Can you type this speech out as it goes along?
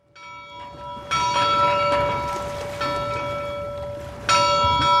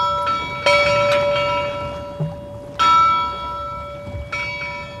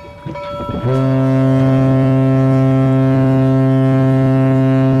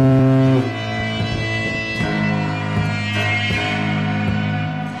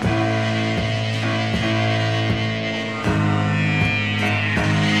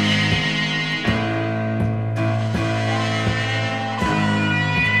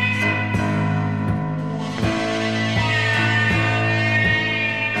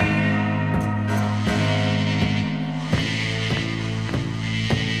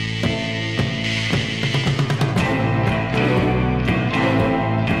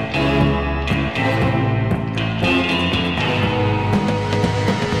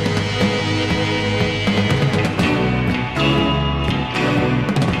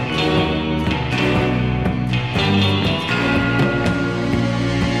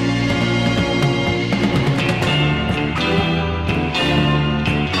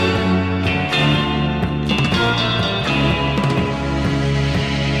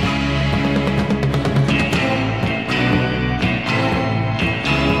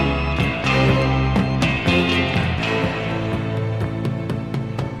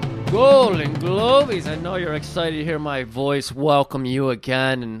movies. I know you're excited to hear my voice welcome you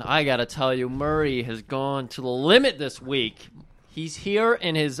again, and I gotta tell you, Murray has gone to the limit this week. He's here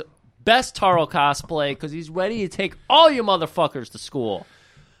in his best Taro cosplay because he's ready to take all you motherfuckers to school.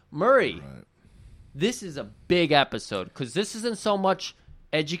 Murray, This is a big episode because this isn't so much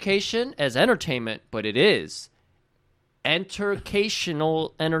education as entertainment, but it is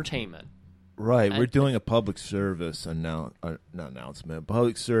entercational entertainment. Right, we're doing a public service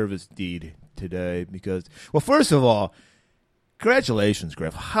public service deed today because, well, first of all, congratulations,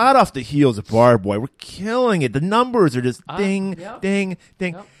 Griff. Hot off the heels of Barb Boy. We're killing it. The numbers are just ding, ding,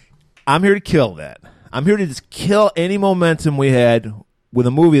 ding. Yep. I'm here to kill that. I'm here to just kill any momentum we had with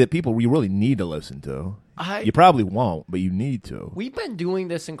a movie that people really need to listen to. You probably won't, but you need to. We've been doing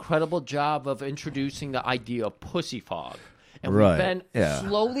this incredible job of introducing the idea of pussy fog. And right. we've been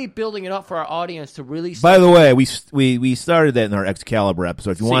slowly building it up for our audience to really... By the way, we started that in our Excalibur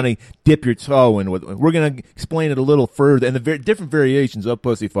episode. If you want to dip your toe in, we're going to explain it a little further and the different variations of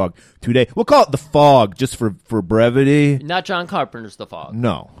pussy fog today. We'll call it the fog just for brevity. Not John Carpenter's The Fog.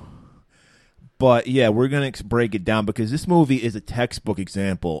 No. But, yeah, we're going to break it down because this movie is a textbook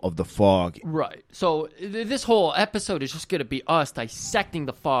example of the fog. Right. So this whole episode is just going to be us dissecting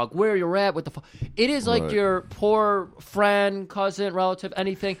the fog, where you're at with the fog. It is like your poor friend, cousin, relative,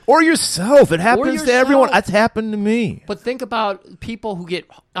 anything. Or yourself. It happens to everyone. That's happened to me. But think about people who get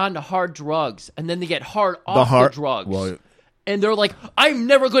onto hard drugs, and then they get hard off the drugs. Well, and they're like, I'm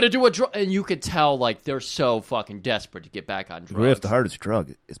never going to do a drug. And you could tell, like, they're so fucking desperate to get back on drugs. Griff, the hardest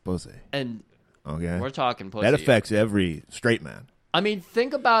drug is pussy. And... okay. We're talking pussy. That affects every straight man. I mean,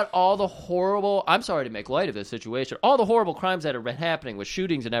 think about all the horrible... I'm sorry to make light of this situation. All the horrible crimes that have been happening with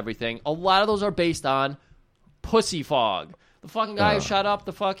shootings and everything, a lot of those are based on pussy fog. The fucking guy who shot up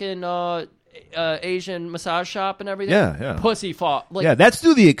the fucking Asian massage shop and everything. Yeah. Pussy fog. Like, yeah, that's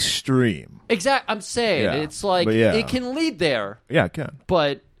to the extreme. Exactly. I'm saying. It's like, it can lead there. Yeah, it can.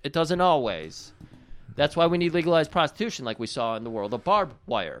 But it doesn't always. That's why we need legalized prostitution like we saw in the world of barbed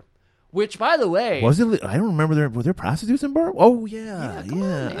wire. Which, by the way... was it? I don't remember. Were there prostitutes in Barb? Oh, yeah.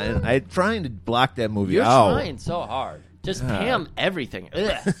 I'm trying to block that movie out. You're trying so hard. Just Pam everything.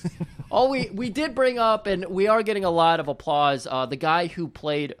 We did bring up, and we are getting a lot of applause, the guy who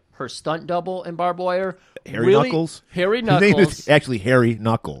played her stunt double in Barbed Wire. Knuckles? Harry Knuckles. His name is actually Harry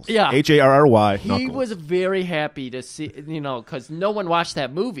Knuckles. Yeah. Harry He Knuckles. was very happy to see, because no one watched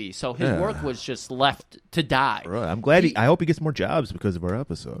that movie, so his work was just left to die. Right. I'm glad I hope he gets more jobs because of our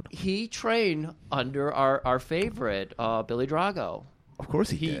episode. He trained under our favorite, Billy Drago. Of course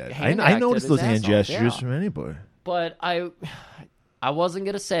he did. I noticed those hand gestures from anybody. But I wasn't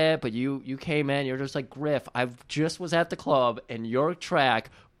going to say it, but you came in, you're just like, Griff, I just was at the club, and your track,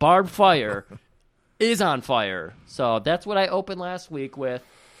 Barbed Fire, is on fire. So that's what I opened last week with.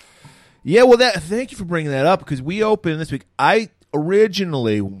 Yeah, well, thank you for bringing that up, because we opened this week. I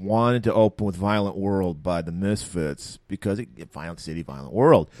originally wanted to open with Violent World by the Misfits, because Violent City, Violent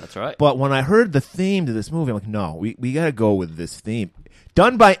World. That's right. But when I heard the theme to this movie, I'm like, no, we got to go with this theme.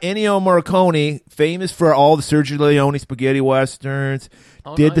 Done by Ennio Morricone, famous for all the Sergio Leone spaghetti westerns.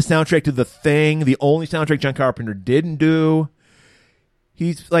 Did the soundtrack to The Thing, the only soundtrack John Carpenter didn't do.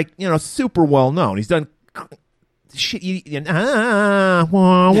 He's like, super well known. He's done shit. He does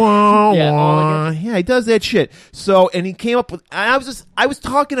that shit. So, and he came up with. I was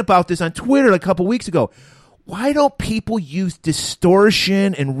talking about this on Twitter a couple weeks ago. Why don't people use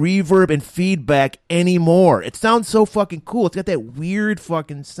distortion and reverb and feedback anymore? It sounds so fucking cool. It's got that weird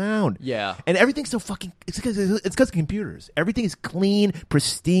fucking sound. Yeah. And everything's so fucking... It's because of computers. Everything is clean,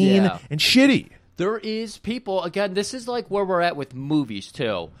 pristine, and shitty. There is people... Again, this is like where we're at with movies,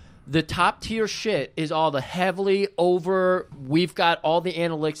 too. The top tier shit is all the heavily over... We've got all the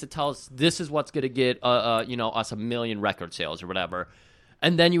analytics that tell us this is what's going to get us 1 million record sales or whatever.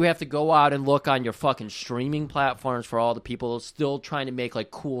 And then you have to go out and look on your fucking streaming platforms for all the people still trying to make,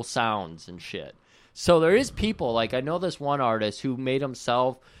 like, cool sounds and shit. So there is people, like, I know this one artist who made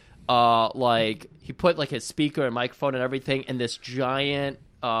himself, he put, like, his speaker and microphone and everything in this giant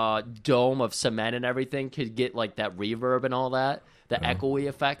dome of cement and everything could get, like, that reverb and all that, the echoey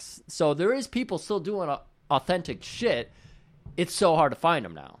effects. So there is people still doing authentic shit. It's so hard to find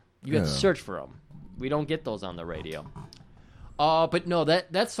them now. You have to search for them. We don't get those on the radio. But no,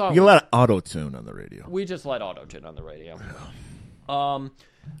 that song... You get a lot of auto-tune on the radio. We just let auto-tune on the radio. Yeah.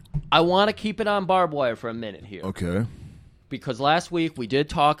 I want to keep it on Barbed Wire for a minute here. Okay. Because last week we did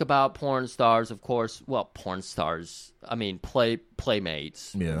talk about porn stars, of course. Well, porn stars. I mean,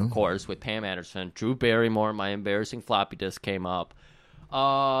 Playmates, of course, with Pam Anderson. Drew Barrymore, my embarrassing floppy disk came up.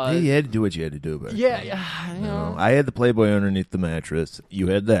 You had to do what you had to do, but Yeah, you know. I had the Playboy underneath the mattress. You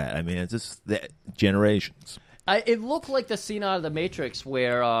had that. I mean, it's just that generations. It looked like the scene out of The Matrix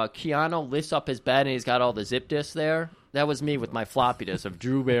where Keanu lifts up his bed and he's got all the zip disks there. That was me with my floppy disk of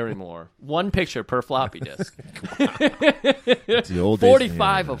Drew Barrymore. One picture per floppy disk. It's the old days.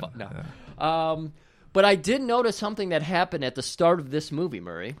 45 of them. No. But I did notice something that happened at the start of this movie,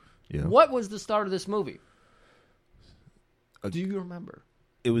 Murray. Yeah. What was the start of this movie? Do you remember?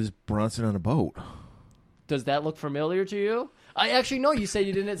 It was Bronson on a boat. Does that look familiar to you? I actually know you said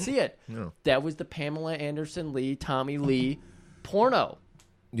you didn't see it. No. That was the Pamela Anderson Lee, Tommy Lee porno.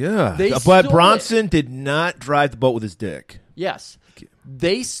 Yeah. They But stole Bronson did not drive the boat with his dick. Yes.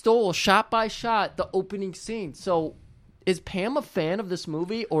 They stole, shot by shot, the opening scene. So is Pam a fan of this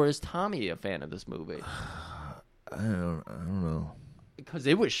movie or is Tommy a fan of this movie? I don't know. Because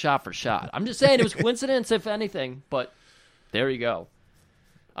it was shot for shot. I'm just saying it was coincidence, if anything, but there you go.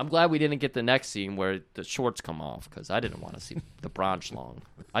 I'm glad we didn't get the next scene where the shorts come off because I didn't want to see the bronze long.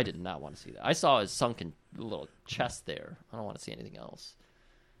 I did not want to see that. I saw his sunken little chest there. I don't want to see anything else.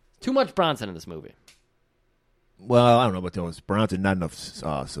 Too much Bronson in this movie. Well, I don't know about those Bronson. Not enough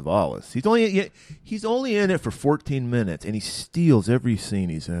Savalas. He's only in it for 14 minutes, and he steals every scene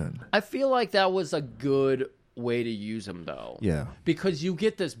he's in. I feel like that was a good way to use him, though. Yeah. Because you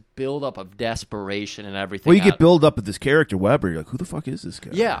get this buildup of desperation and everything. Well, you get build up with this character, Weber. You're like, who the fuck is this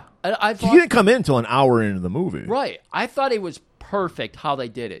guy? Yeah. I thought, He didn't come in until an hour into the movie. right. I thought it was perfect how they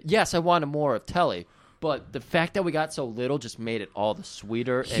did it. Yes, I wanted more of Telly, but the fact that we got so little just made it all the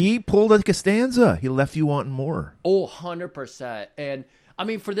sweeter. He pulled a Costanza. He left you wanting more. 100%. And, I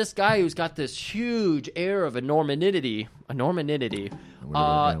mean, for this guy who's got this huge air of enormity,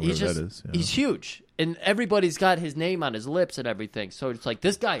 Whatever he's just, that is, yeah. he's huge. And everybody's got his name on his lips and everything. So it's like,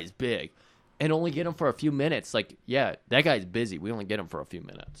 this guy is big. And only get him for a few minutes. Like, yeah, that guy's busy. We only get him for a few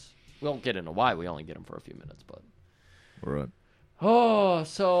minutes. We don't get into why we only get him for a few minutes, but. Right. Oh,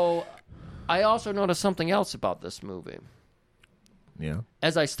 so I also noticed something else about this movie. Yeah.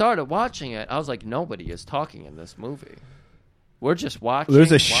 As I started watching it, I was like, nobody is talking in this movie. We're just watching.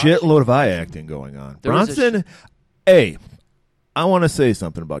 There's a shitload of eye acting going on. There is Bronson, hey, I want to say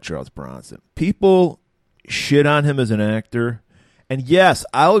something about Charles Bronson. People shit on him as an actor, and yes,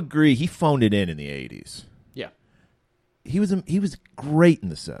 I'll agree, he phoned it in the 80s. Yeah. He was great in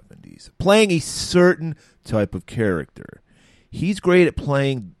the 70s, playing a certain type of character. He's great at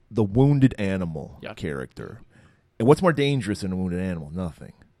playing the wounded animal character. And what's more dangerous than a wounded animal?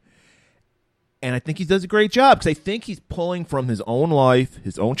 Nothing. And I think he does a great job because I think he's pulling from his own life,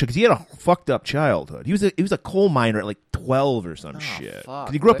 his own because he had a fucked up childhood. He was a coal miner at like 12 or some shit. Fuck.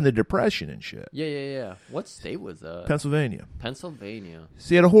 'Cause he grew up in the Depression and shit. Yeah. What state was that? Pennsylvania. Pennsylvania. So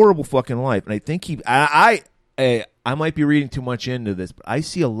he had a horrible fucking life, and I think I might be reading too much into this, but I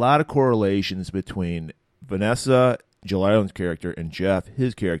see a lot of correlations between Vanessa, Jill Ireland's character, and Jeff,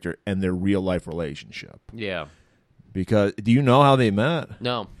 his character, and their real life relationship. Yeah. Because do you know how they met?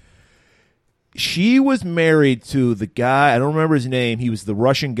 No. She was married to the guy, I don't remember his name. He was the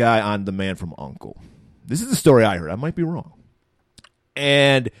Russian guy on The Man from U.N.C.L.E. This is the story I heard. I might be wrong.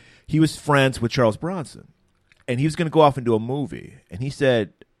 And he was friends with Charles Bronson. And he was going to go off and do a movie. And he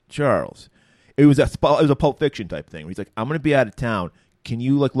said, Charles, it was a Pulp Fiction type thing. He's like, I'm going to be out of town. Can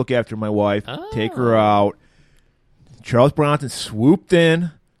you look after my wife, take her out? Charles Bronson swooped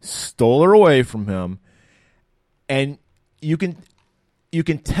in, stole her away from him. And you can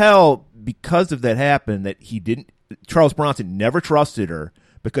tell because of that happened that Charles Bronson never trusted her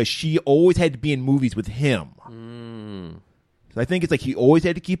because she always had to be in movies with him. So I think it's like he always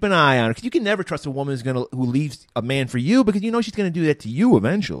had to keep an eye on her because you can never trust a woman who leaves a man for you because you know she's going to do that to you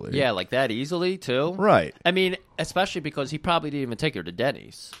eventually. Yeah, like that easily too. Right. I mean, especially because he probably didn't even take her to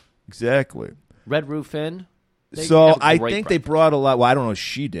Denny's. Exactly. Red Roof Inn. So I think they brought a lot. Well, I don't know if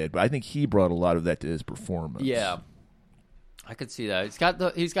she did, but I think he brought a lot of that to his performance. Yeah. I could see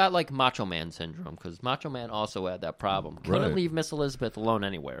that. He's got like Macho Man syndrome because Macho Man also had that problem. Couldn't leave Miss Elizabeth alone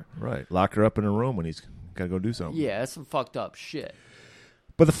anywhere. Right. Lock her up in a room when he's got to go do something. Yeah, that's some fucked up shit.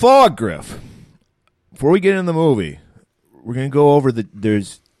 But the fog, Griff. Before we get in the movie, we're going to go over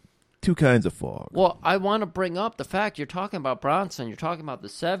there's two kinds of fog. Well, I want to bring up the fact you're talking about Bronson. You're talking about the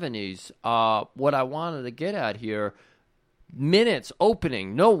 70s. What I wanted to get at here, minutes,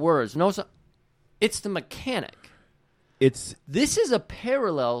 opening, no words, it's the Mechanic. This is a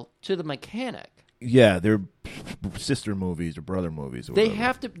parallel to The Mechanic. Yeah, they're sister movies or brother movies. Or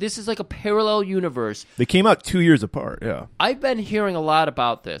whatever. This is like a parallel universe. They came out 2 years apart, yeah. I've been hearing a lot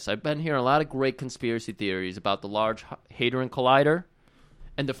about this. I've been hearing a lot of great conspiracy theories about the Large Hadron Collider.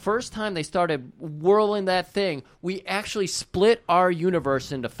 And the first time they started whirling that thing, we actually split our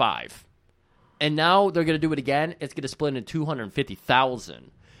universe into 5. And now they're going to do it again. It's going to split into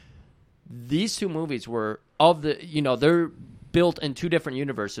 250,000. These 2 movies were they're built in 2 different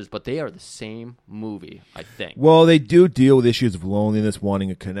universes, but they are the same movie, I think. Well, they do deal with issues of loneliness,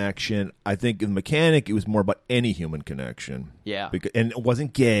 wanting a connection. I think in Mechanic, it was more about any human connection. Yeah. And it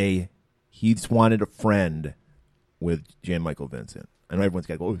wasn't gay. He just wanted a friend with Jan Michael Vincent. I know everyone's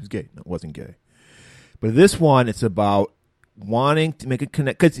got to go, oh, he was gay. No, it wasn't gay. But this one, it's about wanting to make a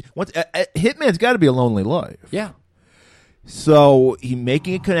connection. Because Hitman's got to be a lonely life. Yeah. So he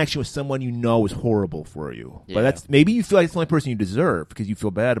making a connection with someone you know is horrible for you. Yeah. But that's maybe you feel like it's the only person you deserve because you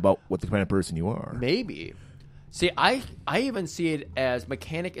feel bad about what the kind of person you are. Maybe. See, I even see it as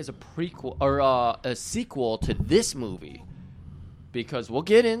Mechanic is a prequel or a sequel to this movie, because we'll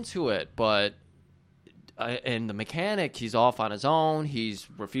get into it. But in the Mechanic, he's off on his own. He's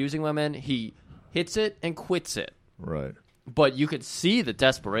refusing women. He hits it and quits it. Right. But you could see the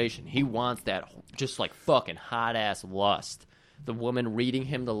desperation. He wants that just like fucking hot ass lust. The woman reading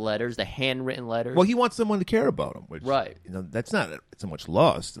him the letters, the handwritten letters. Well, he wants someone to care about him, which right. That's not so much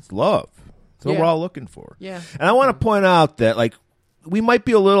lust; it's love. That's what Yeah. we're all looking for. Yeah. And I want to point out that we might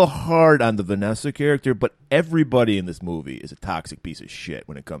be a little hard on the Vanessa character, but everybody in this movie is a toxic piece of shit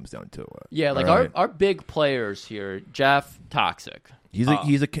when it comes down to it. Yeah, like All right? our big players here, Jeff, toxic. He's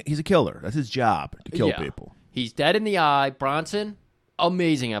a killer. That's his job, to kill people. He's dead in the eye. Bronson,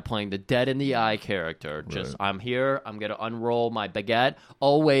 amazing at playing the dead in the eye character. Just, I'm here. I'm going to unroll my baguette.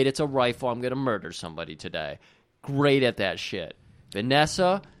 Oh, wait, it's a rifle. I'm going to murder somebody today. Great at that shit.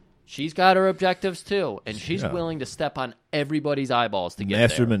 Vanessa, she's got her objectives too, and she's willing to step on everybody's eyeballs to get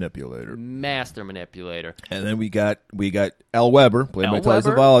Master there. Master manipulator. And then we got Elle Weber, played by Ty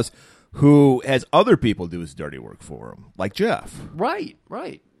Savalas, who has other people do his dirty work for him, like Jeff. Right.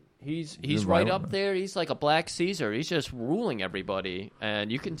 He's right up there. He's like a Black Caesar. He's just ruling everybody,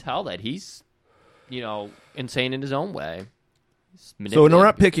 and you can tell that he's, insane in his own way. So we're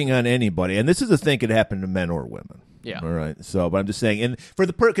not picking on anybody, and this is a thing could happen to men or women. Yeah. All right. So, but I'm just saying, and for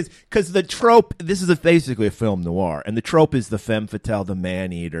the because the trope, this is basically a film noir, and the trope is the femme fatale, the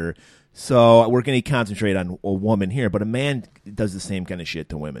man eater. So we're going to concentrate on a woman here, but a man does the same kind of shit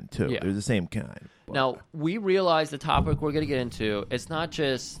to women too. Yeah. They're the same kind. But. Now we realize the topic we're going to get into. It's not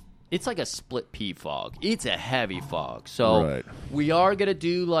just. It's like a split pea fog. It's a heavy fog. So we are going to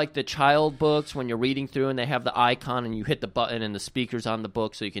do like the child books when you're reading through and they have the icon and you hit the button and the speaker's on the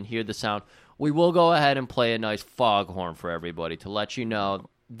book so you can hear the sound. We will go ahead and play a nice foghorn for everybody to let you know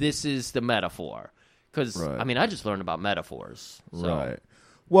this is the metaphor. Because, I just learned about metaphors. So. Right.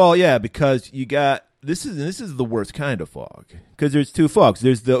 Well, yeah, because you got this is the worst kind of fog. Because there's 2 fogs.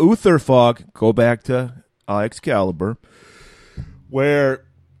 There's the Uther fog, go back to Excalibur, where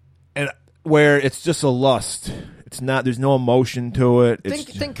it's just a lust. It's not. There's no emotion to it.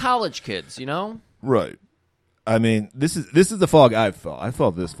 Think college kids, Right. I mean, this is the fog I've felt. I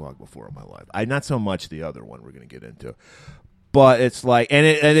felt this fog before in my life. Not so much the other one we're going to get into, but it's like,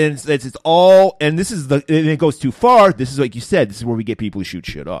 it's all, and this is and it goes too far. This is like you said. This is where we get people who shoot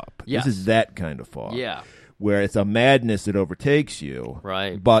shit up. Yes. This is that kind of fog. Yeah. Where it's a madness that overtakes you.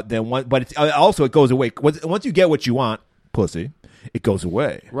 Right. But then it goes away. Once you get what you want, pussy, it goes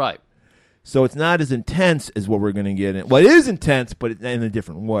away. Right. So it's not as intense as what we're going to get in. Well, it is intense, but in a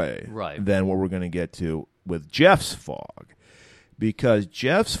different way than what we're going to get to with Jeff's fog. Because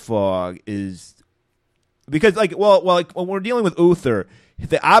Jeff's fog is... Because, when we're dealing with Uther,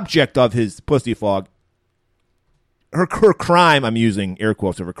 the object of his pussy fog, her crime, I'm using air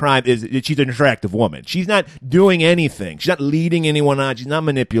quotes of her crime, is that she's an attractive woman. She's not doing anything. She's not leading anyone on. She's not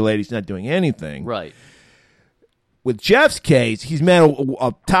manipulating. She's not doing anything. Right. With Jeff's case, he's met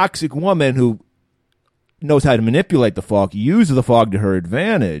a toxic woman who knows how to manipulate the fog, uses the fog to her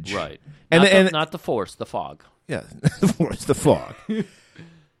advantage. Right. And not the force, the fog. Yeah, the force, the fog.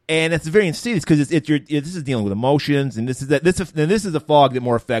 And it's very insidious because this is dealing with emotions, and this is a fog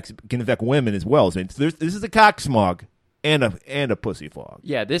that can affect women as well. So this is a cock smog and a pussy fog.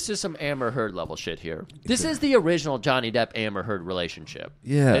 Yeah, this is some Amber Heard level shit here. This is the original Johnny Depp Amber Heard relationship.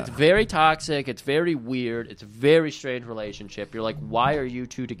 Yeah, it's very toxic. It's very weird. It's a very strange relationship. You're like, why are you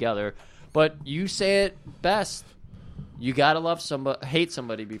two together? But you say it best. You gotta hate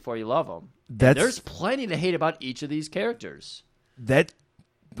somebody before you love them. There's plenty to hate about each of these characters.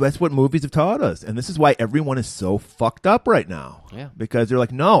 That's what movies have taught us, and this is why everyone is so fucked up right now. Yeah, because they're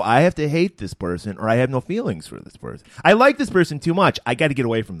like, no, I have to hate this person, or I have no feelings for this person. I like this person too much. I got to get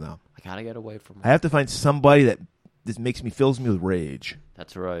away from them. I gotta get away from them. I have to find somebody that fills me with rage.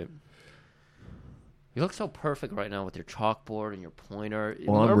 That's right. You look so perfect right now with your chalkboard and your pointer.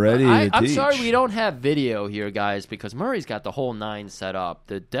 Well, I'm ready to I'm teach. sorry we don't have video here, guys, because Murray's got the whole 9 set up.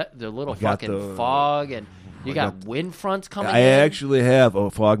 The little fucking fog, and you got wind fronts coming in. I actually have a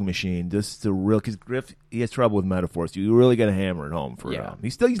fog machine. This is the real, because Griff, he has trouble with metaphors. You really got to hammer it home for him.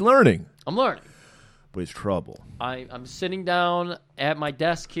 He's learning. I'm learning. But it's trouble. I'm sitting down at my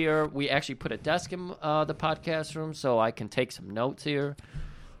desk here. We actually put a desk in the podcast room so I can take some notes here.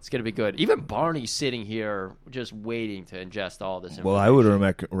 It's going to be good. Even Barney's sitting here just waiting to ingest all this information. Well, I would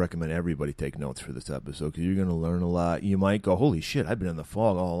recommend everybody take notes for this episode because you're going to learn a lot. You might go, holy shit, I've been in the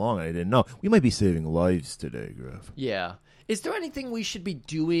fog all along. I didn't know. We might be saving lives today, Griff. Yeah. Is there anything we should be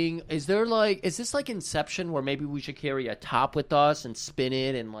doing? Is this like Inception where maybe we should carry a top with us and spin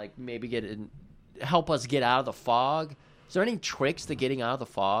it and like maybe help us get out of the fog? Is there any tricks to getting out of the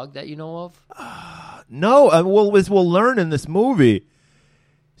fog that you know of? No. As we'll learn in this movie,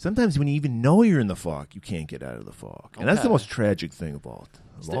 sometimes when you even know you're in the fog, you can't get out of the fog. And that's the most tragic thing of all.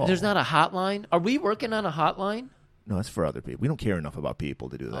 There's not a hotline? Are we working on a hotline? No, that's for other people. We don't care enough about people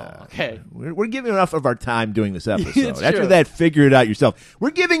to do that. Oh, okay. We're giving enough of our time doing this episode. After true. that, figure it out yourself.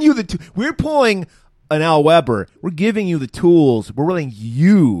 We're giving you we're pulling an Al Weber. We're giving you the tools. We're letting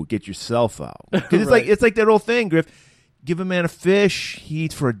you get yourself out. Because it's like that old thing, Griff. Give a man a fish, he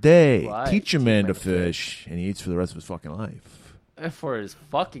eats for a day. Right. Teach a man to fish, and he eats for the rest of his fucking life. For his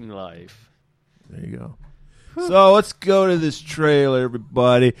fucking life. There you go. So let's go to this trailer,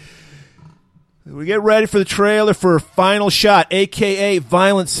 everybody. We get ready for the trailer for Final Shot, a.k.a.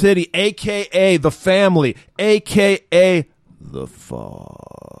 Violent City, a.k.a. The Family, a.k.a. The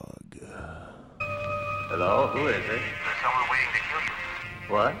Fog. Hello, who is it? There's someone waiting to kill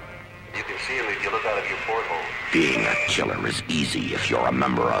you. What? You can see him if you look out of your porthole. Being a killer is easy if you're a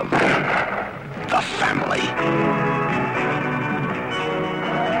member of the family.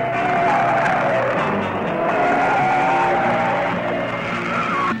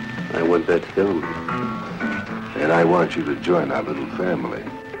 I want that film. And I want you to join our little family.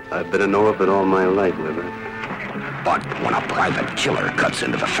 I've been a know of it all my life, Liver. But when a private killer cuts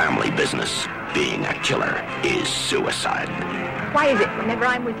into the family business, being a killer is suicide. Why is it whenever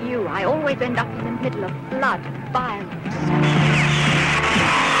I'm with you, I always end up in the middle of blood and violence?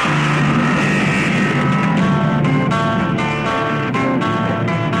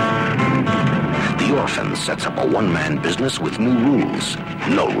 The Orphan sets up a one-man business with new rules.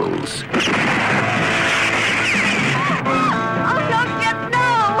 No rules. Oh, don't get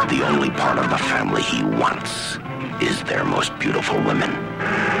no! The only part of the family he wants is their most beautiful women.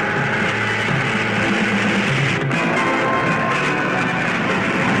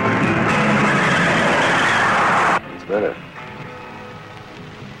 Better.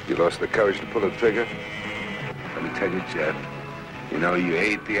 You lost the courage to pull the trigger? Let me tell you, Jeff. You know you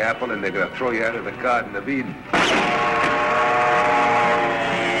ate the apple and they're going to throw you out of the Garden of Eden.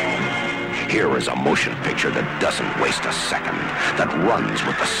 Here is a motion picture that doesn't waste a second, that runs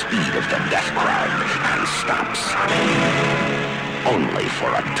with the speed of the death crowd and stops only for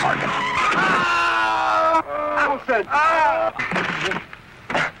a target. Alfred!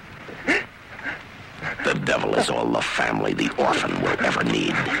 The devil is all the family the orphan will ever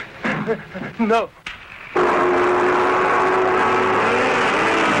need. No.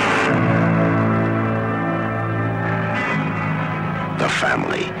 The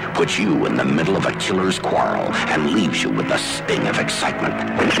family puts you in the middle of a killer's quarrel and leaves you with the sting of excitement.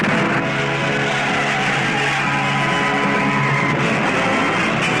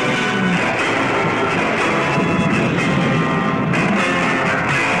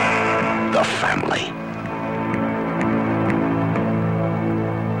 The family.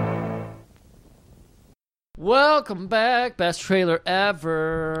 Welcome back. Best trailer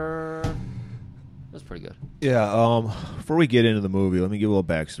ever. That's pretty good. Yeah, before we get into the movie, let me give a little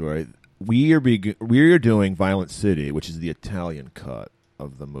backstory. We are doing Violent City, which is the Italian cut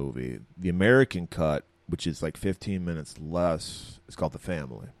of the movie. The American cut, which is like 15 minutes less, is called The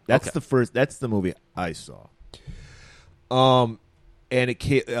Family. That's that's the movie I saw. And it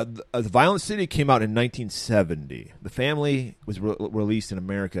came, the Violent City came out in 1970. The Family was released in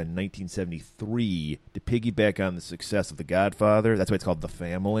America in 1973 to piggyback on the success of The Godfather. That's why it's called The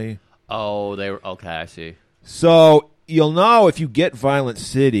Family. Oh, they were okay. I see. So you'll know if you get Violent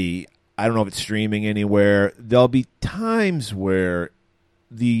City. I don't know if it's streaming anywhere. There'll be times where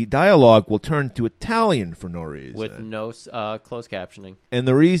the dialogue will turn to Italian for no reason, with no closed captioning. And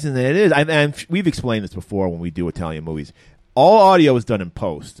the reason that it is, and we've explained this before when we do Italian movies. All audio is done in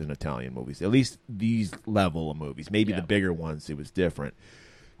post in Italian movies, at least these level of movies. Maybe the bigger ones, it was different.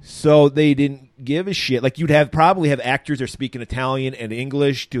 So they didn't give a shit. Like you'd probably have actors that are speaking Italian and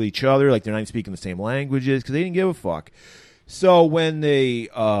English to each other, like they're not even speaking the same languages because they didn't give a fuck. So when they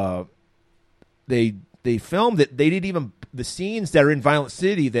filmed it, they didn't even the scenes that are in Violent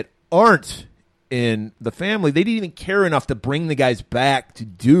City that aren't in The Family. They didn't even care enough to bring the guys back to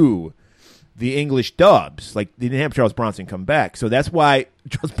do the English dubs. Like they didn't have Charles Bronson come back, so that's why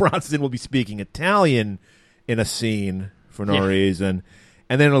Charles Bronson will be speaking Italian in a scene for no reason.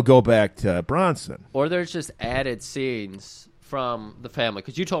 And then it'll go back to Bronson. Or there's just added scenes from The Family.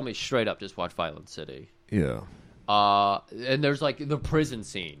 Because you told me straight up just watch Violent City. Yeah. And there's like the prison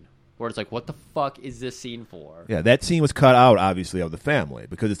scene where it's like, what the fuck is this scene for? Yeah, that scene was cut out, obviously, of The Family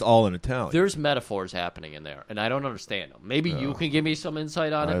because it's all in Italian. There's metaphors happening in there, and I don't understand them. Maybe you can give me some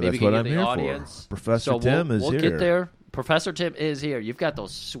insight on it. Maybe that's you can what give I'm the here audience. for. Professor Tim is we'll here. Get there. Professor Tim is here. You've got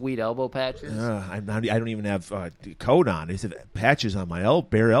those sweet elbow patches. I don't even have coat on. I just have patches on my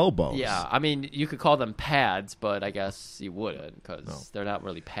bare elbows. Yeah, I mean, you could call them pads, but I guess you wouldn't because they're not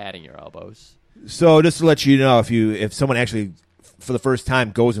really padding your elbows. So just to let you know, if someone actually for the first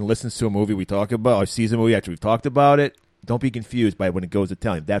time goes and listens to a movie we talk about, or sees a movie after we've talked about it, don't be confused by when it goes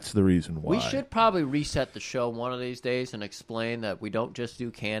Italian. That's the reason why. We should probably reset the show one of these days and explain that we don't just do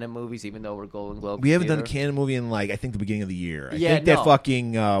canon movies, even though we're Golden Globe. We haven't done a canon movie in I think the beginning of the year. I Yeah, think that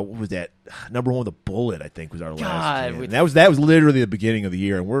fucking what was that number one with the bullet? I think was our last. Canon. That was literally the beginning of the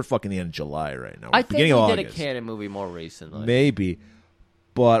year, and we're fucking the end of July right now. I think we did August. a canon movie more recently. Maybe,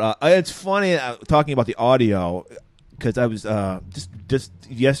 but it's funny talking about the audio because I was just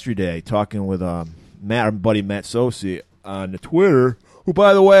yesterday talking with Matt, our buddy Matt Sosi on the Twitter, who,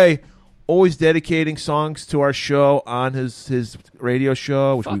 by the way, always dedicating songs to our show on his radio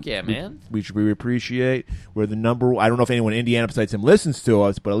show. Which man. We appreciate. We're the number. I don't know if anyone in Indiana besides him listens to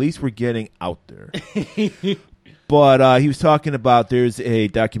us, but at least we're getting out there. But he was talking about there's a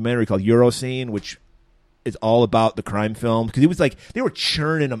documentary called Euroscene, which is all about the crime film because it was like they were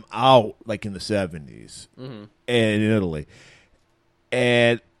churning them out like in the 70s and in Italy,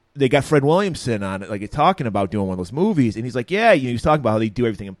 and they got Fred Williamson on it, like talking about doing one of those movies, and he's like, yeah, he was talking about how they do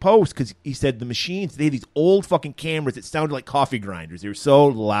everything in post because he said the machines, they had these old fucking cameras that sounded like coffee grinders. They were so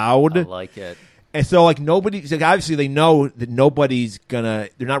loud. I like it. And so, obviously they know that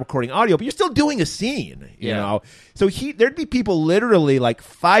they're not recording audio, but you're still doing a scene, you know? So there'd be people literally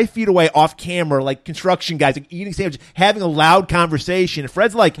 5 feet away off camera, like construction guys, like eating sandwiches, having a loud conversation. And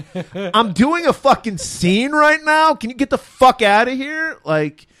Fred's like, I'm doing a fucking scene right now. Can you get the fuck out of here?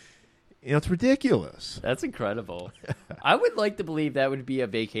 It's ridiculous. That's incredible. I would like to believe that would be a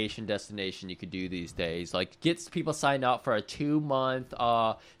vacation destination you could do these days. Get people signed up for a 2-month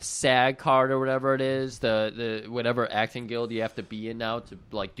SAG card or whatever it is, the whatever acting guild you have to be in now to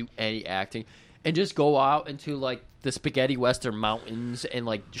do any acting, and just go out into the Spaghetti Western mountains and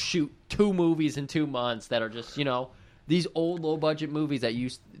shoot 2 movies in 2 months that are just these old low budget movies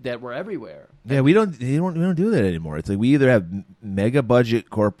that were everywhere. Yeah, we don't do that anymore. It's we either have mega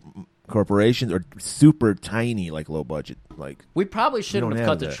budget corporations or super tiny low budget we probably shouldn't have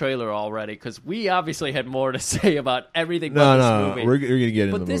cut the trailer already because we obviously had more to say about everything but this movie. We're gonna get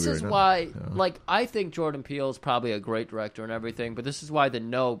into but the this movie is right why I think Jordan Peele is probably a great director and everything, but this is why the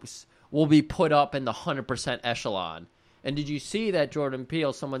Nopes will be put up in the 100% echelon. And did you see that Jordan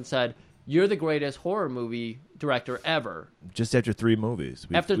Peele, someone said, you're the greatest horror movie director ever just after 3 movies.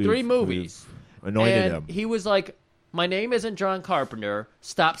 Three movies we've anointed and him. He was like, my name isn't John Carpenter.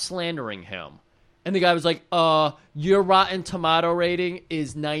 Stop slandering him. And the guy was like, your Rotten Tomato rating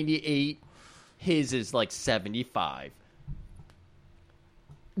is 98. His is 75.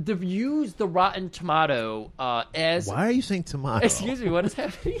 Use the Rotten Tomato as... Why are you saying tomato? Excuse me, what is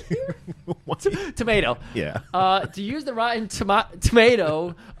happening here? Tomato. Yeah. To use the Rotten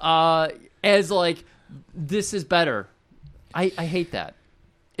Tomato as this is better. I hate that.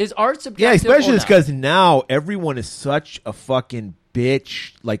 Is art subjective? Yeah, especially because now everyone is such a fucking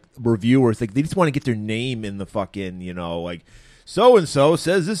bitch. Reviewers, they just want to get their name in the fucking, so and so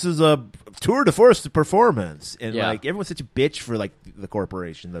says this is a tour de force performance, and everyone's such a bitch for the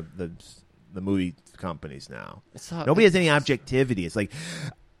corporation, the movie companies now. Nobody has any objectivity. It's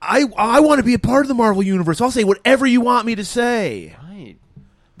I want to be a part of the Marvel universe. I'll say whatever you want me to say. Right.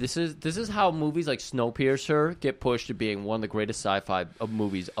 This is how movies like Snowpiercer get pushed to being one of the greatest sci-fi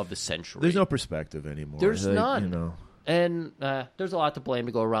movies of the century. There's no perspective anymore. There's none. And there's a lot to blame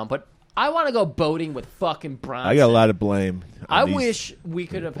to go around. But I want to go boating with fucking Bronson. I got a lot of blame. I wish we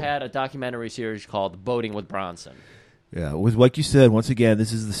could have had a documentary series called Boating with Bronson. Yeah, it was like you said, once again,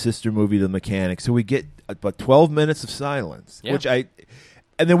 this is the sister movie to The Mechanic. So we get about 12 minutes of silence, which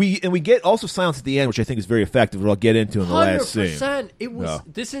And then we get also silence at the end, which I think is very effective. Which I'll get into in the last scene. 100%. It was. Yeah.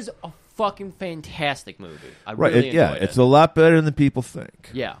 This is a fucking fantastic movie. I Right? really enjoyed it. It's a lot better than people think.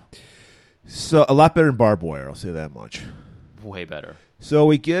 Yeah, So a lot better than Barbed Wire. I'll say that much. way better. So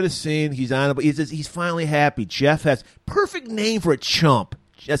we get a scene. He's on. He's finally happy. Jeff has perfect name for a chump.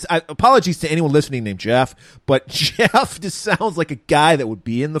 Apologies to anyone listening named Jeff, but Jeff just sounds like a guy that would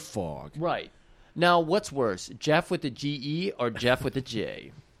be in the fog. Right. Now, what's worse, Jeff with the GE or Jeff with the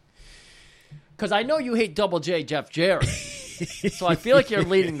J? Because I know you hate Double J Jeff Jarrett, so I feel like you're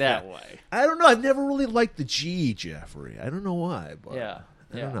leaning that way. I don't know. I've never really liked the G Jeffrey. I don't know why. But Yeah.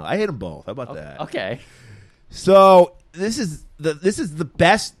 I don't know. I hate them both. How about that? Okay. So this is the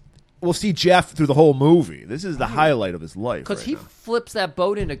best. We'll see Jeff through the whole movie. This is the highlight of his life. Because he flips that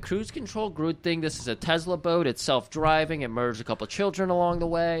boat into cruise control. Good thing this is a Tesla boat. It's self-driving. It murders a couple children along the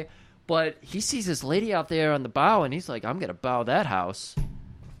way. But he sees this lady out there on the bow, and he's like, I'm going to bow that house. Is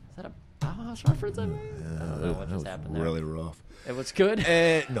that a Bauhaus reference? I don't know what just happened there. Really rough. It was good? No,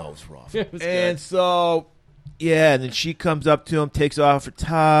 it was rough. It was and good. so, yeah, and then she comes up to him, takes off her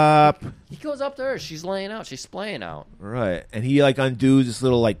top. He goes up to her. She's laying out. She's splaying out. Right. And he, undoes this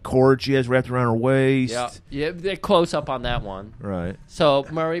little, cord she has wrapped around her waist. Yeah, they're close up on that one. Right. So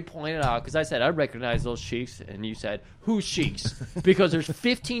Murray pointed out, because I said, I recognize those sheiks, and you said, who's sheiks? Because there's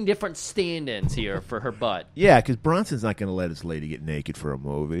 15 different stand-ins here for her butt. Yeah, because Bronson's not going to let his lady get naked for a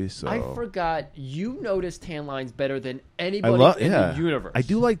movie, so... I forgot, you notice tan lines better than anybody in the universe. I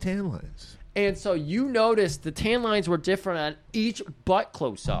do like tan lines. And so you noticed the tan lines were different on each butt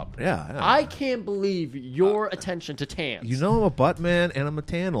close-up. Yeah. I can't believe your attention to tans. You know I'm a butt man and I'm a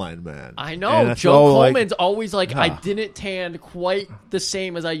tan line man. I And know. that's Joe all, Coleman's always like, I Yeah. didn't tan quite the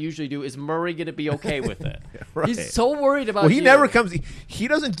same as I usually do. Is Murray going to be okay with it? Right. He's so worried about Well, he you. never comes. He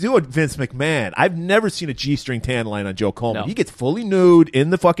doesn't do it, Vince McMahon. I've never seen a G-string tan line on Joe Coleman. No. He gets fully nude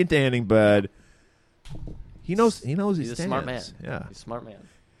in the fucking tanning bed. He knows. He knows He's his a smart man. tans. Yeah, He's a smart man.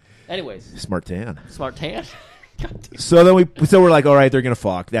 Anyways, smart tan. smart tan. So then we're like, all right, they're gonna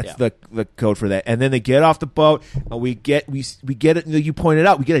fuck. That's Yeah. the code for that. And then they get off the boat. And we get it. You pointed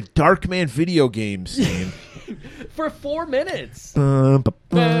out we get a Darkman video game scene. For 4 minutes. And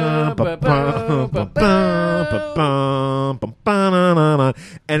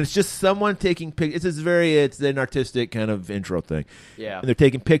it's just someone taking pictures. It's an artistic kind of intro thing. Yeah. And they're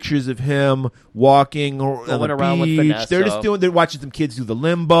taking pictures of him walking on Going the around with beach. Vanessa. They're watching some kids do the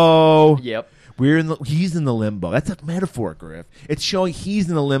limbo. Yep. He's in the limbo. That's a metaphor, Griff. It's showing he's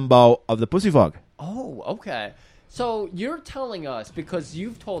in the limbo of the pussy fog. Oh, okay. So you're telling us, because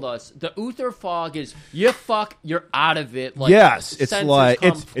you've told us, the Uther fog is you fuck, you're out of it. Like, Yes, it's senses like come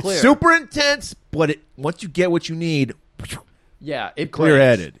it's clear. super intense, but once you get what you need, Yeah, it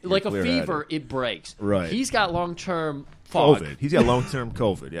clear-headed. breaks. Like You're a clear-headed. fever, it breaks. Right. He's got long-term fog. COVID. He's got long-term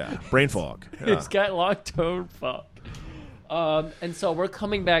COVID. Yeah, brain fog. Yeah. He's got long-term fog. And so we're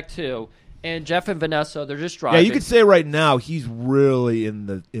coming back to, and Jeff and Vanessa, they're just driving. Yeah, you could say right now he's really in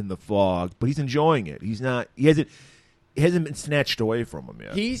the fog, but he's enjoying it. He hasn't been snatched away from him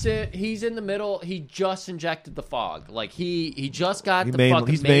yet. He's in the middle. He just injected the fog. Like he just got He's the fucking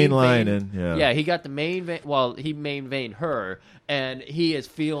he's main mainlining, vein. yeah. He got the main vein. Well, he main veined her, and he is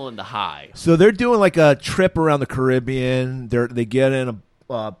feeling the high. So they're doing like a trip around the Caribbean. They get in a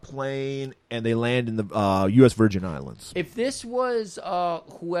plane and they land in the U.S. Virgin Islands. If this was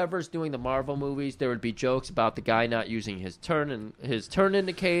whoever's doing the Marvel movies, there would be jokes about the guy not using his turn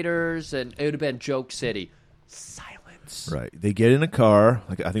indicators, and it would have been Joke City. Silence. Right. They get in a car,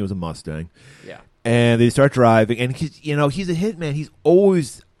 like I think it was a Mustang. Yeah. And they start driving, and he's a hitman. He's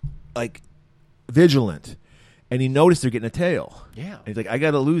always like vigilant, and he noticed they're getting a tail. Yeah. And he's like, I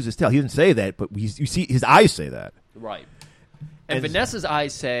got to lose this tail. He didn't say that, but you see his eyes say that. Right. And Vanessa's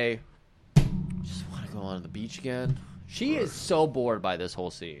eyes say, just want to go on the beach again. She is so bored by this whole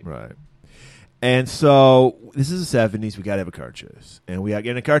scene. Right. And so this is the 70s. We got to have a car chase, and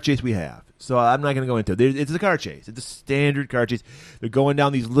in a car chase we have. So I'm not going to go into it. It's a car chase. It's a standard car chase. They're going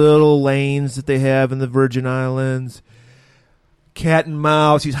down these little lanes that they have in the Virgin Islands. Cat and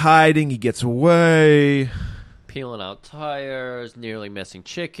mouse. He's hiding. He gets away. Peeling out tires, nearly missing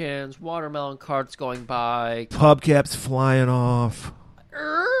chickens, watermelon carts going by. Hubcaps flying off.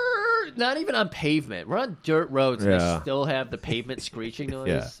 Not even on pavement. We're on dirt roads and Yeah. they still have the pavement screeching noise.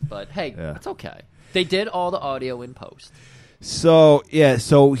 Yeah. But hey, Yeah. it's okay. They did all the audio in post. So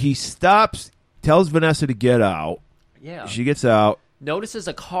he stops, tells Vanessa to get out. Yeah. She gets out. Notices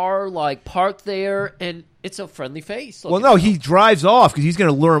a car like parked there, and it's a friendly face. Well, no, he drives off because he's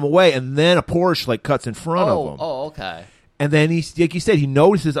going to lure him away, and then a Porsche like cuts in front of him. Oh, okay. And then like you said, he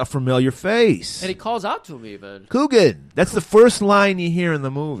notices a familiar face. And he calls out to him even. Coogan. That's the first line you hear in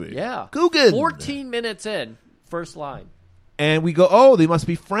the movie. Yeah. Coogan. 14 minutes in, first line. And we go, oh, they must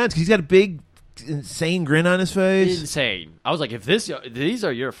be friends, because he's got a big, insane grin on his face. Insane. I was like, if these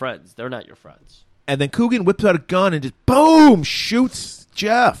are your friends, they're not your friends. And then Coogan whips out a gun and just, boom, shoots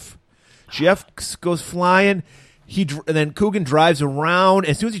Jeff. Jeff goes flying. And then Coogan drives around.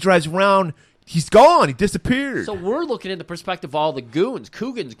 As soon as he drives around, he's gone. He disappeared. So we're looking in the perspective of all the goons.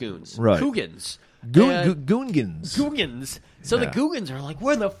 Coogan's goons. Right. Coogans. Goongans. Googans. So Yeah. the Googans are like,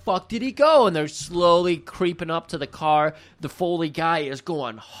 where the fuck did he go? And they're slowly creeping up to the car. The Foley guy is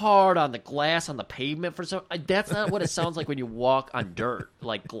going hard on the glass on the pavement for some. That's not what it sounds like when you walk on dirt,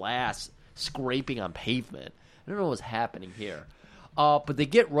 like glass scraping on pavement. I don't know what's happening here. But they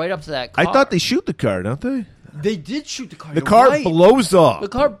get right up to that car. I thought they shoot the car, don't they? They did shoot the car. The You're car right. blows up. The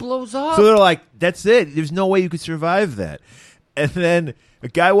car blows up. So they're like, that's it. There's no way you could survive that. And then a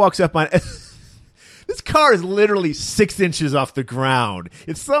guy walks up on this car is literally 6 inches off the ground.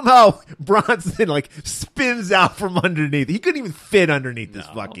 It somehow Bronson like spins out from underneath. He couldn't even fit underneath this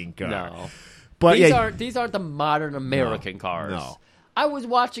fucking car. No. But These aren't the modern American cars. No. I was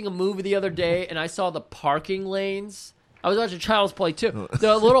watching a movie the other day and I saw the parking lanes. I was watching Child's Play too.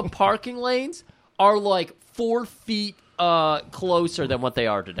 The little parking lanes are like 4 feet closer than what they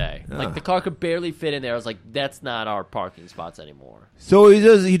are today. Like the car could barely fit in there. I was like, that's not our parking spots anymore. So he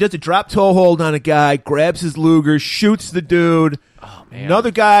does a drop toe hold on a guy, grabs his Luger, shoots the dude. Oh man.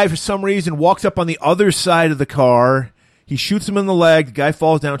 Another guy, for some reason, walks up on the other side of the car. He shoots him in the leg. The guy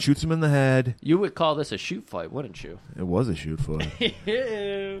falls down, shoots him in the head. You would call this a shoot fight, wouldn't you? It was a shoot fight.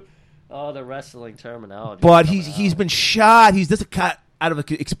 Oh, the wrestling terminology. But he's been shot. He's just a cut out of an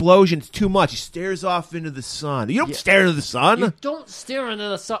explosion. It's too much. He stares off into the sun. You don't stare into the sun. You don't stare into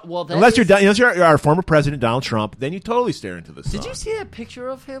the sun. Well, Unless you're our former president, Donald Trump, then you totally stare into the sun. Did you see that picture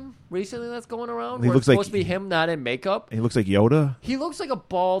of him recently that's going around? He Where looks it's like- supposed to be him not in makeup. He looks like Yoda. He looks like a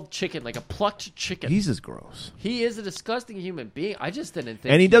bald chicken, like a plucked chicken. He's just gross. He is a disgusting human being. I just didn't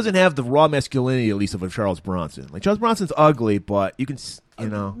think. And he doesn't have the raw masculinity, at least, of a Charles Bronson. Like, Charles Bronson's ugly, but you can, you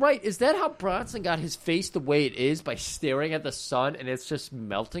know. Right? Is that how Bronson got his face the way it is, by staring at the sun and it's just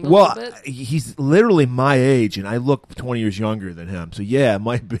melting a Well, little bit? he's literally my age, and I look 20 years younger than him. So, yeah, it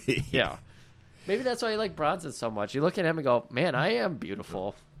might be. Yeah. Maybe that's why you like Bronson so much. You look at him and go, man, I am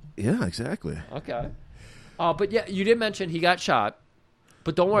beautiful. Yeah, exactly. Okay. But yeah, you did mention he got shot.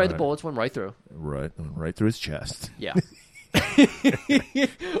 But don't worry, the bullets went right through. Right through his chest. Yeah.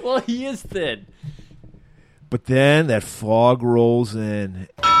 Well, he is thin. But then that fog rolls in.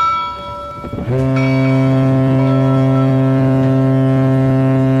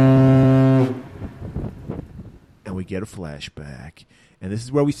 And we get a flashback. And this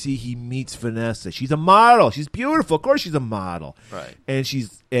is where we see he meets Vanessa. She's a model. She's beautiful. Of course she's a model. Right.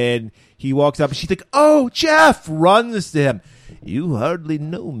 And he walks up and she's like, "Oh, Jeff," runs to him. "You hardly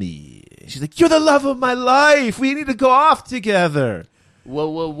know me." She's like, "You're the love of my life. We need to go off together."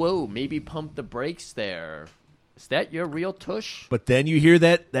 Whoa. Maybe pump the brakes there. Is that your real tush? But then you hear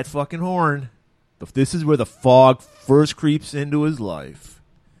that fucking horn. This is where the fog first creeps into his life.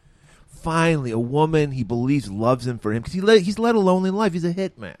 Finally, a woman he believes loves him for him, because he's led a lonely life. He's a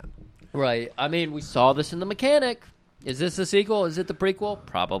hitman. Right. I mean, we saw this in The Mechanic. Is this the sequel? Is it the prequel?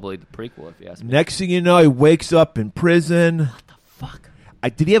 Probably the prequel, if you ask me. Next thing you know, he wakes up in prison. Fuck.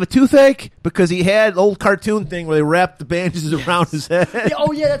 Did he have a toothache? Because he had an old cartoon thing where they wrapped the bandages around his head. Yeah,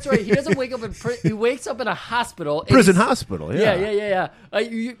 oh, yeah, that's right. He doesn't wake up in he wakes up in a hospital. and Prison he's- hospital, yeah.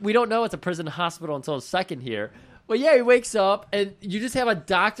 Yeah. We don't know it's a prison hospital until a second here. But yeah, he wakes up, and you just have a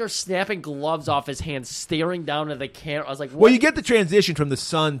doctor snapping gloves off his hands, staring down at the camera. I was like, what? Well, you get the transition from the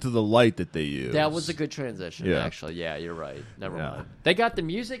sun to the light that they use. That was a good transition, Yeah. actually. Yeah, you're right. Never Yeah. mind. They got the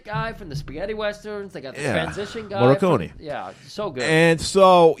music guy from the Spaghetti Westerns. They got the Yeah. transition guy. Morricone. Yeah, so good. And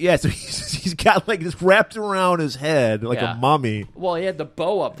so, yeah, so he's got like this wrapped around his head like Yeah. a mummy. Well, he had the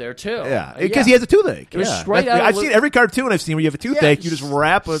bow up there, too. Yeah, because he has a toothache. It was yeah. straight out of I've seen every cartoon I've seen where you have a toothache, you just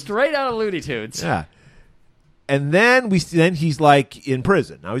wrap a... Straight out of Looney Tunes. Yeah. And then he's like in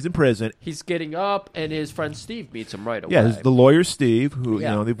prison. Now he's in prison. He's getting up, and his friend Steve meets him right away. Yeah, the lawyer Steve, who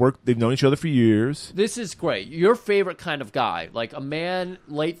Yeah. they've known each other for years. This is great. Your favorite kind of guy. Like a man,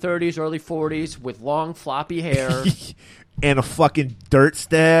 late 30s, early 40s, with long, floppy hair. And a fucking dirt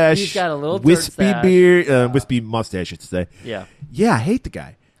stash. He's got a little dirt wispy stash. beard, wispy mustache, I should say. Yeah. Yeah, I hate the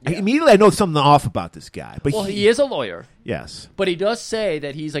guy. Immediately I know something off about this guy. But Well, he is a lawyer. Yes. But he does say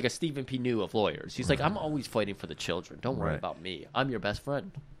that he's like a Stephen P. New of lawyers. He's like, I'm always fighting for the children. Don't worry Right. about me. I'm your best friend.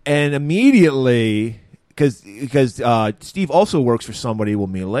 And immediately, because Steve also works for somebody we'll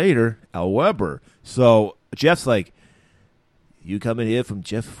meet later, Al Weber. So Jeff's like, you coming here from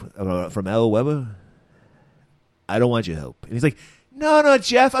from Al Weber? I don't want your help. And he's like, no,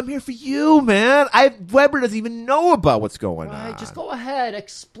 Jeff, I'm here for you, man. Weber doesn't even know about what's going on. Just go ahead,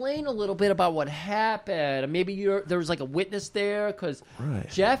 explain a little bit about what happened. Maybe there was like a witness there, because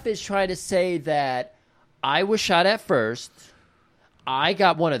Jeff is trying to say that I was shot at first. I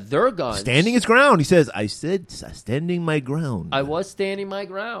got one of their guns. Standing his ground. He says, I said standing my ground. I was standing my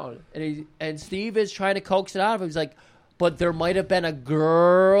ground. And Steve is trying to coax it out of him. He's like, but there might have been a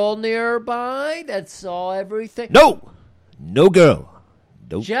girl nearby that saw everything. No girl.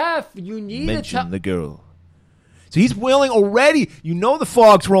 Don't Jeff, you need mention the girl. So he's willing already. You know the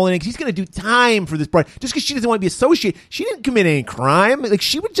fog's rolling in because he's going to do time for this bride. Just because she doesn't want to be associated. She didn't commit any crime. Like,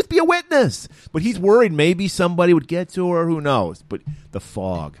 she would just be a witness. But he's worried maybe somebody would get to her. Who knows? But the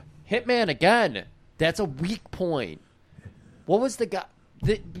fog. Hitman again. That's a weak point. What was the guy?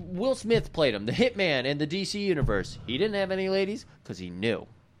 Will Smith played him. The Hitman in the DC universe. He didn't have any ladies because he knew.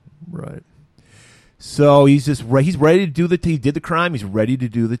 Right. So he's ready to do he did the crime. He's ready to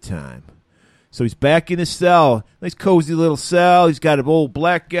do the time. So he's back in his cell. Nice cozy little cell. He's got an old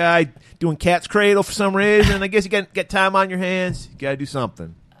black guy doing cat's cradle for some reason. I guess you got time on your hands. You got to do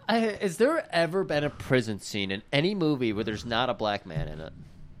something. Has there ever been a prison scene in any movie where there's not a black man in it?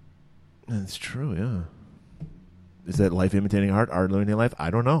 That's true, yeah. Is that life imitating art imitating life?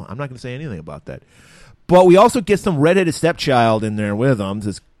 I don't know. I'm not going to say anything about that. But we also get some redheaded stepchild in there with him.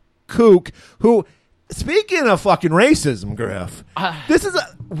 This kook who... Speaking of fucking racism, Griff, this is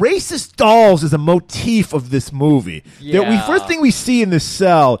racist dolls is a motif of this movie. Yeah. First thing we see in this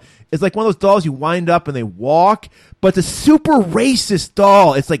cell is like one of those dolls you wind up and they walk, but it's a super racist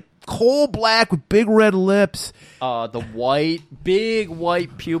doll. It's like coal black with big red lips. The big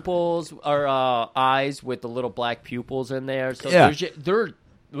white pupils or eyes with the little black pupils in there. So they're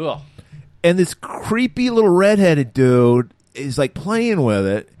ugh. And this creepy little redheaded dude is like playing with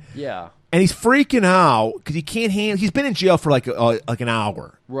it. Yeah. And he's freaking out because he can't handle. He's been in jail for like an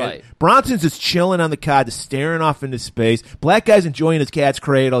hour. Right. And Bronson's just chilling on the cot, just staring off into space. Black guy's enjoying his cat's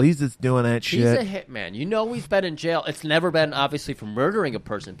cradle. He's just doing that shit. He's a hitman. You know he's been in jail. It's never been obviously for murdering a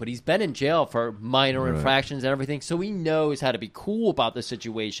person, but he's been in jail for minor infractions and everything. So he knows how to be cool about the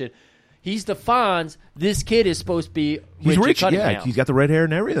situation. He's the Fonz. This kid is supposed to be He's Richard rich, Cunningham. yeah. He's got the red hair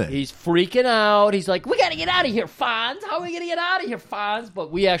and everything. He's freaking out. He's like, we got to get out of here, Fonz. How are we going to get out of here, Fonz?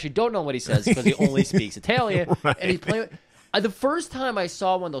 But we actually don't know what he says because he only speaks Italian. Right. And he's playing. The first time I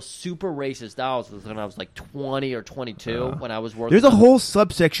saw one of those super racist dolls was when I was like 20 or 22 when I was working. There's a whole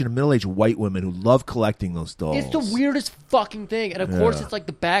subsection of middle-aged white women who love collecting those dolls. It's the weirdest fucking thing. And, of course, it's like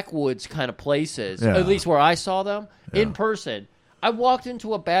the backwoods kind of places, at least where I saw them in person. I walked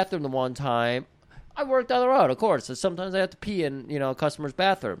into a bathroom the one time. I worked down the road, of course. So sometimes I have to pee in, customers'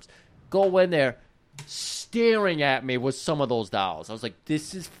 bathrooms. Go in there, staring at me with some of those dolls. I was like,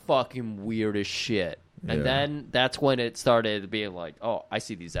 this is fucking weird as shit. And then that's when it started being like, oh, I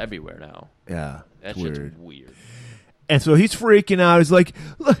see these everywhere now. Yeah, that shit's weird. And so he's freaking out. He's like,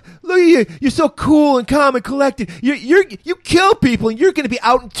 look at you. You're so cool and calm and collected. You kill people and you're going to be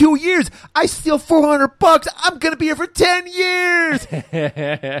out in 2 years. I steal $400. I'm going to be here for 10 years.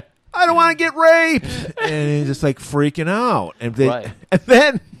 I don't want to get raped. And he's just like freaking out. And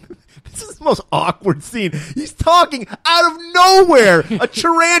then this is the most awkward scene. He's talking out of nowhere. A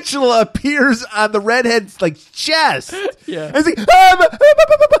tarantula appears on the redhead's like chest. Yeah. And he's like,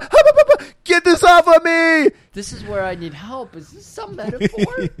 get this off of me. This is where I need help. Is this some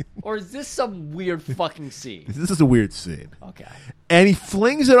metaphor? Or is this some weird fucking scene? This is a weird scene. Okay. And he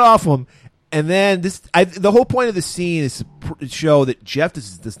flings it off him. And then the whole point of the scene is to show that Jeff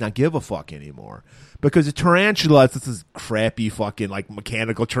does not give a fuck anymore. Because the tarantula, it's this crappy fucking like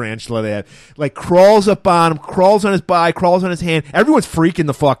mechanical tarantula that like crawls up on him, crawls on his body, crawls on his hand. Everyone's freaking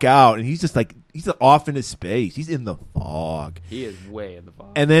the fuck out. And he's just like, he's off in his space. He's in the fog. He is way in the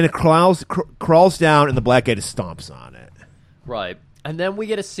fog. And then it crawls down and the black guy just stomps on it. Right. And then we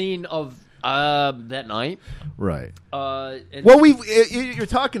get a scene of that night. Right. Well, you're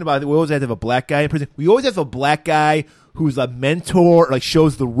talking about it. We always have to have a black guy in prison. We always have a black guy who's a mentor, like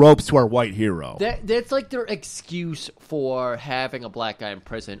shows the ropes to our white hero. That's like their excuse for having a black guy in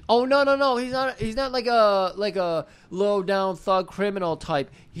prison. Oh no, he's not like a low down thug criminal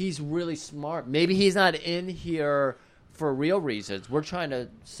type. He's really smart. Maybe he's not in here for real reasons. We're trying to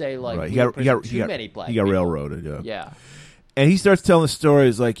say like right. he got many black he got people. railroaded. Yeah. And he starts telling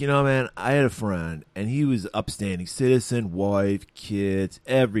stories like, man, I had a friend, and he was upstanding citizen, wife, kids,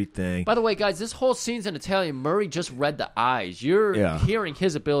 everything. By the way, guys, this whole scene's in Italian. Murray just read the eyes. You're hearing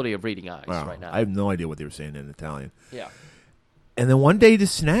his ability of reading eyes right now. I have no idea what they were saying in Italian. Yeah. And then one day he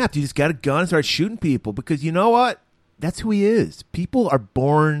just snapped. He just got a gun and started shooting people because you know what? that's who he is. People are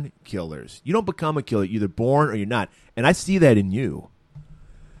born killers. You don't become a killer. You're either born or you're not. And I see that in you.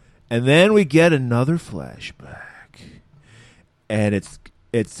 And then we get another flashback. And it's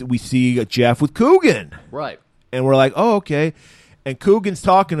we see Jeff with Coogan. Right. And we're like, oh, okay. And Coogan's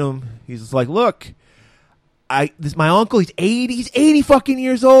talking to him. He's just like, look, my uncle, he's 80 fucking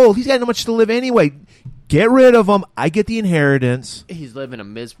years old. He's got not much to live anyway. Get rid of him. I get the inheritance. He's living a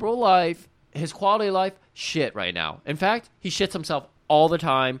miserable life. His quality of life, shit right now. In fact, he shits himself all the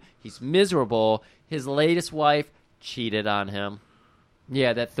time. He's miserable. His latest wife cheated on him.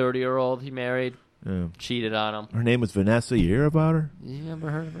 Yeah, that 30-year-old he married cheated on him. Her name was Vanessa. You hear about her? You ever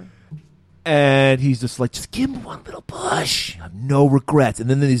heard of her? And he's just like, just give him one little push. I have no regrets. And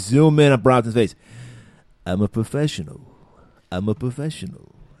then they zoom in on Bronson's face. I'm a professional.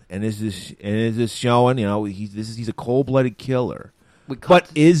 And it's just showing, he's a cold-blooded killer.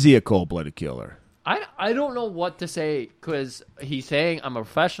 But is he a cold-blooded killer? I don't know what to say because he's saying, I'm a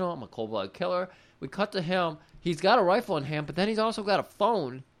professional, I'm a cold-blooded killer. We cut to him. He's got a rifle in hand, but then he's also got a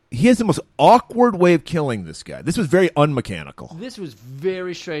phone. He has the most awkward way of killing this guy. This was very unmechanical. This was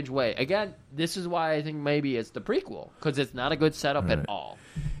very strange way. Again, this is why I think maybe it's the prequel because it's not a good setup at all.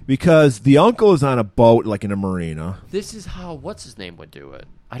 Because the uncle is on a boat, like in a marina. This is how what's his name would do it.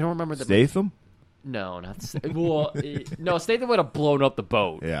 I don't remember the Statham. No, not no. Statham would have blown up the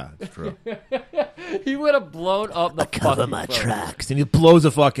boat. Yeah, that's true. He would have blown up the cover my boat. Tracks, and he blows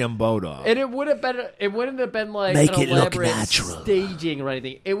a fucking boat off. And it wouldn't have been like Make an it look elaborate natural. staging or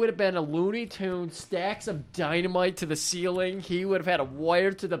anything. It would have been a Looney Tunes, stacks of dynamite to the ceiling. He would have had a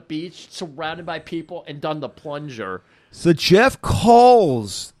wire to the beach, surrounded by people, and done the plunger. So Jeff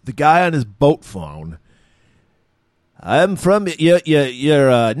calls the guy on his boat phone. I'm from your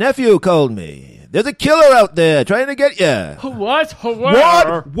nephew called me. There's a killer out there trying to get you. What?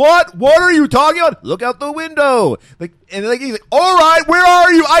 Where? What are you talking about? Look out the window. He's like, all right, where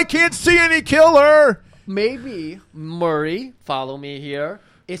are you? I can't see any killer. Maybe Murray, follow me here.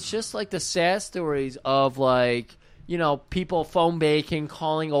 It's just like the sad stories of people phone banking,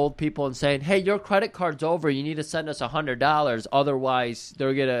 calling old people and saying, hey, your credit card's over. You need to send us $100. Otherwise,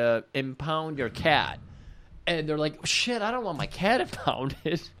 they're going to impound your cat. And they're like, shit, I don't want my cat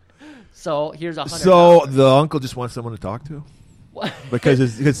impounded. So here's $100. So the uncle just wants someone to talk to? What? Because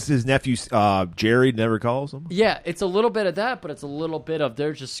his nephew, Jerry, never calls him? Yeah, it's a little bit of that, but it's a little bit of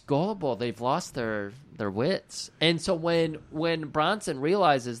they're just gullible. They've lost their wits. And so when Bronson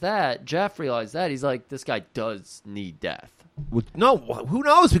realizes that, Jeff realizes that, he's like, this guy does need death. No, who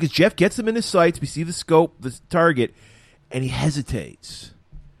knows? Because Jeff gets him in his sights. We see the scope, the target, and he hesitates.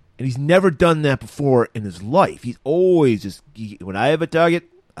 And he's never done that before in his life. He's always when I have a target,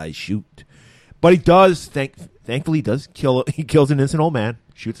 I shoot. But he does, thankfully, he does kill. He kills an innocent old man,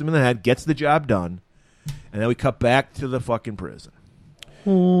 shoots him in the head, gets the job done. And then we cut back to the fucking prison.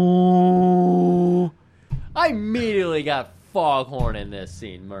 I immediately got Foghorn in this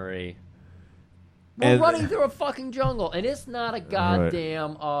scene, Murray. We're running through a fucking jungle, and it's not a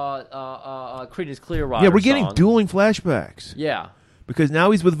goddamn Creedence Clearwater Yeah, we're getting song. dueling flashbacks. Yeah. Because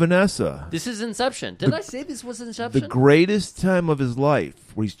now he's with Vanessa. This is Inception. Didn't I say this was Inception? The greatest time of his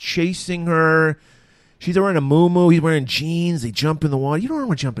life, where he's chasing her. She's wearing a muumuu. He's wearing jeans. They jump in the water. You don't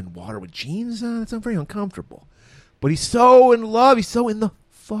want to jump in water with jeans on. It's very uncomfortable. But he's so in love. He's so in the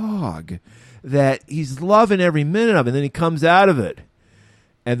fog that he's loving every minute of it. And then he comes out of it.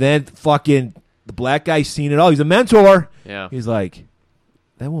 And then fucking the black guy's seen it all. He's a mentor. Yeah. He's like,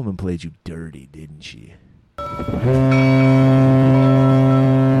 that woman played you dirty, didn't she?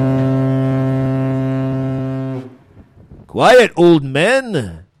 Quiet, old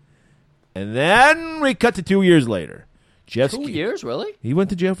men. And then we cut to 2 years later. 2 years, really? He went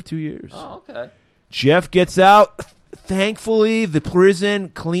to jail for 2 years. Oh, okay. Jeff gets out. Thankfully, the prison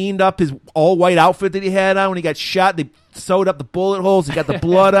cleaned up his all-white outfit that he had on when he got shot. They sewed up the bullet holes. He got the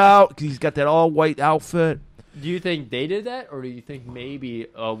blood out because he's got that all-white outfit. Do you think they did that, or do you think maybe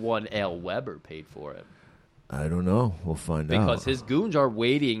one Al Weber paid for it? I don't know. We'll find out. Because his goons are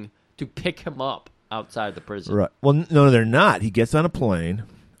waiting to pick him up outside the prison. Right. Well, no, they're not. He gets on a plane.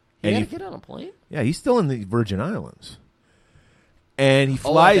 He had to get on a plane? Yeah, he's still in the Virgin Islands. And he at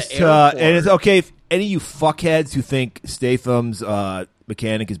flies the to... airport. And it's okay, if any of you fuckheads who think Statham's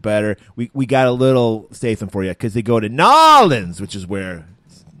mechanic is better, we got a little Statham for you, because they go to Nolans, which is where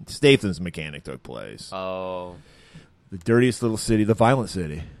Statham's mechanic took place. Oh. The dirtiest little city, the violent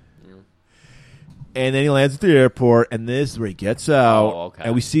city. And then he lands at the airport, and this is where he gets out. Oh, okay.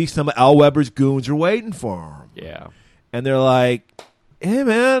 And we see some of Al Weber's goons are waiting for him. Yeah. And they're like, hey,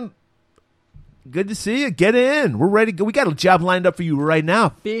 man, good to see you. Get in. We're ready to go. We got a job lined up for you right now.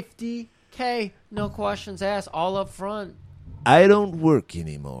 50 K, no questions asked, all up front. I don't work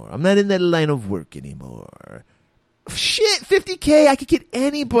anymore. I'm not in that line of work anymore. Shit, $50K, I could get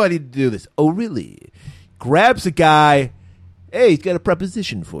anybody to do this. Oh, really? Grabs a guy. Hey, he's got a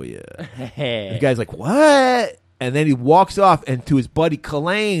proposition for you. The guy's like, what? And then he walks off, and to his buddy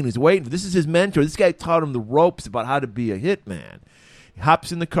Kalain, who's waiting. This is his mentor. This guy taught him the ropes about how to be a hitman. He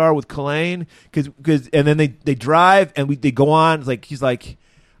hops in the car with Kalain, and then they drive, and they go on. It's like he's like,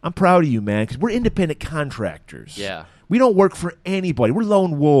 I'm proud of you, man, because we're independent contractors. Yeah. We don't work for anybody. We're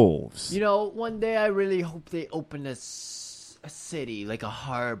lone wolves. You know, one day I really hope they open a city, like a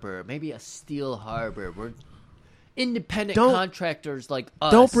harbor, maybe a steel harbor, where independent contractors like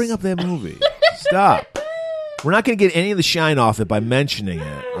us. Don't bring up that movie. Stop. We're not going to get any of the shine off it by mentioning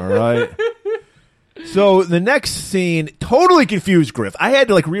it, all right? So the next scene totally confused Griff. I had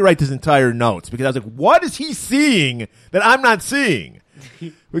to rewrite his entire notes because I was like, what is he seeing that I'm not seeing?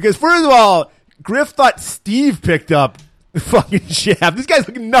 Because first of all, Griff thought Steve picked up fucking Jeff. These guys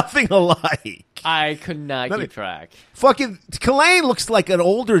look nothing alike. I could not keep track. Fucking Kalain looks like an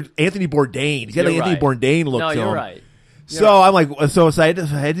older Anthony Bourdain. He's got Anthony Bourdain look to him. No, you're right. I'm like, so I had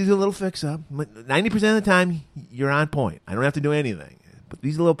to do a little fix up. 90% of the time, you're on point. I don't have to do anything. But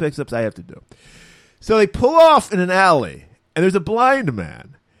these little fix ups I have to do. So they pull off in an alley, and there's a blind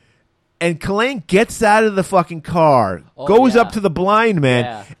man. And Kalain gets out of the fucking car, goes up to the blind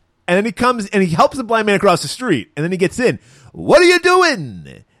man, and then he comes and he helps the blind man across the street. And then he gets in. What are you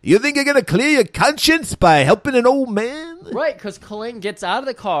doing? You think you're going to clear your conscience by helping an old man? Right, because Kalain gets out of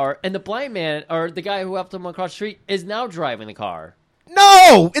the car, and the blind man, or the guy who helped him across the street, is now driving the car.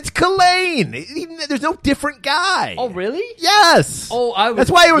 No, it's Kalain. There's no different guy. Oh, really? Yes. Oh, I was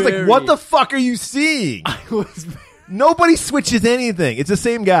That's why I was like, what the fuck are you seeing? Nobody switches anything. It's the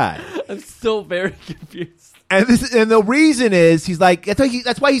same guy. I'm still very confused. And the reason is, he's like,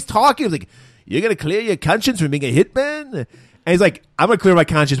 that's why he's talking. He's like, you're going to clear your conscience from being a hitman? And he's like, I'm going to clear my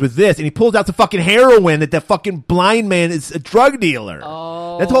conscience with this. And he pulls out the fucking heroin that fucking blind man is a drug dealer.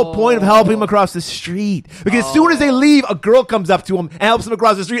 Oh. That's the whole point of helping him across the street. Because as soon as they leave, a girl comes up to him and helps him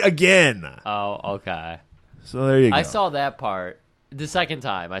across the street again. Oh, okay. So there you go. I saw that part. The second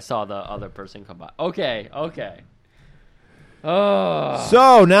time, I saw the other person come by. Okay. Oh.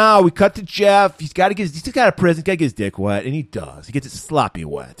 So now we cut to Jeff. He's got out of prison. He's got to get his dick wet. And he does. He gets it sloppy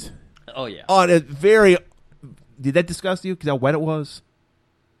wet. Oh, yeah. On a very... Did that disgust you? Because how wet it was?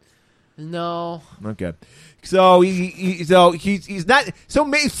 No. Okay. So he's not. So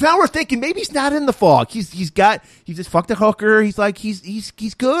now we're thinking maybe he's not in the fog. He just fucked a hooker. He's like he's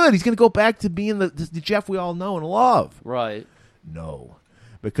good. He's gonna go back to being the Jeff we all know and love. Right. No,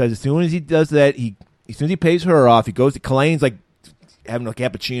 because as soon as he does that, as soon as he pays her off, he goes to Kalain's like having a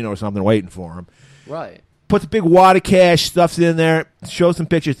cappuccino or something waiting for him. Right. Puts a big wad of cash, stuffs it in there, shows some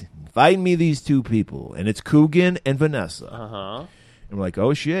pictures. Find me these two people, and it's Coogan and Vanessa. And we're like,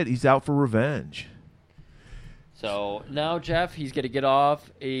 oh shit, he's out for revenge. So now Jeff, he's gonna get off.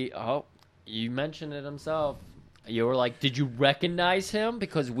 You mentioned it himself. You were like, did you recognize him?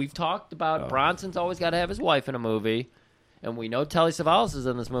 Because we've talked about Bronson's always got to have his wife in a movie, and we know Telly Savalas is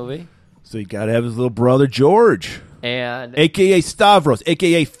in this movie. So you got to have his little brother George, and a.k.a. Stavros,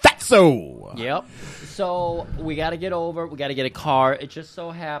 a.k.a. Fatso. Yep. So we got to get over. We got to get a car. It just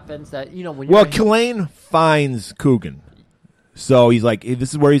so happens that when Kalain finds Coogan, so he's like, hey,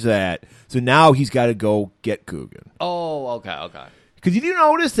 this is where he's at. So now he's got to go get Coogan. Oh, okay. Because you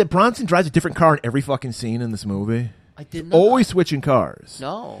notice that Bronson drives a different car in every fucking scene in this movie. I didn't. Always switching cars.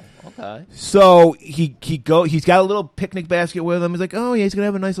 No. Okay. So he's got a little picnic basket with him. He's like, oh yeah, he's gonna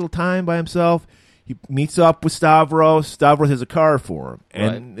have a nice little time by himself. He meets up with Stavros. Stavros has a car for him,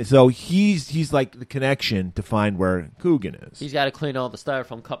 and so he's like the connection to find where Coogan is. He's got to clean all the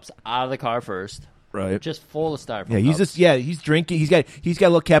styrofoam cups out of the car first. Right. Just full of styrofoam cups. He's drinking. He's got a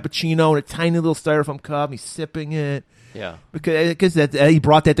little cappuccino in a tiny little styrofoam cup. And he's sipping it. Yeah. Because he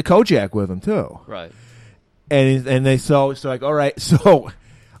brought that to Kojak with him too. Right. And they so it's like, all right. So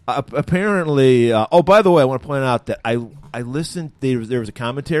apparently, by the way, I want to point out that I listened. There was a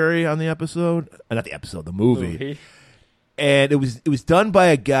commentary on the episode, not the episode, the movie. And it was done by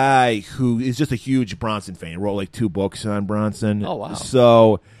a guy who is just a huge Bronson fan. He wrote like 2 books on Bronson. Oh wow.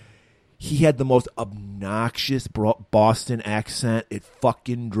 So he had the most obnoxious Boston accent. It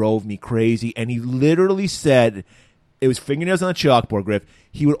fucking drove me crazy. And he literally said, it was fingernails on the chalkboard, Griff.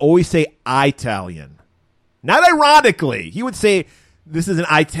 He would always say Italian. Not ironically. He would say, this is an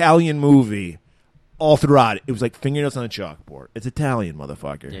Italian movie all throughout it. It was like fingernails on a chalkboard. It's Italian,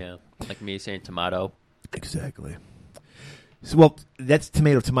 motherfucker. Yeah. Like me saying tomato. Exactly. So, well, that's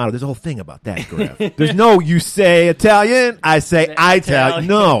tomato. There's a whole thing about that, Griff. There's no you say Italian, I say Italian.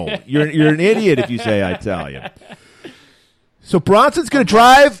 No, you're an idiot if you say Italian. So Bronson's going to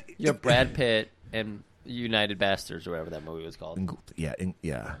drive. You're Brad Pitt and United Bastards, or whatever that movie was called. Yeah,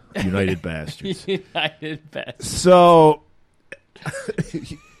 United Bastards. United Bastards. So,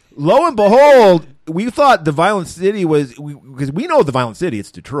 lo and behold, we thought the Violent City was because we know the Violent City.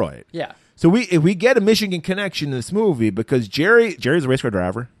 It's Detroit. Yeah. So if we get a Michigan connection in this movie because Jerry's a race car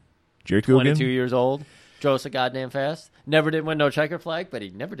driver. Jerry Coogan. 22 years old. Drove so goddamn fast. Never did win no checker flag, but he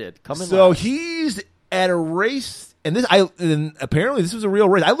never did. Come in So last. he's at a race, and apparently this was a real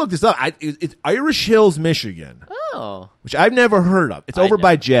race. I looked this up. It's Irish Hills, Michigan, Oh. which I've never heard of. It's over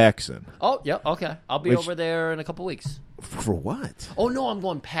by Jackson. Oh, yeah, okay. I'll be over there in a couple weeks. For what? Oh, no, I'm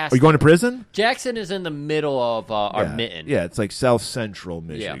going past Are you going to prison? Jackson is in the middle of our mitten. Yeah, it's like South Central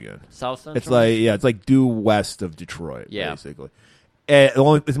Michigan. Yeah. South Central? It's like due west of Detroit, Yeah. basically.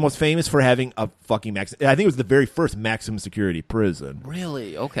 It's most famous for having a fucking I think it was the very first maximum security prison.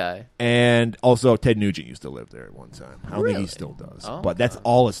 Really? Okay. And also, Ted Nugent used to live there at one time. I don't think Really? he still does, Oh, but that's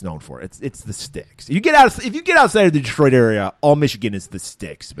all it's known for. It's the sticks. If you get outside of the Detroit area, all Michigan is the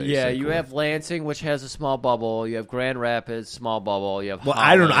sticks. Basically. Yeah, you have Lansing, which has a small bubble. You have Grand Rapids, small bubble. You have Well,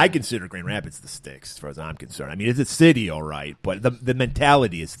 I don't know. I consider Grand Rapids the sticks, as far as I'm concerned. I mean, it's a city, all right, but the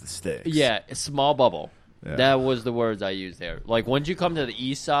mentality is the sticks. Yeah, a small bubble. Yeah. That was the words I used there. Like, once you come to the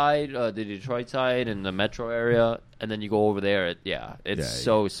east side, the Detroit side, and the metro area, and then you go over there, it's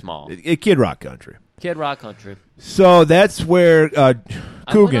so small. Kid Rock country. Kid Rock country. So that's where Coogan.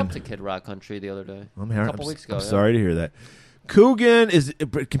 I went up to Kid Rock country the other day. A couple weeks ago. I'm sorry to hear that. Coogan is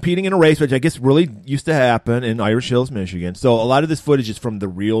competing in a race, which I guess really used to happen in Irish Hills, Michigan. So a lot of this footage is from the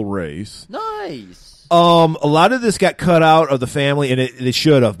real race. Nice. A lot of this got cut out of the family, and it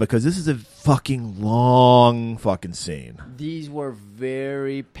should have, because this is a fucking long fucking scene. These were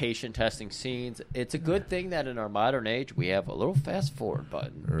very patient testing scenes. It's a good thing that in our modern age we have a little fast forward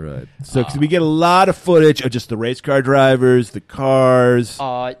button. Right. So 'cause we get a lot of footage of just the race car drivers, the cars.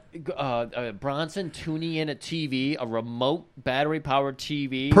 Bronson tuning in a TV, a remote battery powered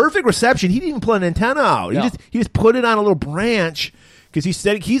TV. Perfect reception. He didn't even put an antenna out. No. He just put it on a little branch. Because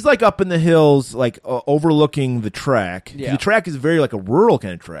he's like up in the hills, like overlooking the track. Yeah. The track is very like a rural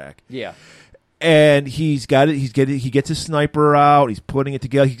kind of track. Yeah. And he's got it. He gets his sniper out. He's putting it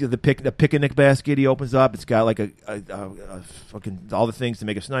together. The picnic basket he opens up. It's got like a fucking all the things to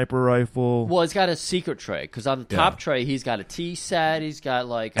make a sniper rifle. Well, it's got a secret tray because on the top tray he's got a tea set. He's got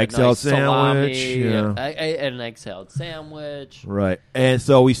like a Egg-salad nice sandwich, salami, yeah. and an egg salad sandwich. Right. And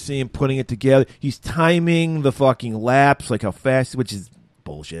so we see him putting it together. He's timing the fucking laps, like how fast, which is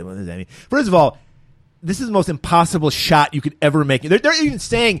bullshit. What does that mean? First of all, this is the most impossible shot you could ever make. They're even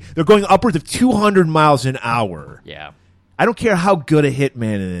saying they're going upwards of 200 miles an hour. Yeah. I don't care how good a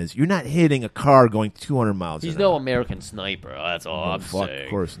hitman it is. You're not hitting a car going 200 miles He's an no hour. American sniper. That's all I'm saying. Of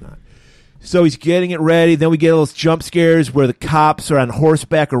course not. So he's getting it ready. Then we get those jump scares where the cops are on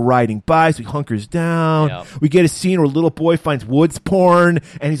horseback or riding by, so he hunkers down. Yeah. We get a scene where a little boy finds woods porn,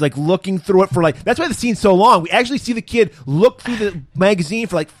 and he's like looking through it for like... That's why the scene's so long. We actually see the kid look through the magazine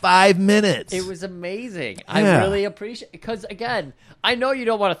for like 5 minutes. It was amazing. Yeah. I really appreciate because again, I know you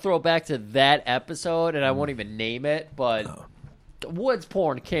don't want to throw back to that episode, and I won't even name it, but woods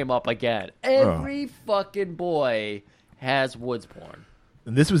porn came up again. Every fucking boy has woods porn.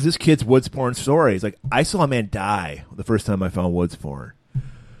 And this was this kid's woods porn story. He's like, I saw a man die the first time I found woods porn.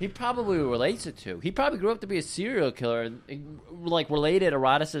 He probably relates it to. He probably grew up to be a serial killer and like related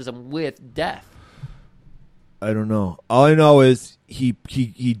eroticism with death. I don't know. All I know is he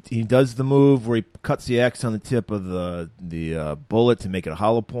does the move where he cuts the X on the tip of the bullet to make it a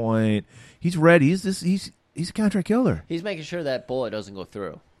hollow point. He's ready. He's a contract killer. He's making sure that bullet doesn't go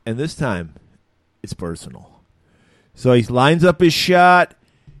through. And this time, it's personal. So he lines up his shot,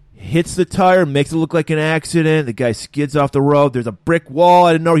 hits the tire, makes it look like an accident. The guy skids off the road. There's a brick wall.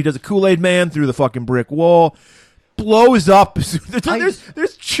 I didn't know he does a Kool-Aid Man through the fucking brick wall. Blows up.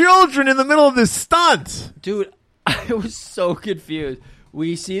 There's children in the middle of this stunt. Dude, I was so confused.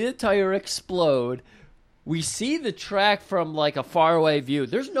 We see the tire explode. We see the track from like a faraway view.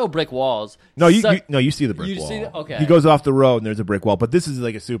 There's no brick walls. No, you see the brick You wall. see okay. He goes off the road and there's a brick wall, but this is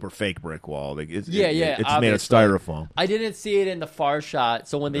like a super fake brick wall. Like it's made of obviously. styrofoam. I didn't see it in the far shot,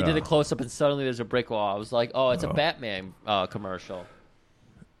 so when they did a close up and suddenly there's a brick wall, I was like, "Oh, it's a Batman commercial."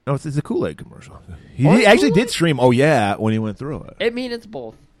 No, it's a Kool-Aid commercial. He actually did stream. Oh yeah, when he went through it. I mean, it's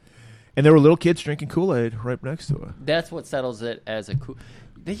both. And there were little kids drinking Kool-Aid right next to it. That's what settles it as a cool.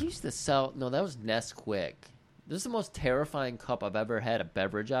 They used to sell. No, that was Nesquik. This is the most terrifying cup I've ever had a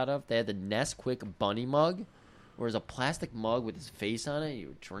beverage out of. They had the Nesquik bunny mug, where there's a plastic mug with his face on it.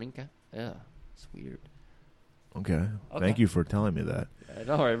 You drink it. Yeah, it's weird. Okay. Thank you for telling me that.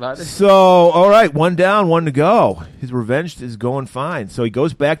 Don't worry about it. So, all right, 1 down, 1 to go. His revenge is going fine. So he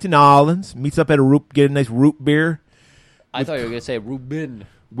goes back to Nolans, meets up at get a nice root beer. I thought you were going to say Rubin.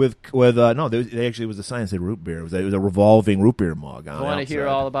 No, they actually was a sign that said root beer. It was a revolving root beer mug. You want to hear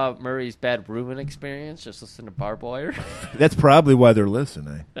all about Murray's bad Reuben experience? Just listen to Barbed Wire. That's probably why they're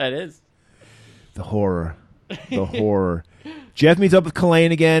listening. That is. The horror. The horror. Jeff meets up with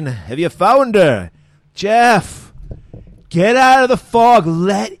Kalain again. Have you found her? Jeff, get out of the fog.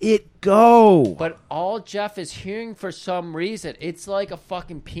 Let it go. But all Jeff is hearing for some reason, it's like a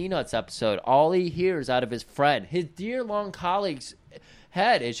fucking Peanuts episode. All he hears out of his friend, his dear long colleague's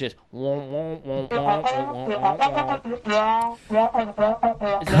head is just womp, womp, womp, womp, womp, womp,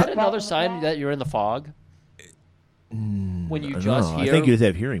 womp. Is that another sign that you're in the fog? When you just hear, I think you just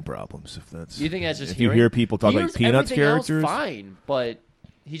have hearing problems. If that's you think that's just if hearing? you hear people talk like Peanuts characters, else fine, but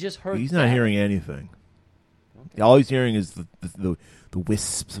he just heard. He's not hearing anything. Okay. All he's hearing is the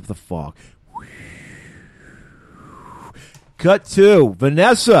wisps of the fog. Cut to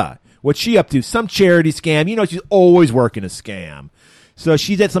Vanessa. What's she up to? Some charity scam. You know, she's always working a scam. So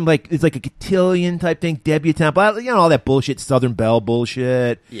she's at some it's like a cotillion type thing, debutante, but all that bullshit, Southern Belle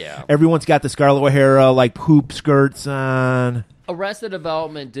bullshit. Yeah. Everyone's got the Scarlett O'Hara like hoop skirts on. Arrested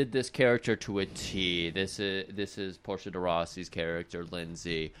Development did this character to a T. This is Portia de Rossi's character,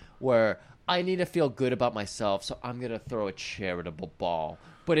 Lindsay, where I need to feel good about myself, so I'm gonna throw a charitable ball.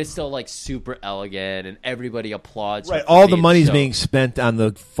 But it's still like super elegant, and everybody applauds. Right, all the money's being spent on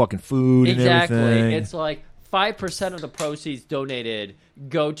the fucking food and everything. Exactly. It's like 5% of the proceeds donated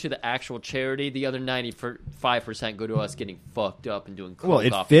go to the actual charity. The other 95% go to us getting fucked up and doing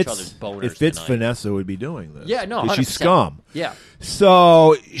coke off each other's boners. It fits tonight. Vanessa would be doing this. Yeah, no, 'cause 100%. she's scum. Yeah.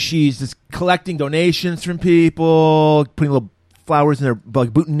 So she's just collecting donations from people, putting little flowers in their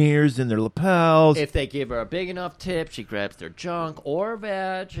boutonnieres in their lapels. If they give her a big enough tip, she grabs their junk or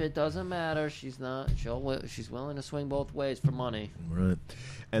veg. It doesn't matter. She's willing to swing both ways for money. Right.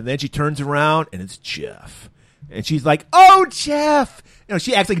 And then she turns around and it's Jeff. And she's like, "Oh, Jeff!"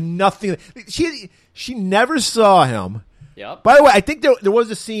 She acts like nothing. She never saw him. Yep. By the way, I think there was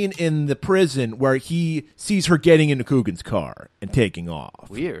a scene in the prison where he sees her getting into Coogan's car and taking off.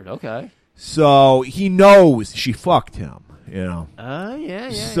 Weird. Okay. So he knows she fucked him. Yeah.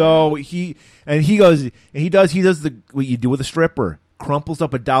 So he does what you do with a stripper. Crumples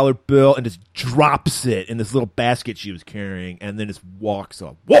up a $1 bill and just drops it in this little basket she was carrying, and then just walks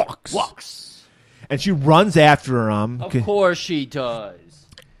up. Walks. And she runs after him. Of course she does.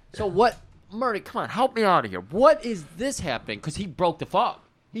 So what, Murray, come on, help me out of here. What is this happening? Because he broke the fog.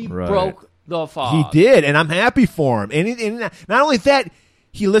 He broke the fog. He did, and I'm happy for him. And not only that,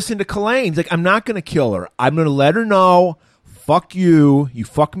 he listened to Kalain. He's like, I'm not going to kill her. I'm going to let her know, fuck you, you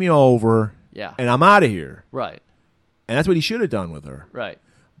fuck me over, and I'm out of here. Right. And that's what he should have done with her. Right.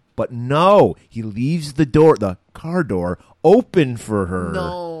 But no, he leaves the car door, open for her.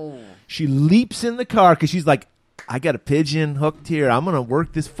 No. She leaps in the car because she's like, I got a pigeon hooked here. I'm going to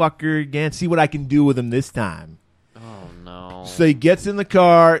work this fucker again, see what I can do with him this time. Oh, no. So he gets in the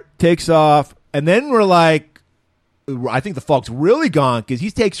car, takes off, and then we're like, I think the fog's really gone because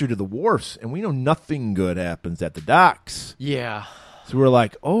he takes her to the wharfs, and we know nothing good happens at the docks. Yeah. So we're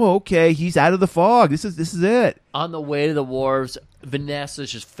like, oh, okay, he's out of the fog. This is it. On the way to the wharves, Vanessa's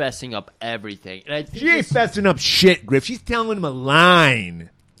just fessing up everything. And I think she ain't fessing up shit, Griff. She's telling him a line.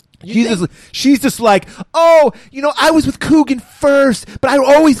 She's just like, oh, I was with Coogan first, but I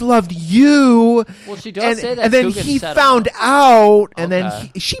always loved you. Well, she does say that. And then Coogan he set found out, and Okay.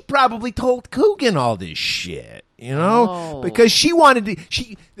 then she probably told Coogan all this shit, Oh. because she wanted to.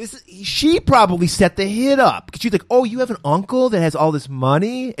 She probably set the hit up because she's like, oh, you have an uncle that has all this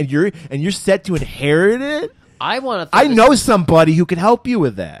money, and you're set to inherit it. I know somebody who can help you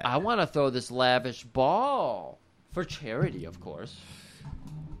with that. I want to throw this lavish ball for charity, of course.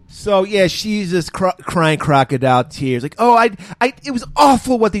 So yeah, she's just crying crocodile tears, like, "Oh, it was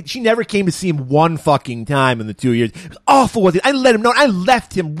awful what they." She never came to see him one fucking time in the 2 years. It was awful what I let him know. I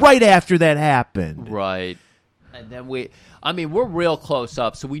left him right after that happened. Right, and then we're real close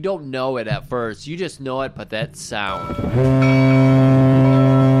up, so we don't know it at first. You just know it, but that sound, like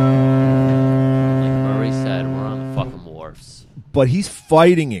Murray said, we're on the fucking wharfs. But he's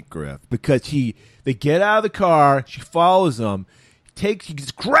fighting it, Griff, because they get out of the car. She follows him. He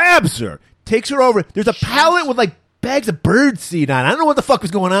just grabs her, takes her over. There's a pallet with like bags of birdseed on. I don't know what the fuck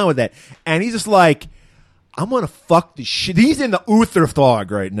was going on with that. And he's just like, I'm gonna fuck the shit. He's in the Uther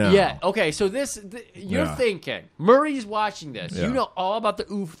fog right now. Yeah. Okay. So you're thinking Murray's watching this. Yeah. You know all about the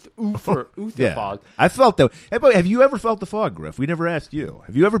Uther Yeah. fog. I felt that. Hey, but have you ever felt the fog, Griff? We never asked you.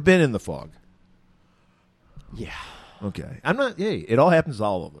 Have you ever been in the fog? Yeah. Okay. I'm not. Hey, it all happens to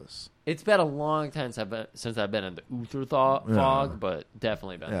all of us. It's been a long time since I've been in the Uther fog, but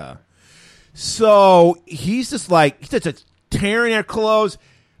definitely been. Yeah. So he's just tearing at clothes.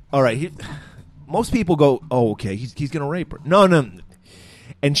 All right. Most people go, oh, okay, he's going to rape her. No.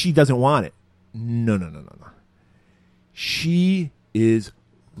 And she doesn't want it. No. She is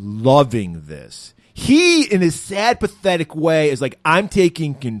loving this. He, in his sad, pathetic way, is like, I'm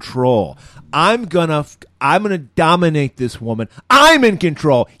taking control. I'm gonna dominate this woman. I'm in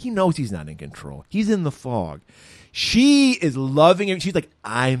control. He knows he's not in control. He's in the fog. She is loving him. She's like,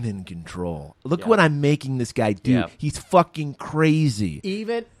 I'm in control. Look what I'm making this guy do. Yeah. He's fucking crazy.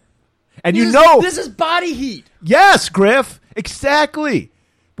 And this is body heat. Yes, Griff, exactly.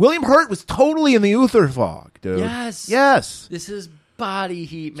 William Hurt was totally in the Uther fog, dude. Yes. This is body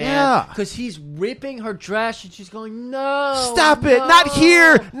heat, man. Yeah. Because he's ripping her dress and she's going, no. Stop it.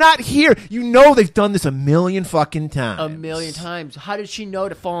 Not here. You know they've done this a million fucking times. A million times. How did she know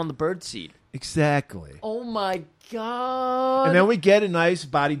to fall on the birdseed? Exactly. Oh, my God. And then we get a nice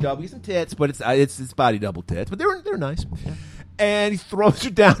body double. He's some tits, but it's body double tits. But they're nice. Yeah. And he throws her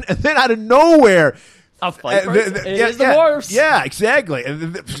down. And then out of nowhere... A fight it is the Morphs. Yeah, exactly. And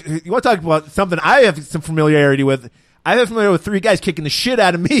you want to talk about something I have some familiarity with? I have familiarity with 3 guys kicking the shit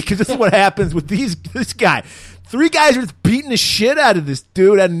out of me because this is what happens with this guy. 3 guys are just beating the shit out of this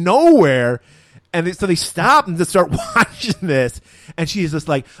dude out of nowhere. And so they stop and just start watching this. And she's just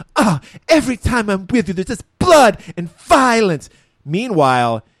like, every time I'm with you, there's just blood and violence.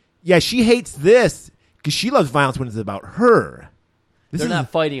 Meanwhile, she hates this because she loves violence when it's about her. They're not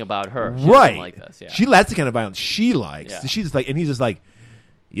fighting about her. She right. like this. Yeah. That's the kind of violence she likes. Yeah. She's just like, and he's just like,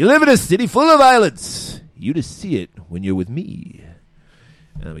 you live in a city full of violence. You just see it when you're with me.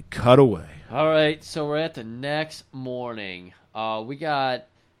 And then we cut away. All right, so we're at the next morning. We got,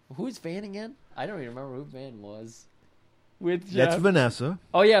 who's Van again? I don't even remember who Van was. With Jeff. That's Vanessa.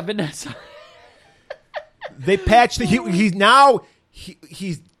 Oh yeah, Vanessa. They patched the.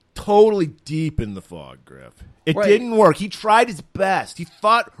 He's totally deep in the fog, Griff. It didn't work. He tried his best. He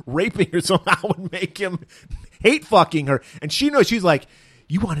thought raping her somehow would make him hate fucking her, and she knows. She's like,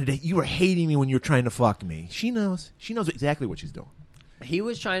 you were hating me when you were trying to fuck me. She knows exactly what she's doing. He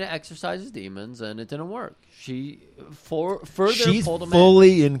was trying to exercise his demons, and it didn't work. She's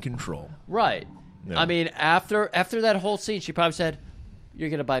fully in control. Right. Yeah. I mean, after that whole scene, she probably said,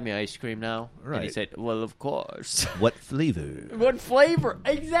 "You're gonna buy me ice cream now?" Right. And he said, "Well, of course." What flavor? What flavor?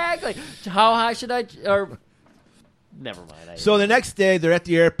 Exactly. How high should I? Or never mind. So the next day, they're at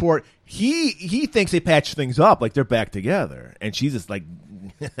the airport. He thinks they patched things up, like they're back together, and she's just like,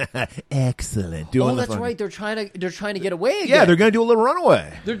 excellent. That's right. They're trying to get away again. Yeah, they're going to do a little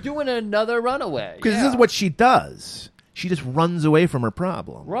runaway. They're doing another runaway. Because this is what she does. She just runs away from her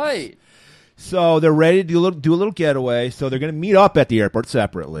problem. Right. So they're ready to do a little getaway. So they're going to meet up at the airport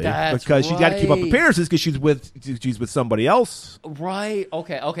separately. Because she's got to keep up appearances because she's with somebody else. Right.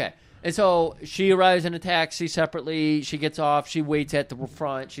 Okay. And so she arrives in a taxi separately. She gets off. She waits at the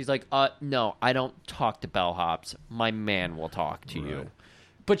front. She's like, no, I don't talk to bellhops. My man will talk to you.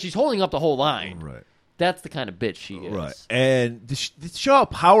 But she's holding up the whole line. Right. That's the kind of bitch she is. Right. And to show how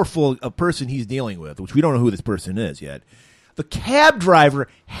powerful a person he's dealing with, which we don't know who this person is yet, the cab driver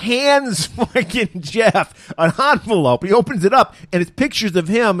hands fucking Jeff an envelope. He opens it up, and it's pictures of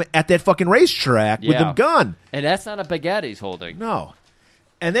him at that fucking racetrack with a gun. And that's not a baguette he's holding. No.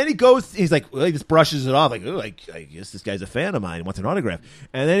 And then he goes, he's like, well, he just brushes it off, like, oh, I guess this guy's a fan of mine. He wants an autograph.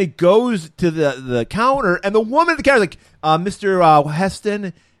 And then he goes to the counter, and the woman at the counter is like, Mr.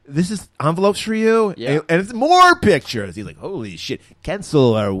 Heston, this is envelopes for you. Yeah. And it's more pictures. He's like, holy shit,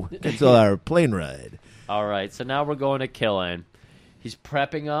 cancel our plane ride. All right, so now we're going to Killen. He's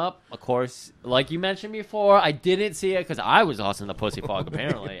prepping up. Of course, like you mentioned before, I didn't see it because I was lost in the pussy fog,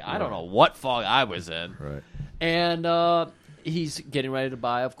 apparently. I don't know what fog I was in. Right. And he's getting ready to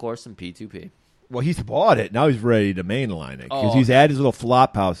buy, of course, some P2P. Well, he's bought it. Now he's ready to mainline it because he's at his little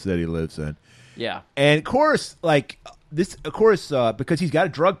flop house that he lives in. Yeah. And, of course, because he's got a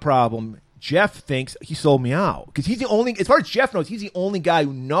drug problem, Jeff thinks he sold me out. Because he's the only, as far as Jeff knows, he's the only guy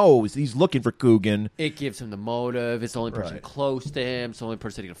who knows he's looking for Coogan. It gives him the motive. It's the only person close to him. It's the only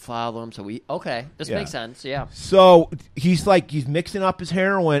person who can follow him. So this makes sense. Yeah. So he's mixing up his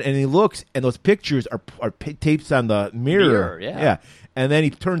heroin, and he looks, and those pictures are tapes on the mirror. Yeah. And then he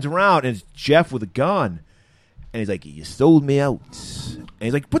turns around, and it's Jeff with a gun. And he's like, you sold me out. And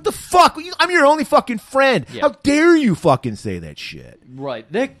he's like, what the fuck? I'm your only fucking friend. Yeah. How dare you fucking say that shit? Right.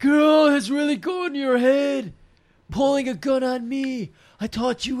 That girl has really gone to your head. Pulling a gun on me. I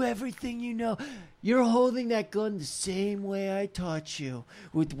taught you everything you know. You're holding that gun the same way I taught you.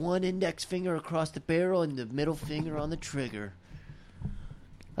 With one index finger across the barrel and the middle finger on the trigger.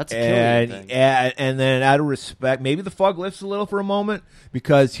 That's a killing thing. And then out of respect, maybe the fog lifts a little for a moment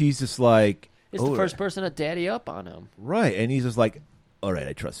because he's just like... It's the first person to daddy up on him. Right. And he's just like, all right,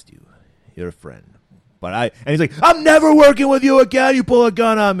 I trust you. You're a friend. And he's like, I'm never working with you again. You pull a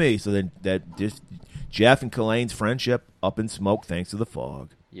gun on me. So then that just Jeff and Kalane's friendship up in smoke thanks to the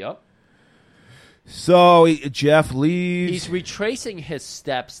fog. Yep. So Jeff leaves. He's retracing his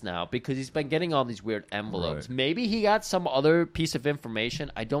steps now because he's been getting all these weird envelopes. Right. Maybe he got some other piece of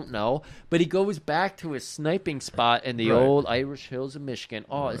information. I don't know. But he goes back to his sniping spot in the old Irish Hills of Michigan.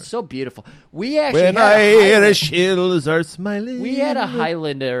 Oh, it's so beautiful. We actually When Irish Hills are smiling. We had a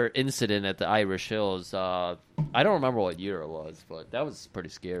Highlander incident at the Irish Hills. I don't remember what year it was, but that was pretty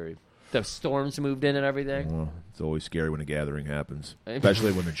scary. The storms moved in and everything. Well, it's always scary when a gathering happens,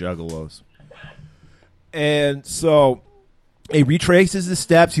 especially when they're juggalos. And so he retraces the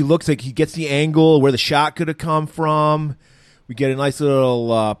steps. He looks like he gets the angle where the shot could have come from. We get a nice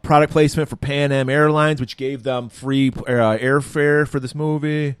little product placement for Pan Am Airlines, which gave them free airfare for this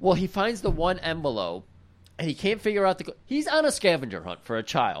movie. Well, he finds the one envelope, and he can't figure out he's on a scavenger hunt for a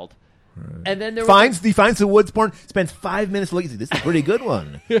child. Right. And then he finds the woods porn, spends 5 minutes looking. This is a pretty good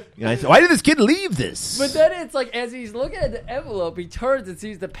one. Why did this kid leave this? But then it's like, as he's looking at the envelope, he turns and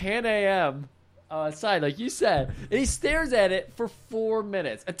sees the Pan Am sign, like you said, and he stares at it for 4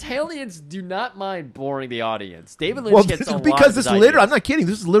 minutes. Italians do not mind boring the audience. David Lynch gets a lot because of this literally, I'm not kidding,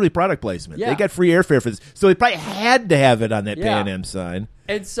 this is literally product placement. Yeah. They got free airfare for this, so they probably had to have it on that Pan Am sign.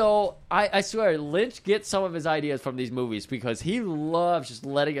 And so I swear, Lynch gets some of his ideas from these movies because he loves just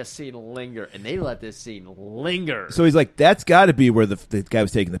letting a scene linger, and they let this scene linger. So he's like, that's got to be where the guy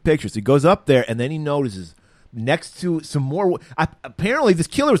was taking the picture. So he goes up there, and then he notices next to some more. Apparently, this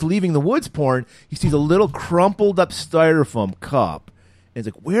killer was leaving the woods porn. He sees a little crumpled up styrofoam cup, and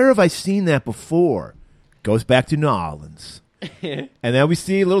he's like, "Where have I seen that before?" Goes back to New Orleans, and then we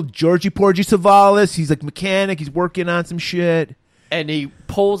see little Georgie Porgy Savalas. He's like mechanic. He's working on some shit, and he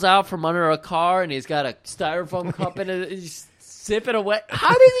pulls out from under a car, and he's got a styrofoam cup in it. He's sipping away.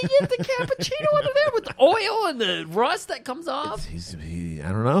 How did he get the cappuccino under there with the oil and the rust that comes off?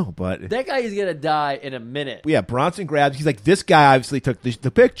 I don't know, but that guy is gonna die in a minute. Yeah, Bronson grabs. He's like, this guy obviously took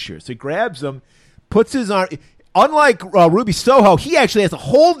the picture, so he grabs him, puts his arm. Unlike Ruby Soho, he actually has to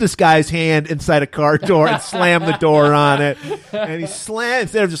hold this guy's hand inside a car door and slam the door on it. And he slams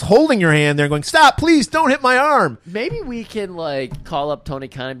instead of just holding your hand there and going, "Stop, please, don't hit my arm." Maybe we can call up Tony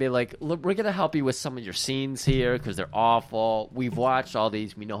Khan and be like, "Look, we're gonna help you with some of your scenes here because they're awful. We've watched all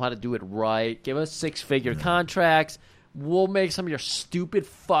these. We know how to do it right. Give us 6-figure contracts. We'll make some of your stupid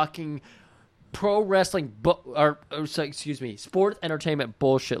fucking pro wrestling sports entertainment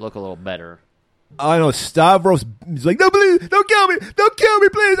bullshit look a little better." I know Stavros is like, don't kill me,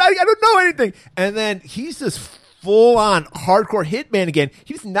 please. I don't know anything. And then he's this full-on hardcore hitman again.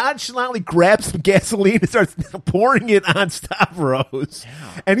 He just nonchalantly grabs some gasoline and starts pouring it on Stavros.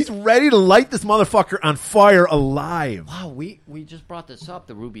 Yeah. And he's ready to light this motherfucker on fire alive. Wow, we just brought this up,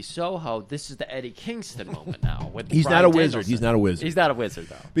 the Ruby Soho. This is the Eddie Kingston moment now. He's not a wizard. He's not a wizard. He's not a wizard,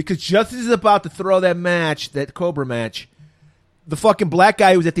 though. Because just as he's about to throw that Cobra match, the fucking black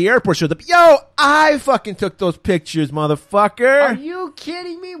guy who was at the airport showed up. Yo, I fucking took those pictures, motherfucker. Are you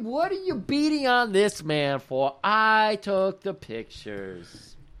kidding me? What are you beating on this man for? I took the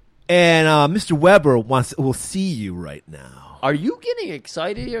pictures. And Mr. Weber will see you right now. Are you getting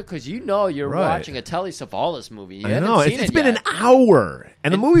excited here? Because you know you're watching a Telly Savalas movie. You haven't seen it's been an hour.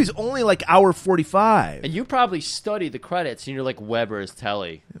 And the movie's only like hour 45. And you probably study the credits and you're like, Weber is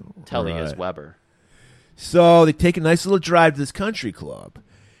Telly. Telly is Weber. So they take a nice little drive to this country club,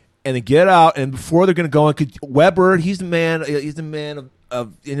 and they get out. And before they're going to go in, Weber, he's the man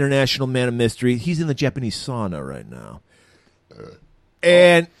of international man of mystery. He's in the Japanese sauna right now.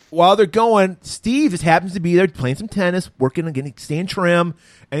 And while they're going, Steve just happens to be there playing some tennis, working on staying trim.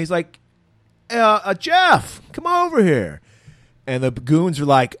 And he's like, Jeff, come over here. And the goons are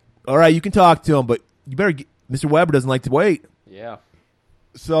like, all right, you can talk to him, but you better Mr. Weber doesn't like to wait. Yeah.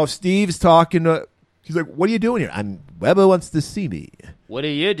 So Steve is talking to... He's like, what are you doing here? Weber wants to see me. What are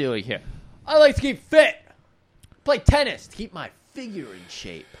you doing here? I like to keep fit. Play tennis to keep my figure in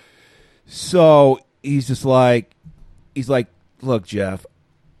shape. So he's like, look, Jeff,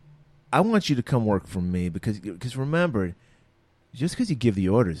 I want you to come work for me because remember, just because you give the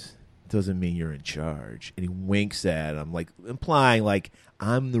orders doesn't mean you're in charge. And he winks at him, like implying like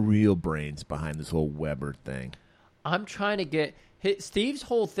I'm the real brains behind this whole Weber thing. I'm trying to get Steve's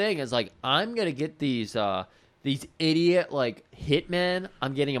whole thing is like I'm gonna get these idiot like hitmen.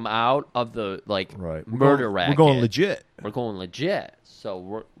 I'm getting them out of the like murder racket. We're going legit. We're going legit.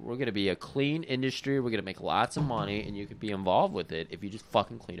 So we're gonna be a clean industry. We're gonna make lots of money, and you could be involved with it if you just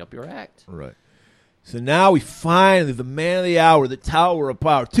fucking clean up your act. Right. So now we finally, the man of the hour, the tower of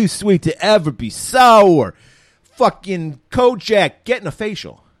power, too sweet to ever be sour. Fucking Kojak getting a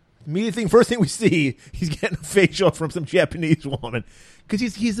facial. First thing we see, he's getting a facial from some Japanese woman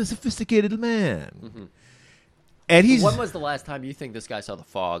because he's a sophisticated man. Mm-hmm. And when was the last time you think this guy saw The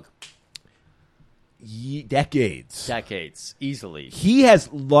Fog? Decades. Decades, easily. He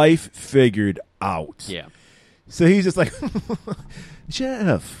has life figured out. Yeah. So he's just like,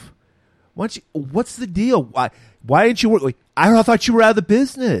 Jeff, what's the deal? Why didn't you work? Like, I thought you were out of the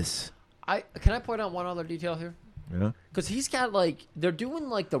business. Can I point out one other detail here? Yeah. Because he's got like they're doing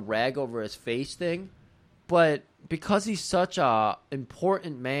like the rag over his face thing, but because he's such a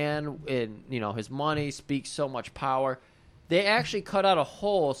important man and his money speaks so much power, they actually cut out a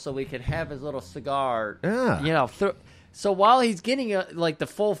hole so he can have his little cigar. Yeah. So while he's getting like the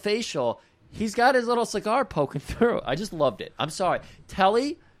full facial, he's got his little cigar poking through. I just loved it. I'm sorry,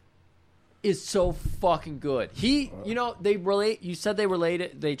 Telly is so fucking good. They relate. You said they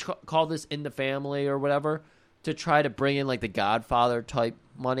related. They call this In the Family or whatever to try to bring in like the Godfather type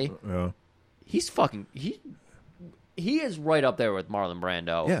money. Yeah. He's fucking he is right up there with Marlon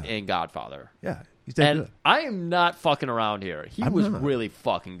Brando in Godfather. Yeah, he's that good. I am not fucking around here. He was really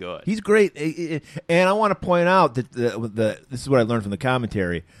fucking good. He's great, and I want to point out that this is what I learned from the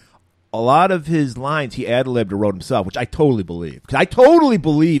commentary. A lot of his lines he ad-libbed or wrote himself, which I totally believe. Because I totally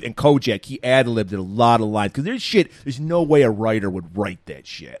believe in Kojak he ad-libbed a lot of lines. Because there's no way a writer would write that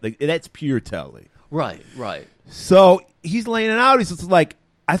shit. Like, that's pure Telly. Right. So he's laying it out. He's just like,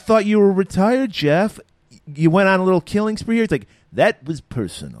 I thought you were retired, Jeff. You went on a little killing spree here. It's like, that was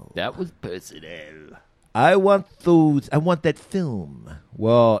personal. I want that film.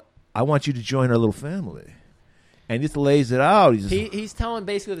 Well, I want you to join our little family. And just lays it out. He's telling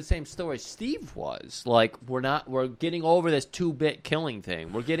basically the same story Steve was. Like, we're getting over this 2-bit killing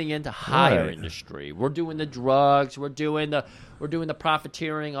thing. We're getting into higher industry. We're doing the drugs. We're doing the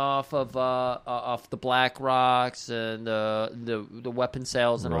profiteering off of the Black Rocks and the weapon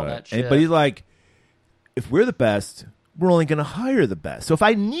sales and all that shit. But he's like, if we're the best, we're only going to hire the best. So if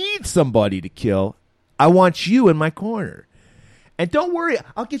I need somebody to kill, I want you in my corner. And don't worry,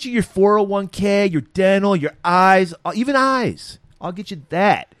 I'll get you your 401k, your dental, your eyes, even eyes. I'll get you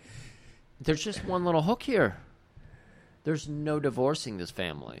that. There's just one little hook here. There's no divorcing this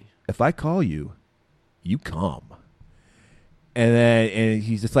family. If I call you, you come. And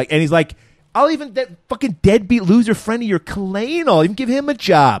he's just like, I'll even that fucking deadbeat loser friend of your Kalane, I'll even give him a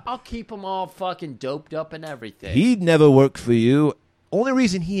job. I'll keep him all fucking doped up and everything. He'd never work for you. Only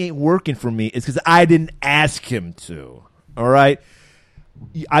reason he ain't working for me is because I didn't ask him to. All right?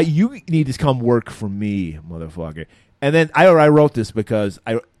 You need to come work for me, motherfucker. And then I wrote this because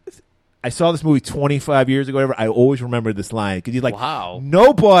I saw this movie 25 years ago. Whatever. I always remember this line because he's like, wow.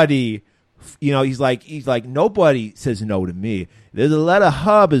 Nobody, he's like, nobody says no to me. There's a lot of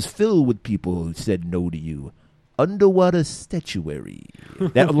harbors filled with people who said no to you. Underwater statuary.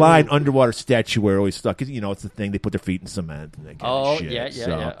 That line, underwater statuary, always stuck. Cause, it's the thing. They put their feet in cement. And that kind of shit.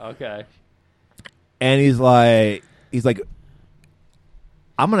 Yeah. Okay. And he's like,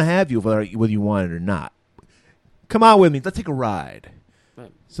 I'm going to have you whether you want it or not. Come on with me. Let's take a ride.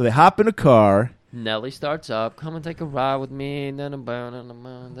 Right. So they hop in a car. Nelly starts up. Come and take a ride with me. And then I'm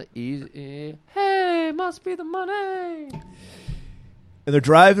burning the easy. Hey, must be the money. And they're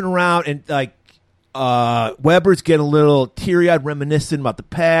driving around and like Weber's getting a little teary-eyed reminiscent about the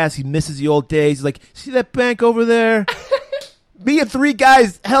past. He misses the old days. He's like, see that bank over there? Me and 3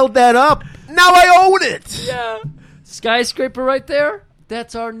 guys held that up. Now I own it. Yeah. Skyscraper right there.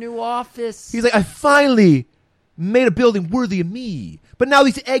 That's our new office. He's like, I finally made a building worthy of me. But now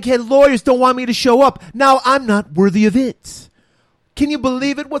these egghead lawyers don't want me to show up. Now I'm not worthy of it. Can you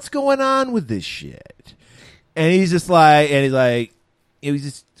believe it? What's going on with this shit? And he's just like, he's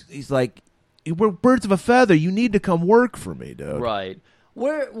like, we're birds of a feather. You need to come work for me, dude. Right.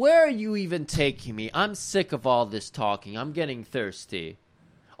 Where are you even taking me? I'm sick of all this talking. I'm getting thirsty.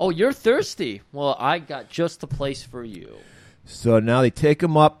 Oh, you're thirsty? Well, I got just the place for you. So now they take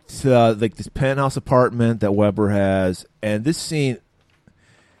him up to like this penthouse apartment that Weber has, and this scene.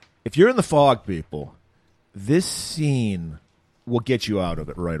 If you're in The Fog, people, this scene will get you out of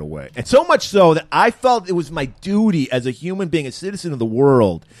it right away. And so much so that I felt it was my duty as a human being, a citizen of the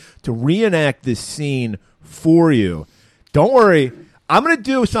world, to reenact this scene for you. Don't worry. I'm going to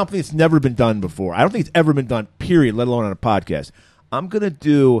do something that's never been done before. I don't think it's ever been done, period, let alone on a podcast. I'm going to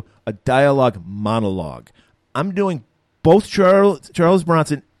do a dialogue monologue. I'm doing both Charles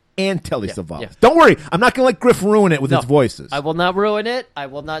Bronson and Telly Savalas. Yeah. Don't worry. I'm not going to let Griff ruin it with his voices. I will not ruin it. I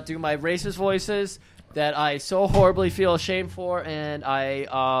will not do my racist voices that I so horribly feel ashamed for, and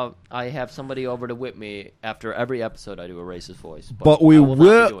I have somebody over to whip me after every episode I do a racist voice. But we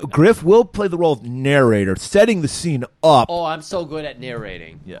will. Griff will play the role of narrator, setting the scene up. Oh, I'm so good at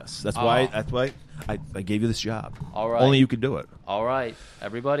narrating. Yes, that's why I gave you this job. All right, only you could do it. All right,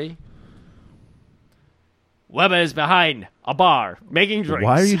 everybody. Weber is behind a bar making drinks.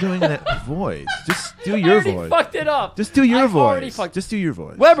 Why are you doing that voice? Just do your voice. Fucked it up. Just do your voice. Just do your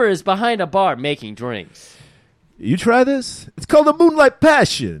voice. Weber is behind a bar making drinks. You try this? It's called a Moonlight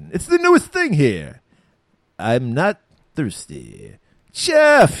Passion. It's the newest thing here. I'm not thirsty.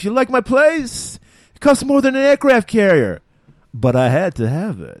 Chef, you like my place? It costs more than an aircraft carrier, but I had to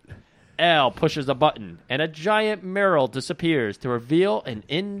have it. Al pushes a button, and a giant mural disappears to reveal an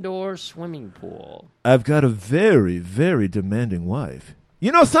indoor swimming pool. I've got a very, very demanding wife.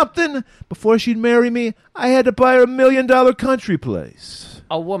 You know something? Before she'd marry me, I had to buy her $1 million country place.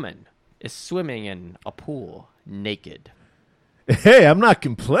 A woman is swimming in a pool, naked. Hey, I'm not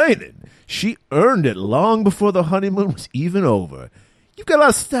complaining. She earned it long before the honeymoon was even over. You've got a lot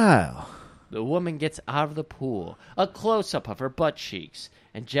of style. The woman gets out of the pool, a close-up of her butt cheeks,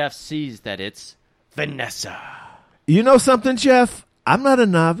 and Jeff sees that it's Vanessa. You know something, Jeff? I'm not a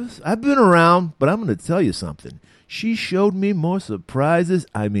novice. I've been around, but I'm going to tell you something. She showed me more surprises.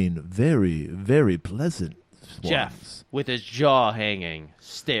 I mean, very, very pleasant ones. Jeff, with his jaw hanging,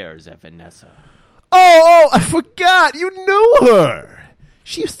 stares at Vanessa. Oh, I forgot. You knew her.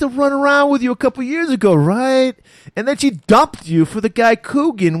 She used to run around with you a couple years ago, right? And then she dumped you for the guy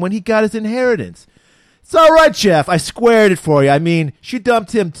Coogan when he got his inheritance. It's all right, Jeff. I squared it for you. I mean, she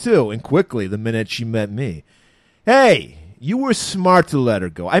dumped him too, and quickly the minute she met me. Hey, you were smart to let her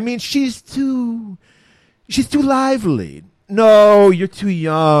go. I mean, she's too lively. No, you're too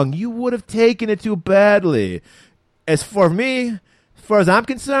young. You would have taken it too badly. As for me, as far as I'm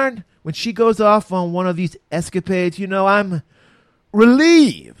concerned, when she goes off on one of these escapades, you know, I'm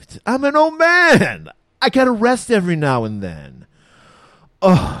relieved. I'm an old man. I gotta rest every now and then.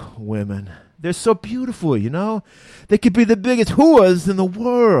 Oh, women. They're so beautiful, you know? They could be the biggest hooahs in the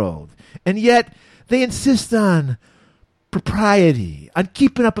world. And yet, they insist on propriety, on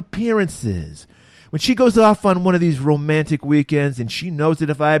keeping up appearances. When she goes off on one of these romantic weekends and she knows that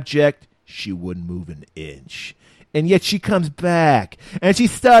if I object, she wouldn't move an inch. And yet she comes back and she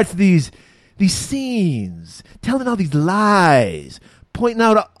starts these scenes, telling all these lies, pointing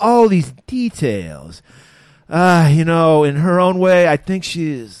out all these details. You know, in her own way, I think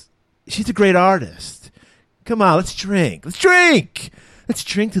she's a great artist. Come on, let's drink. Let's drink. Let's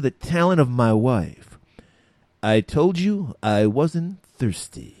drink to the talent of my wife. I told you I wasn't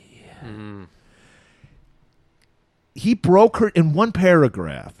thirsty. Mm. He broke her in one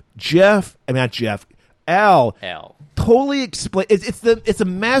paragraph. Al totally explain. It's a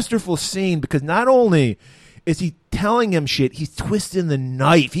masterful scene because not only is he telling him shit, he's twisting the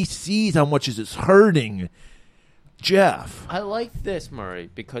knife. He sees how much is hurting Jeff. I like this, Murray,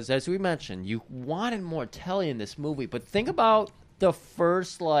 because as we mentioned, you wanted more Telly in this movie, but think about the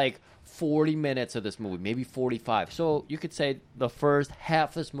first 40 minutes of this movie, maybe 45. So you could say the first half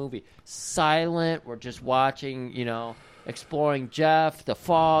of this movie, silent. We're just watching, exploring Jeff, the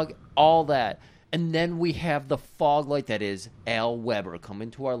fog, all that. And then we have the fog light that is Al Weber come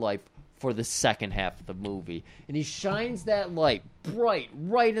into our life for the second half of the movie. And he shines that light bright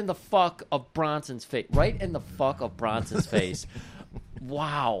right in the fuck of Bronson's face. Right in the fuck of Bronson's face.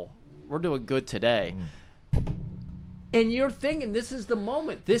 Wow. We're doing good today. And you're thinking this is the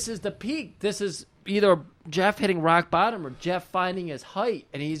moment. This is the peak. This is either Jeff hitting rock bottom or Jeff finding his height.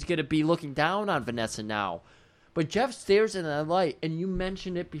 And he's going to be looking down on Vanessa now. But Jeff stares in that light, and you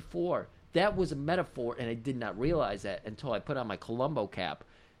mentioned it before. That was a metaphor, and I did not realize that until I put on my Columbo cap.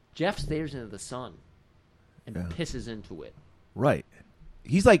 Jeff stares into the sun and pisses into it. Right.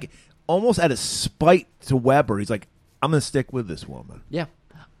 He's almost at a spite to Weber. He's like, I'm going to stick with this woman. Yeah.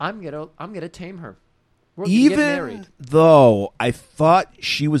 I'm gonna tame her. We're gonna get married. Even though I thought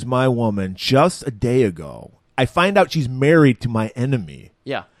she was my woman just a day ago, I find out she's married to my enemy.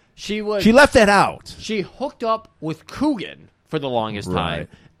 Yeah. She left that out. She hooked up with Coogan for the longest time.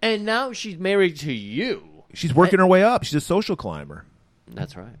 And now she's married to you. She's working her way up. She's a social climber.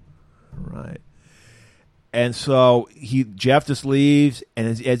 That's right. Right. And so Jeff just leaves, and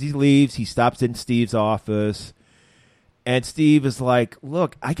as he leaves, he stops in Steve's office. And Steve is like,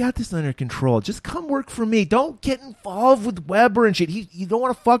 look, I got this under control. Just come work for me. Don't get involved with Weber and shit. You don't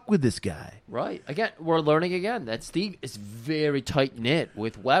want to fuck with this guy. Right. Again, we're learning again that Steve is very tight-knit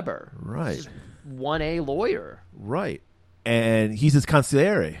with Weber. Right. He's 1A lawyer. Right. And he's his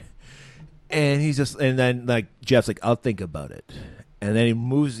consigliere. And then like Jeff's like, I'll think about it. And then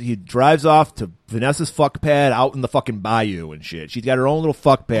he drives off to Vanessa's fuck pad out in the fucking bayou and shit. She's got her own little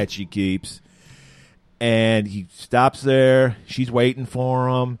fuck pad she keeps. And he stops there. She's waiting for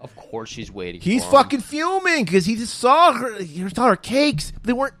him. Of course she's waiting He's for him. fucking fuming because he just saw her. He saw her cakes.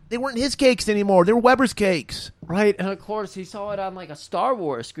 They weren't his cakes anymore. They were Weber's cakes. Right, and of course he saw it on like a Star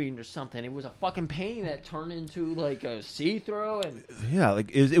Wars screen or something. It was a fucking painting that turned into like a see-through. And Yeah,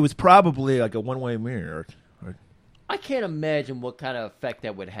 like it was probably like a one-way mirror. I can't imagine what kind of effect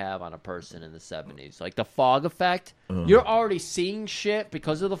that would have on a person in the 70s. Like the fog effect. You're already seeing shit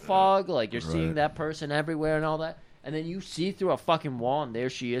because of the fog. Like you're seeing that person everywhere and all that. And then you see through a fucking wall and there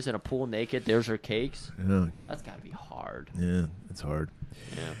she is in a pool naked. There's her cakes. Yeah. That's got to be hard. Yeah, it's hard.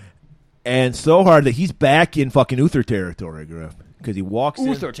 Yeah. And so hard that he's back in fucking Uther territory, Griff. Because he walks in.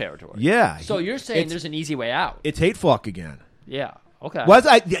 Uther territory. Yeah. So you're saying there's an easy way out. It's hate fuck again. Yeah. Okay.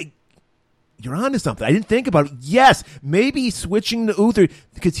 You're onto something. I didn't think about it. Yes, maybe he's switching to Uther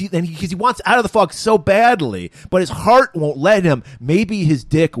because he wants out of the fog so badly, but his heart won't let him. Maybe his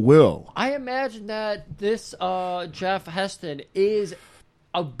dick will. I imagine that this Jeff Heston is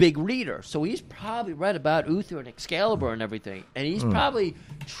a big reader, so he's probably read about Uther and Excalibur and everything, and he's probably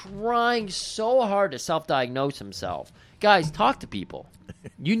trying so hard to self-diagnose himself. Guys, talk to people.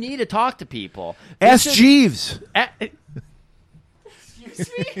 You need to talk to people. Ask Jeeves. Excuse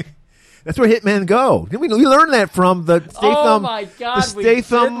me? That's where hitmen go. We learned that from the Statham, Oh my God, the we did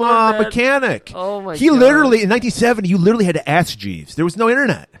Statham learn that. mechanic. Oh my He God. literally, in 1970, you literally had to ask Jeeves. There was no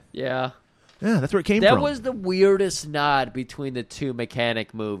internet. Yeah. Yeah, that's where it came That from. was the weirdest nod between the two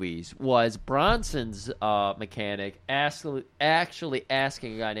mechanic movies. Was Bronson's mechanic actually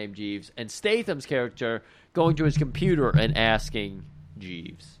asking a guy named Jeeves, and Statham's character going to his computer and asking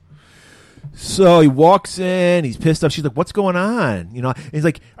Jeeves. So he walks in, he's pissed off. She's like, what's going on? You know, and he's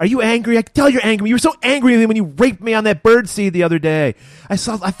like, are you angry? I can tell you're angry. You were so angry with me when you raped me on that birdseed the other day. I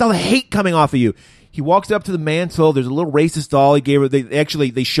felt the hate coming off of you. He walks up to the mantle. There's a little racist doll he gave her.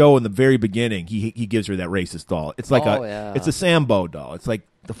 They show in the very beginning. He gives her that racist doll. It's like it's a Sambo doll. It's like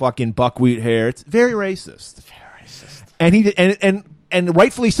the fucking buckwheat hair. It's very racist. Very racist. And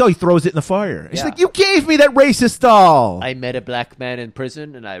rightfully so. He throws it in the fire. He's Yeah. like, you gave me that racist doll. I met a black man in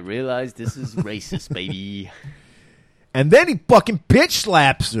prison, and I realized this is racist, baby. And then he fucking bitch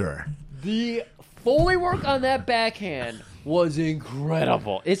slaps her. The Foley work on that backhand was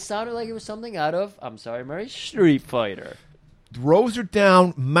incredible. It sounded like it was something out of, I'm sorry, Murray, Street Fighter. Throws her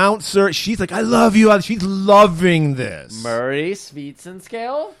down, mounts her. She's like, I love you. She's loving this. Murray, Sweetson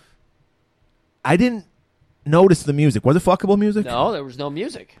scale? I didn't notice the music. Was it fuckable music? No, there was no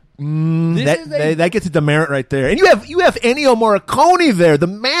music. That gets a demerit right there. And you have Ennio Morricone there, the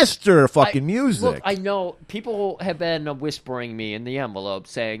master of fucking music. Look, I know people have been whispering me in the envelope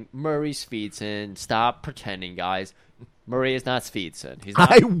saying, Murray Sweetson, stop pretending, guys. Murray is not Sweetson. He's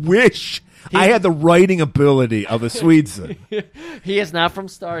not, I wish I had the writing ability of a Sweetson. he is not from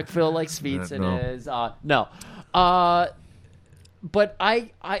Starkville like Sweetson No. is. No. But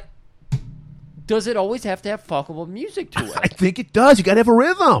I does it always have to have fuckable music to it? I think it does. You got to have a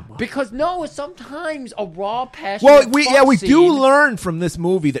rhythm. Because no, sometimes a raw passion. We do learn from this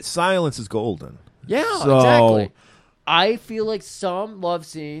movie that silence is golden. Yeah, So- exactly. I feel like some love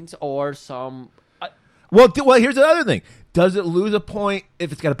scenes or some. Well, here's the other thing. Does it lose a point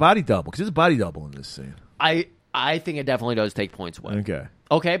if it's got a body double? Because there's a body double in this scene. I think it definitely does take points away.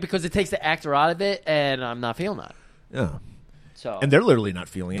 Okay, because it takes the actor out of it, and I'm not feeling that. Yeah. So, And they're literally not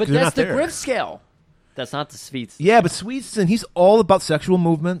feeling it. but 'cause they're that's not the there. Griff scale. That's not the Sweets. Yeah, but Sweetson, he's all about sexual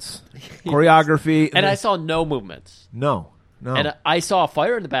movements, choreography. And I saw no movements. No. And I saw a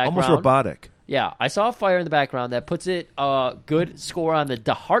fire in the background. Almost robotic. Yeah, I saw a fire in the background that puts it a good score on the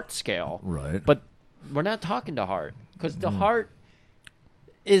DeHart scale. Right. But we're not talking DeHart because DeHart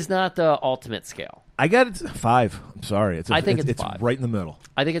is not the ultimate scale. I got it 5. I'm sorry. I think it's 5. right in the middle.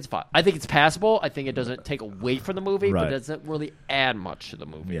 I think it's 5. I think it's passable. I think it doesn't take away from the movie, Right. but doesn't really add much to the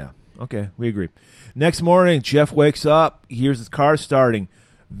movie. Yeah. Okay, we agree. Next morning, Jeff wakes up. He hears his car starting.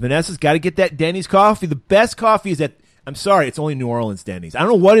 Vanessa's got to get that Denny's coffee. The best coffee is at, I'm sorry, it's only New Orleans Denny's. I don't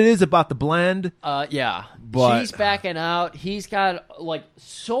know what it is about the blend. Yeah. But- She's backing out. He's got like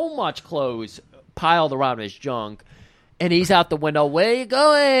so much clothes piled around his junk, and he's out the window. Where you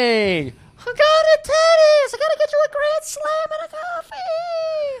going? I got it, Teddy's. I gotta get you a Grand Slam and a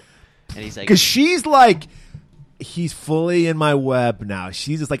coffee. And he's like, because she's like, he's fully in my web now.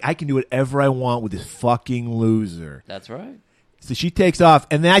 She's just like, I can do whatever I want with this fucking loser. that's right. So she takes off,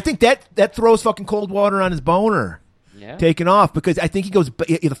 and then I think that throws fucking cold water on his boner. Yeah. Taking off, because I think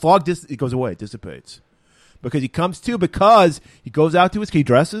the fog it goes away, it dissipates. Because he comes to, because he goes out to his, he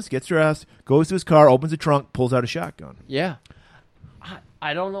dresses, gets dressed, goes to his car, opens the trunk, pulls out a shotgun. Yeah.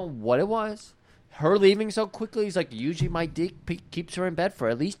 I don't know what it was. Her leaving so quickly is like, usually my dick keeps her in bed for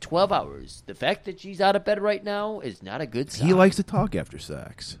at least 12 hours. The fact that she's out of bed right now is not a good sign. He likes to talk after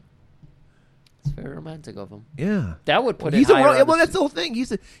sex. It's very romantic of him. Yeah. That would put He's it higher. well, that's the whole thing.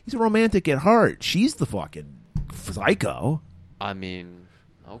 He's a romantic at heart. She's the fucking psycho. I mean,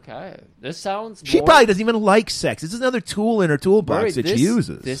 okay. This sounds She more, probably doesn't even like sex. This is another tool in her toolbox Murray, that this, she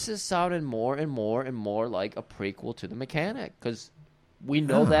uses. This is sounding more and more and more like a prequel to The Mechanic, because we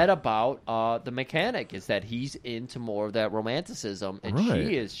know that about the Mechanic, is that he's into more of that romanticism, and Right.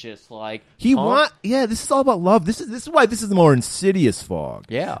 she is just like this is all about love. This is why this is the more insidious fog.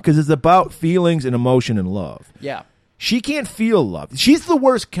 Yeah. Because it's about feelings and emotion and love. Yeah. She can't feel love. She's the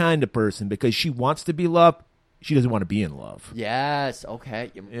worst kind of person because she wants to be loved. She doesn't want to be in love. Yes.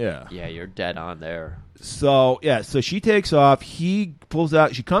 Okay. Yeah. Yeah, you're dead on there. So she takes off. He pulls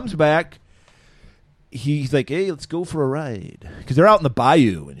out. She comes back. He's like, hey, let's go for a ride. Because they're out in the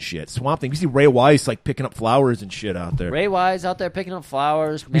bayou and shit. Swamp Thing. You see Ray Wise like picking up flowers and shit out there. Ray Wise out there picking up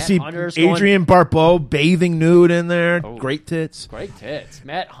flowers. We Matt see Hunter's Adrian Barbeau bathing nude in there. Oh. Great tits. Great tits.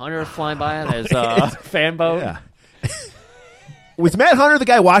 Matt Hunter flying by on his fan boat. Yeah. Was Matt Hunter the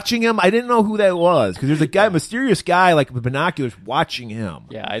guy watching him? I didn't know who that was. Because there's a guy, mysterious guy, like with binoculars watching him.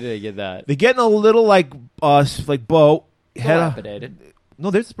 Yeah, I didn't get that. They get in a little like boat. Dilapidated. No,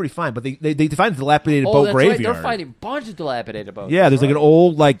 this is pretty fine, but they find a dilapidated Oh, boat that's right. graveyard. They're finding a bunch of dilapidated boats. Yeah, there's That's like an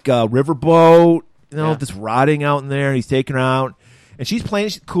right. old river boat, Yeah. that's rotting out in there. He's taking her out, and she's playing.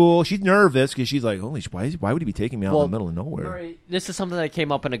 She's cool. She's nervous because she's like, "Holy, why would he be taking me out in the middle of nowhere?" Murray, this is something that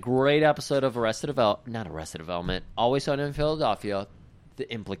came up in a great episode of not Arrested Development, Always Sunny in Philadelphia.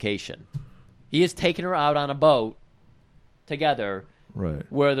 The implication: he is taking her out on a boat together, Right,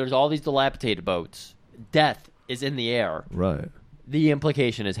 where there's all these dilapidated boats. Death is in the air. right. The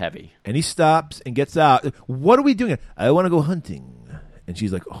implication is heavy. And he stops and gets out. What are we doing? I want to go hunting. And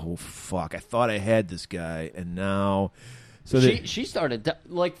she's like, "Oh fuck! I thought I had this guy, and now." So She started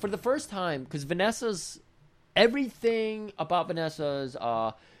like for the first time, because everything about Vanessa's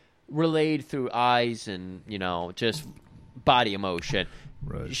relayed through eyes and just body emotion.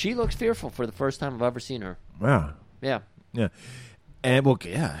 Right. She looks fearful for the first time I've ever seen her. yeah, Yeah. yeah. And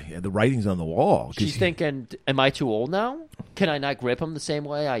the writing's on the wall. 'Cause She's thinking, am I too old now? Can I not grip him the same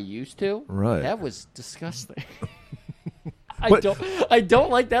way I used to? Right. That was disgusting. But- I don't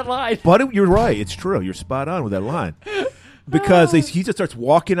like that line. But you're right. It's true. You're spot on with that line. Because he just starts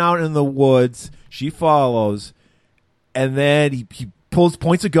walking out in the woods. She follows. And then he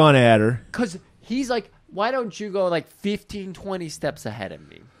points a gun at her. Because he's like, why don't you go like 15, 20 steps ahead of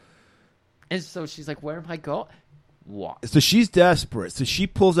me? And so she's like, where am I going? What? So she's desperate. So she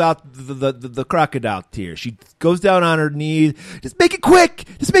pulls out the crocodile tear. She goes down on her knees. Just make it quick.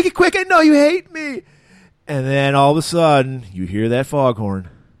 Just make it quick. I know you hate me. And then all of a sudden, you hear that foghorn.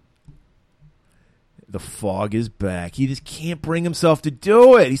 The fog is back. He just can't bring himself to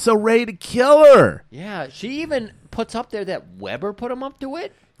do it. He's so ready to kill her. Yeah, she even puts up there that Weber put him up to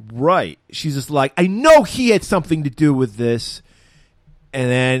it. Right. She's just like, I know he had something to do with this. And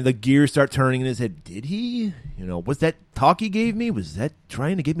then the gears start turning in his head. Did he? Was that talk he gave me? Was that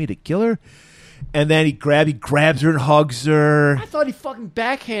trying to get me to kill her? And then he grabs her and hugs her. I thought he fucking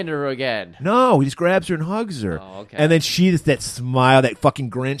backhanded her again. No, he just grabs her and hugs her. Oh, okay. And then she just, that smile, that fucking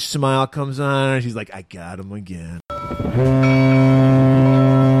Grinch smile comes on. And she's like, I got him again.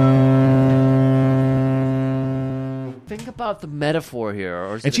 Think about the metaphor here.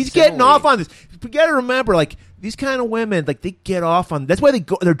 Or is And it a she's getting simile? off on this. You got to remember, these kind of women, they get off on. That's why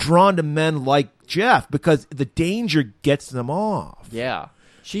they're drawn to men like Jeff, because the danger gets them off. Yeah.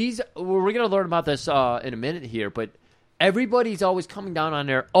 We're going to learn about this in a minute here, but everybody's always coming down on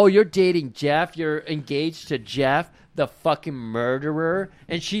her. Oh, you're dating Jeff. You're engaged to Jeff, the fucking murderer.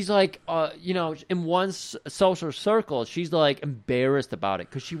 And she's like, in one social circle, she's like embarrassed about it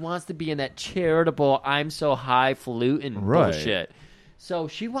because she wants to be in that charitable, I'm so highfalutin Right. bullshit. So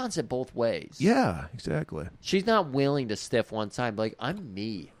she wants it both ways. Yeah, exactly. She's not willing to stiff one side, like, I'm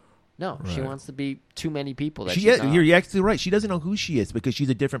me. No, she Right. wants to be too many people. That You're she's not. actually right. She doesn't know who she is because she's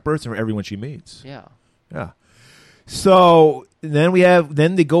a different person from everyone she meets. Yeah. Yeah. So And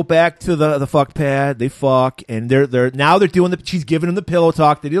then they go back to the fuck pad. They fuck, and they're doing she's giving him the pillow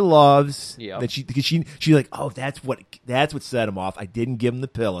talk that he loves. Yeah. That she's like, oh, that's what set him off. I didn't give him the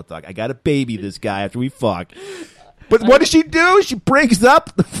pillow talk. I got to baby this guy after we fuck. But what does she do? She brings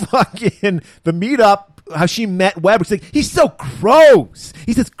up the meetup. How she met Weber. She's like, he's so gross.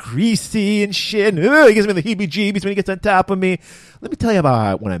 He's just greasy and shit. And, he gives me the heebie-jeebies when he gets on top of me. Let me tell you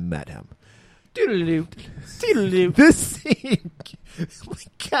about when I met him. This scene, oh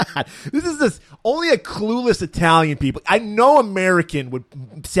my God, this is only a clueless Italian people. I know American would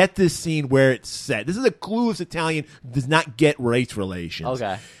set this scene where it's set. This is a clueless Italian who does not get race relations.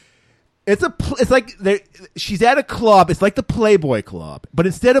 Okay. It's like she's at a club. It's like the Playboy Club, but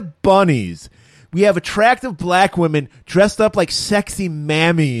instead of bunnies, we have attractive black women dressed up like sexy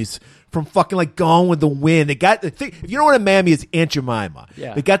mammies from fucking like Gone with the Wind. They got if you know what a mammy is, Aunt Jemima.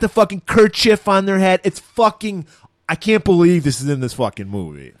 Yeah. They got the fucking kerchief on their head. It's fucking. I can't believe this is in this fucking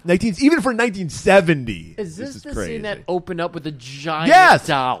movie. Even for 1970. Is this the crazy. scene that opened up with a giant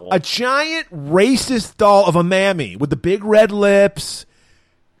doll? A giant racist doll of a mammy with the big red lips.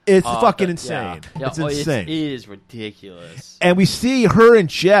 It's fucking insane. Yeah. It's insane. It is ridiculous. And we see her and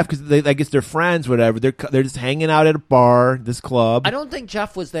Jeff because I guess they're friends, whatever. They're just hanging out at a bar, this club. I don't think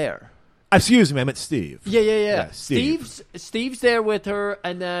Jeff was there. Excuse me, I meant Steve. Yeah. Steve. Steve's there with her,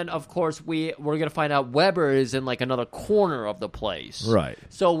 and then of course we're gonna find out Weber is in like another corner of the place. Right.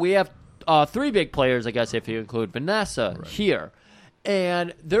 So we have 3 big players, I guess, if you include Vanessa here.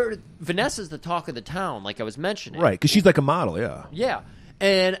 And Vanessa's the talk of the town, like I was mentioning. Right, because she's like a model, yeah. Yeah.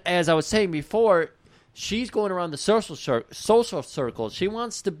 And as I was saying before, she's going around the social circles. She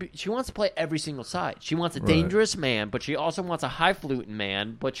wants to play every single side. She wants a dangerous man, but she also wants a highfalutin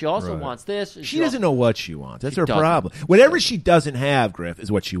man, but she also wants this. She doesn't know what she wants. That's her doesn't. problem. Whatever she doesn't have, Griff,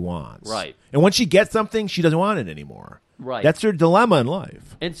 is what she wants. Right. And once she gets something, she doesn't want it anymore. Right. That's her dilemma in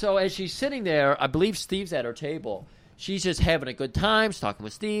life. And so as she's sitting there, I believe Steve's at her table. She's just having a good time, she's talking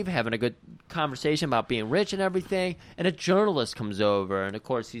with Steve, having a good conversation about being rich and everything. And a journalist comes over, and of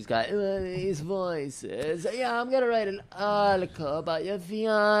course he's got his voices. Yeah, I'm going to write an article about your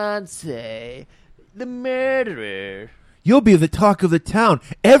fiance, the murderer. You'll be the talk of the town.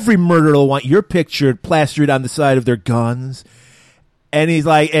 Every murderer will want your picture plastered on the side of their guns. And he's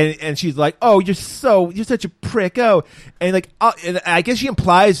like, and she's like, oh, you're such a prick. Oh, and like, and I guess she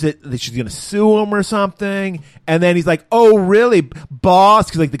implies that she's gonna sue him or something. And then he's like, oh, really, boss?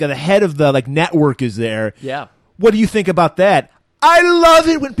 Because like the head of the like network is there. Yeah. What do you think about that? I love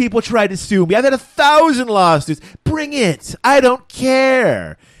it when people try to sue me. I've had 1,000 lawsuits. Bring it. I don't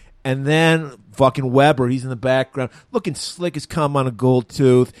care. And then fucking Weber, he's in the background, looking slick as cum on a gold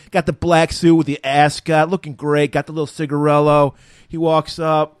tooth. Got the black suit with the ascot, looking great. Got the little cigarello. He walks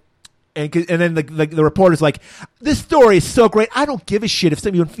up, and then the reporter's like, this story is so great, I don't give a shit if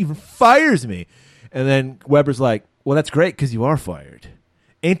somebody even fires me. And then Weber's like, well, that's great because you are fired.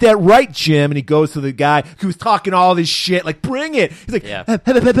 Ain't that right, Jim? And he goes to the guy who was talking all this shit, like, bring it. He's like, yeah.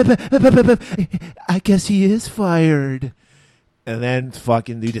 I guess he is fired. And then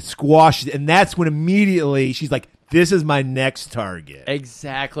fucking they just squash it. And that's when immediately she's like, this is my next target.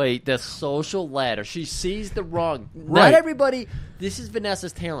 Exactly. The social ladder. She sees the rung. Right. Not everybody. This is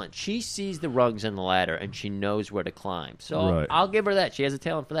Vanessa's talent. She sees the rungs in the ladder, and she knows where to climb. So Right. I'll give her that. She has a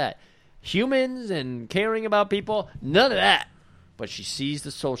talent for that. Humans and caring about people, none of that. But she sees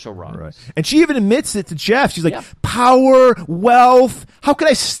the social rungs. Right. And she even admits it to Jeff. She's like, Yeah. power, wealth. How can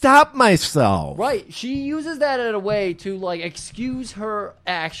I stop myself? Right. She uses that in a way to, like, excuse her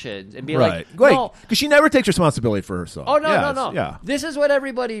actions and be Right. like, no. Because she never takes responsibility for herself. Oh, no, Yes, no. Yeah. This is what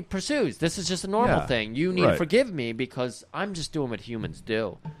everybody pursues. This is just a normal Yeah. thing. You need to Right. forgive me because I'm just doing what humans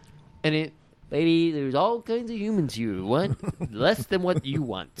do. And lady, there's all kinds of humans here who want less than what you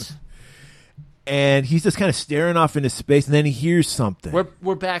want. And he's just kind of staring off into space, and then he hears something.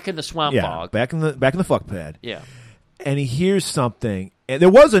 We're back in the swamp yeah, fog. back in the fuck pad. Yeah. And he hears something. And there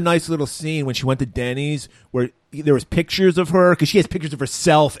was a nice little scene when she went to Denny's where there was pictures of her, because she has pictures of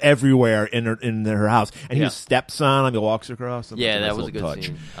herself everywhere in her house. And he Yeah. just steps on him, he walks across. Yeah, Nice that was a little good touch.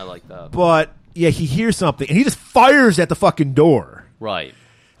 scene. I like that. But yeah, he hears something, and he just fires at the fucking door. Right.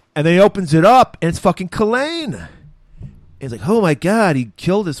 And then he opens it up, and it's fucking Kalaine. He's like, oh my God, he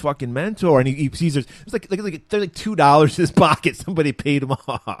killed his fucking mentor. And he sees there's like $2 in his pocket. Somebody paid him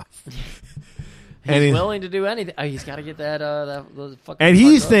off. He's willing to do anything. Oh, he's got to get that fucking. And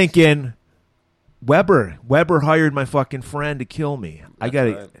he's drugs. thinking, Weber hired my fucking friend to kill me. I got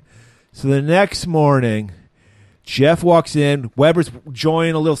to. right. So the next morning, Jeff walks in. Weber's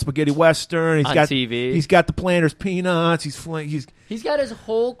enjoying a little spaghetti western. He's On got TV. He's got the Planters peanuts. He's got his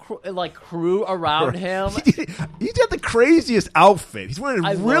whole crew around him. He's got the craziest outfit. He's wearing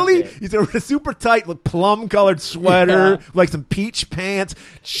I really. loved it. He's wearing a super tight, like, plum-colored sweater, Yeah. like some peach pants,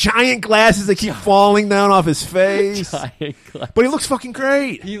 giant glasses that keep falling down off his face. Giant glass. But he looks fucking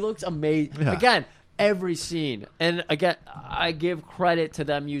great. He looks amazing. Yeah. Again, every scene. And again, I give credit to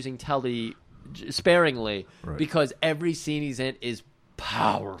them using Telly sparingly because every scene he's in is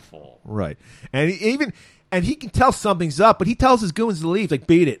powerful. Right, and he can tell something's up, but he tells his goons to leave. Like,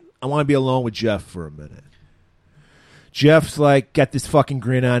 beat it. I want to be alone with Jeff for a minute. Jeff's like got this fucking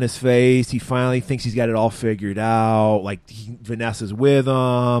grin on his face. He finally thinks he's got it all figured out. Like, Vanessa's with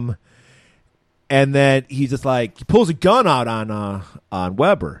him, and then he's just like he pulls a gun out on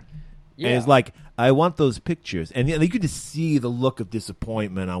Weber, and he's like, "I want those pictures." And you could just see the look of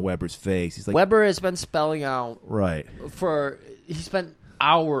disappointment on Weber's face. He's like, Weber has been spelling out right. He spent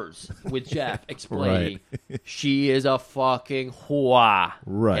hours with Jeff explaining she is a fucking hua,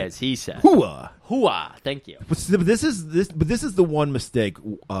 Right. as he said. Hua. Thank you. But this is the one mistake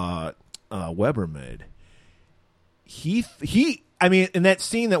Weber made. I mean, in that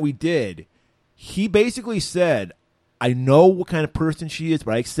scene that we did, he basically said, I know what kind of person she is,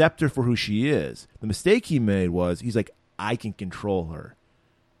 but I accept her for who she is. The mistake he made was, he's like, I can control her.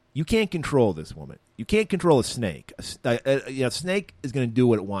 You can't control this woman. You can't control a snake. A snake is going to do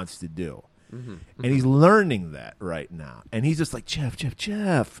what it wants to do. Mm-hmm. And he's learning that right now. And he's just like,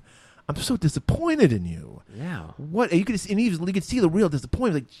 Jeff, I'm so disappointed in you. Yeah. What? You could see the real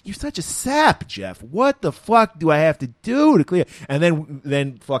disappointment. Like, you're such a sap, Jeff. What the fuck do I have to do to clear? And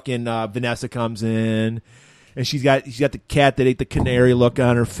then fucking Vanessa comes in. And she's got the cat that ate the canary look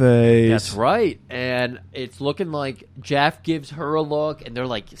on her face. That's right. And it's looking like Jeff gives her a look, and they're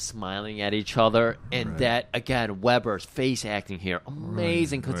like smiling at each other. And that, again, Weber's face acting here,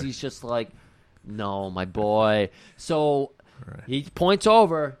 amazing, because he's just like, no, my boy. So he points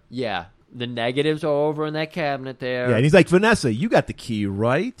over. Yeah, the negatives are over in that cabinet there. Yeah, and he's like, Vanessa, you got the key,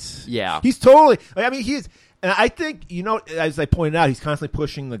 right? Yeah. He's totally, I mean, and I think, as I pointed out, he's constantly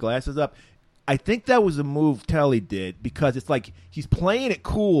pushing the glasses up. I think that was a move Telly did because it's like he's playing it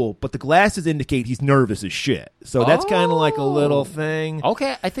cool, but the glasses indicate he's nervous as shit. So that's kind of like a little thing.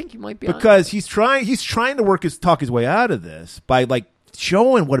 Okay, I think you might be because he's trying to talk his way out of this by like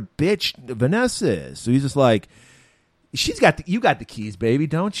showing what a bitch Vanessa is. So he's just like, you got the keys, baby,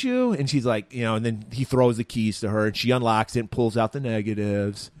 don't you? And she's like, and then he throws the keys to her and she unlocks it and pulls out the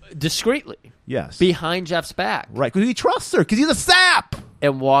negatives discreetly. Yes, behind Jeff's back, right? Because he trusts her because he's a sap.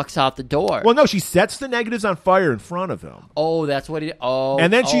 And walks out the door. Well, no, she sets the negatives on fire in front of him. Oh, that's what he did. Oh.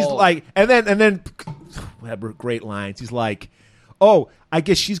 And then she's like, and then Weber, great lines. He's like, oh, I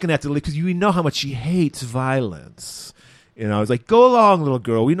guess she's going to have to leave because you know how much she hates violence. It's like, go along, little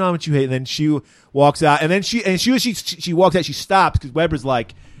girl. We know how much you hate. And then she walks out. And then she walks out. She stops because Weber's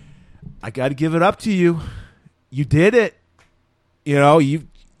like, I got to give it up to you. You did it. You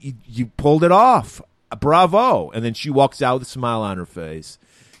pulled it off. Bravo. And then she walks out with a smile on her face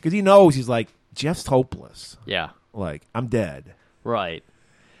because he knows, he's like, Jeff's hopeless. Yeah. Like, I'm dead. Right.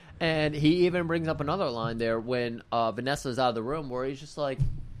 And he even brings up another line there when Vanessa's out of the room where he's just like,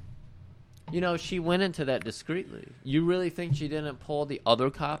 she went into that discreetly. You really think she didn't pull the other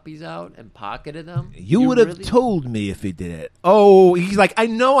copies out and pocketed them? You would have told me if he did it. Oh, he's like, I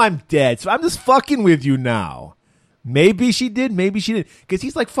know I'm dead, so I'm just fucking with you now. Maybe she did, maybe she didn't. Because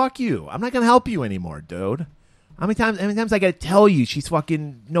he's like, fuck you. I'm not going to help you anymore, dude. How many times I got to tell you she's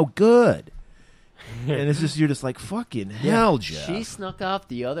fucking no good? And it's just, you're just like, fucking hell, Jeff. She snuck off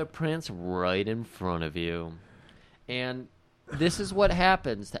the other prince right in front of you. And this is what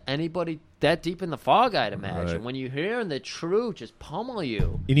happens to anybody that deep in the fog, I'd imagine. Right. When you hear the truth just pummel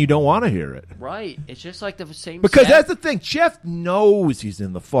you. And you don't want to hear it. Right. It's just like the same. Because that's the thing. Jeff knows he's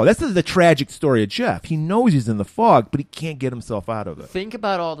in the fog. That's the tragic story of Jeff. He knows he's in the fog, but he can't get himself out of it. Think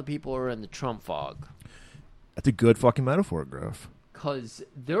about all the people who are in the Trump fog. That's a good fucking metaphor, Griff. Because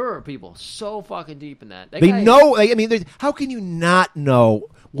there are people so fucking deep in that. They know. I mean, how can you not know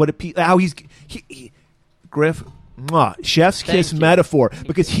how he's... Griff... Chef's kiss metaphor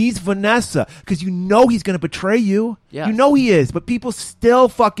because he's Vanessa because you know he's going to betray you. Yes. You know he is, but people still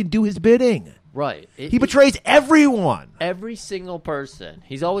fucking do his bidding. Right. He betrays everyone. Every single person.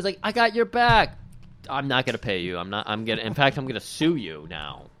 He's always like, I got your back. I'm not going to pay you. In fact, I'm going to sue you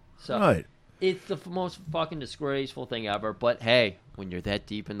now. So right. It's the most fucking disgraceful thing ever. But hey, when you're that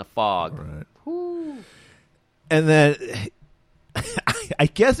deep in the fog. Right. Whoo. And then I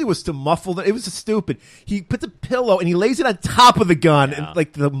guess it was to muffle it was stupid. He puts a pillow and he lays it on top of the gun and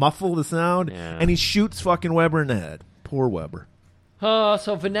like to muffle the sound, and he shoots fucking Weber in the head. Poor Weber.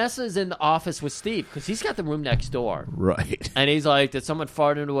 So Vanessa's in the office with Steve because he's got the room next door. Right. And he's like, did someone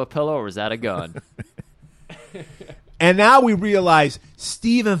fart into a pillow or is that a gun? And now we realize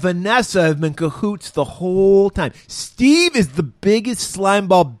Steve and Vanessa have been cahoots the whole time. Steve is the biggest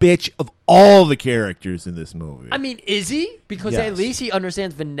slimeball bitch of all the characters in this movie. I mean, is he? Because Yes. at least he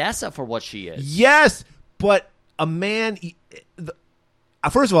understands Vanessa for what she is. Yes, but a man...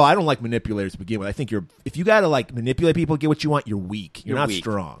 First of all, I don't like manipulators to begin with. I think if you got to like manipulate people to get what you want, you're weak. You're not weak.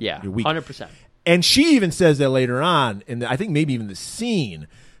 strong. Yeah, you're weak. 100%. And she even says that later on, and I think maybe even the scene,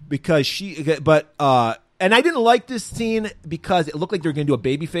 because and I didn't like this scene because it looked like they were going to do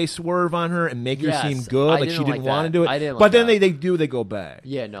a babyface swerve on her and make her seem good, I like she didn't want to that. do it. I didn't but like then that. they go back.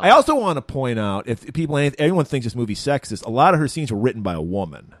 Yeah, no. I also want to point out, if anyone thinks this movie's sexist, a lot of her scenes were written by a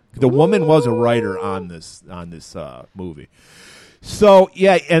woman. The woman was a writer on this movie. So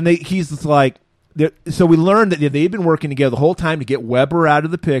yeah, and he's like, so we learned that they've been working together the whole time to get Weber out of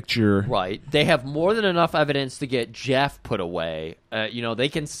the picture. Right. They have more than enough evidence to get Jeff put away. They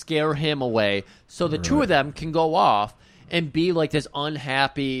can scare him away so the two of them can go off and be like this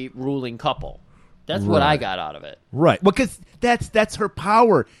unhappy ruling couple. That's what I got out of it. Right. Because that's her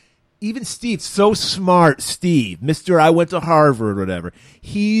power. Even Steve, so smart, Steve, Mr. I went to Harvard or whatever,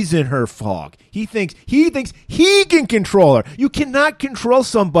 he's in her fog. He thinks he can control her. You cannot control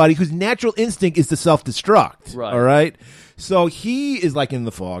somebody whose natural instinct is to self-destruct. Right. All right? So he is like in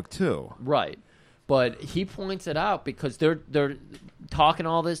the fog too. Right. But he points it out because they're talking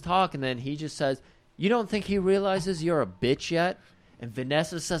all this talk, and then he just says, you don't think he realizes you're a bitch yet? And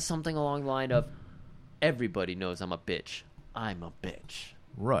Vanessa says something along the line of, everybody knows I'm a bitch. I'm a bitch.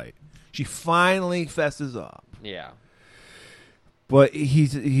 Right. She finally fesses up. Yeah. But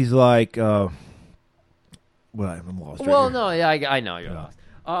he's like, well, I'm lost. Well, right no, yeah, I know you're lost.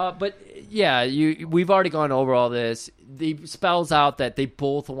 But yeah, we've already gone over all this. He spells out that they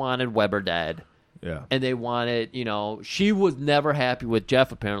both wanted Weber dead. Yeah. And they wanted, she was never happy with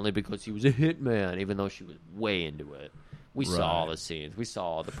Jeff apparently because he was a hitman, even though she was way into it. We saw all the scenes. We saw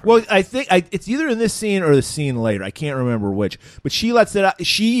all the. Well, I think it's either in this scene or the scene later. I can't remember which. But she lets it out.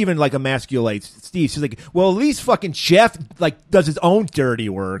 She even like emasculates Steve. She's like, "Well, at least fucking Jeff like does his own dirty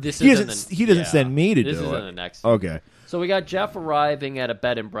work. He doesn't send me to do it." This is in the next. Okay. So we got Jeff arriving at a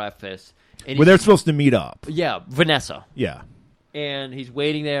bed and breakfast. And Well, they're supposed to meet up. Yeah, Vanessa. Yeah. And he's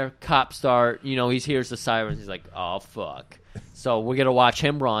waiting there. Cops start. He hears the sirens. He's like, "Oh fuck." So we're going to watch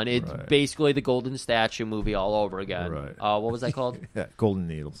him run. It's basically the Golden Statue movie all over again. Right. What was that called? Yeah, Golden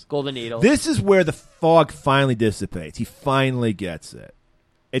Needles. Golden Needles. This is where the fog finally dissipates. He finally gets it.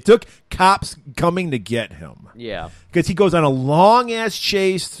 It took cops coming to get him. Yeah. Because he goes on a long-ass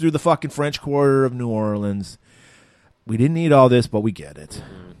chase through the fucking French Quarter of New Orleans. We didn't need all this, but we get it.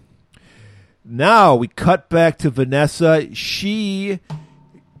 Mm-hmm. Now we cut back to Vanessa. She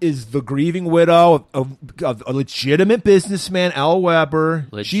is the grieving widow of a legitimate businessman, Al Weber.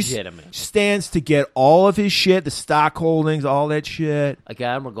 Legitimate. She stands to get all of his shit, the stock holdings, all that shit.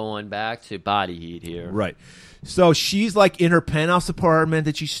 Again, we're going back to body heat here. Right. So she's like in her penthouse apartment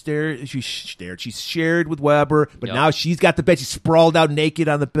that she shared with Weber, but now she's got the bed. She's sprawled out naked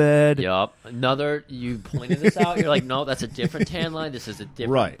on the bed. Yup. You pointed this out. You're like, no, that's a different tan line. This is a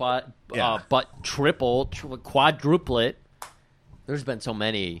different but quadruplet. There's been so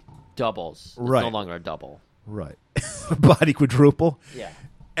many doubles. It's no longer a double. Right. Body quadruple. Yeah.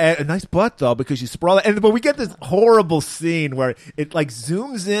 And a nice butt, though, because she's sprawled. But we get this horrible scene where it, like,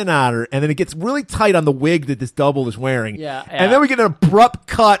 zooms in on her, and then it gets really tight on the wig that this double is wearing. Yeah. And then we get an abrupt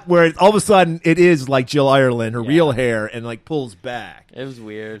cut where all of a sudden it is, like, Jill Ireland, her real hair, and, like, pulls back. It was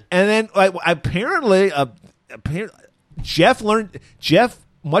weird. And then, like, apparently, Jeff,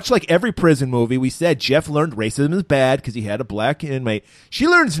 much like every prison movie, we said Jeff learned racism is bad because he had a black inmate. She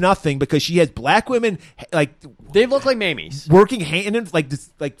learns nothing because she has black women like they look like Mamies working hand in like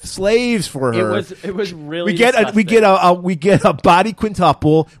slaves for her. It was really we get a body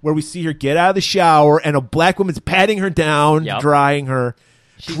quintuple where we see her get out of the shower and a black woman's patting her down, drying her,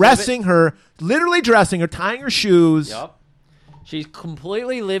 literally dressing her, tying her shoes. Yep. She's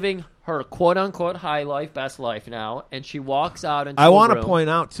completely living her quote-unquote high life, best life now, and she walks out into I want to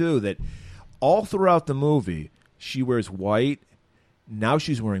point out, too, that all throughout the movie, she wears white, Now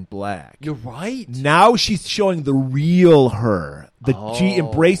she's wearing black. You're right. Now she's showing the real her. She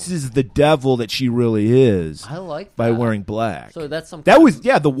embraces the devil that she really is. I like that. By wearing black. So that's some. That was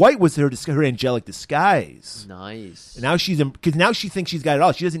the white was her angelic disguise. Nice. And now because now she thinks she's got it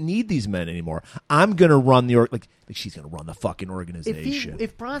all. She doesn't need these men anymore. I'm gonna run like she's gonna run the fucking organization.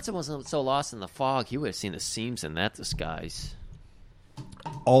 If Bronson wasn't so lost in the fog, he would have seen the seams in that disguise.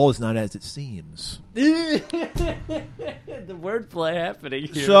 All is not as it seems. The wordplay happening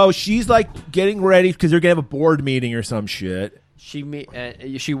here. So she's like getting ready because they're gonna have a board meeting or some shit. She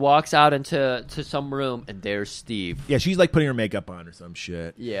walks out into some room, and there's Steve. Yeah, she's like putting her makeup on or some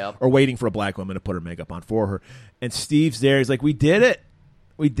shit. Yeah. Or waiting for a black woman to put her makeup on for her. And Steve's there. He's like, we did it.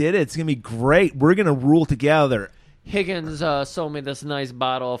 We did it. It's going to be great. We're going to rule together. Higgins sold me this nice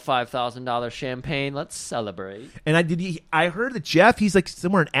bottle of $5,000 champagne. Let's celebrate. And I heard that Jeff, he's like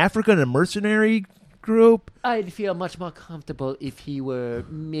somewhere in Africa in a mercenary group. I'd feel much more comfortable if he were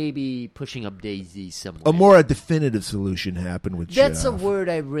maybe pushing up daisies somewhere. A definitive solution happened with That's Jeff. a word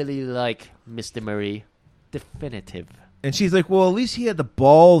I really like, Mr. Murray. Definitive. And she's like, well, at least he had the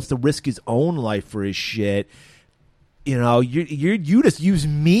balls to risk his own life for his shit. You know, you just use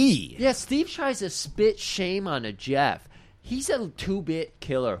me. Yeah, Steve tries to spit shame on a Jeff. He's a 2-bit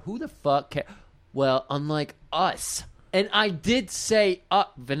killer. Who the fuck cares? Well, unlike us. And I did say,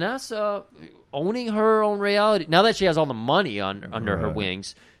 Vanessa owning her own reality, now that she has all the money under her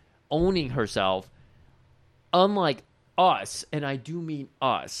wings, owning herself, unlike us, and I do mean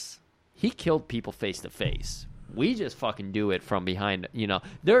us, he killed people face to face. We just fucking do it from behind, you know.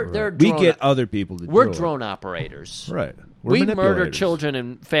 They're we get other people to do it. We're drone operators. Right. We murder children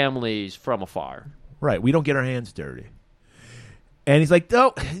and families from afar. Right. We don't get our hands dirty. And he's like,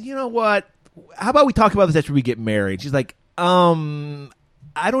 oh, you know what? How about we talk about this after we get married? She's like, I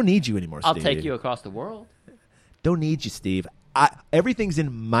don't need you anymore, Steve. I'll take you across the world. Don't need you, Steve. Everything's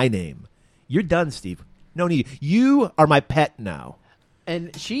in my name. You're done, Steve. No need. You are my pet now.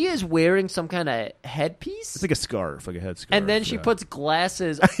 And she is wearing some kind of headpiece. It's like a scarf, like a head scarf. And then she puts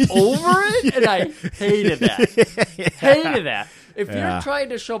glasses over it, and I hated that. Hated that. If you're trying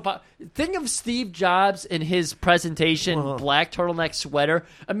to show... think of Steve Jobs in his presentation, black turtleneck sweater.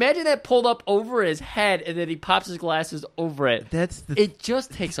 Imagine that pulled up over his head, and then he pops his glasses over it. It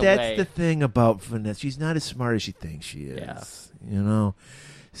just takes away. That's the thing about Vanessa. She's not as smart as she thinks she is. Yeah. You know?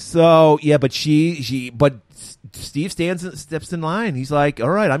 So, yeah, but but Steve steps in line. He's like, all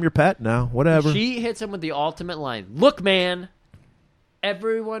right, I'm your pet now. Whatever. She hits him with the ultimate line. Look, man,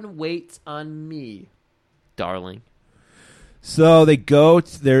 everyone waits on me, darling. So they go.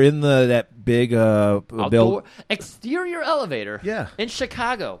 They're in that big exterior elevator. Yeah. In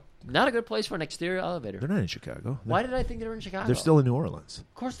Chicago. Not a good place for an exterior elevator. They're not in Chicago. Why did I think they were in Chicago? They're still in New Orleans.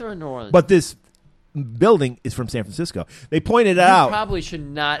 Of course they're in New Orleans. But this building is from San Francisco. They pointed out. Probably should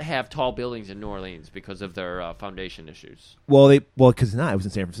not have tall buildings in New Orleans because of their foundation issues. Well, because it was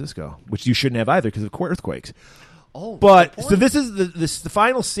in San Francisco, which you shouldn't have either because of earthquakes. Oh, but so this is the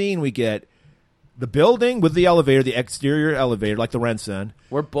final scene we get. The building with the elevator, the exterior elevator, like the Renson.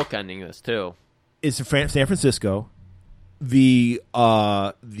 We're bookending this too. Is in San Francisco. The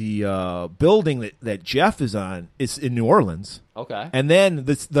building that Jeff is on is in New Orleans. Okay. And then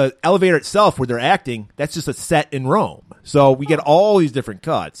the elevator itself, where they're acting, that's just a set in Rome. So we get all these different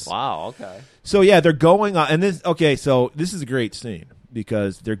cuts. Wow. Okay. So yeah, they're going on, and this. Okay, so this is a great scene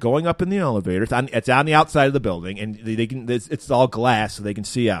because they're going up in the elevator. It's on the outside of the building, and they can. It's all glass, so they can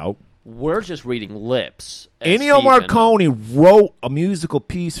see out. We're just reading lips. Ennio Morricone wrote a musical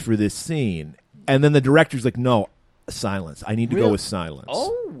piece for this scene, and then the director's like, "No, silence. I need to go with silence."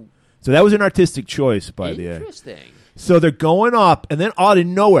 Oh, so that was an artistic choice by the. Interesting. So they're going up, and then out of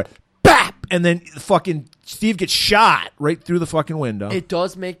nowhere, BAP! And then fucking Steve gets shot right through the fucking window. It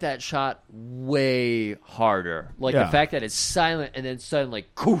does make that shot way harder. Like the fact that it's silent and then suddenly,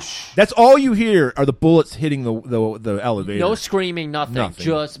 koosh. That's all you hear are the bullets hitting the elevator. No screaming, nothing.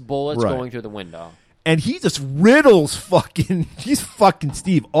 Just bullets going through the window. And he just riddles he's fucking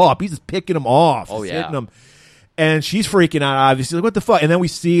Steve up. He's just picking him off. Oh, yeah. Hitting him. And she's freaking out, obviously. Like, what the fuck? And then we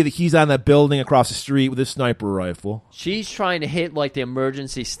see that he's on that building across the street with his sniper rifle. She's trying to hit, like, the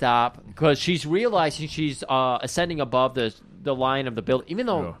emergency stop because she's realizing she's ascending above the line of the building, even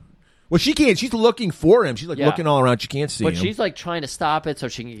though... Yeah. Well, she can't. She's looking for him. She's, looking all around. She can't see him. But she's, trying to stop it so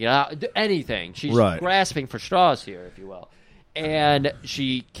she can get out. Anything. She's grasping for straws here, if you will. And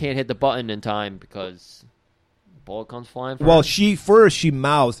she can't hit the button in time because the bullet comes flying for her. She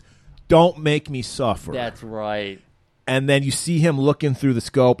mouths, "Don't make me suffer." That's right. And then you see him looking through the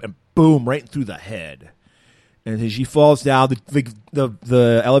scope, and boom, right through the head. And as she falls down,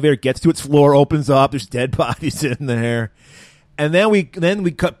 the elevator gets to its floor, opens up. There's dead bodies in there. And then we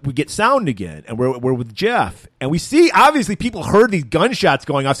get sound again, and we're with Jeff, and we see obviously people heard these gunshots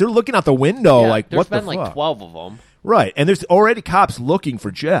going off. So they're looking out the window like, what the fuck? There's been like 12 of them. Right, and there's already cops looking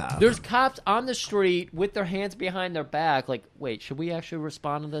for Jeff. There's cops on the street with their hands behind their back. Like, wait, should we actually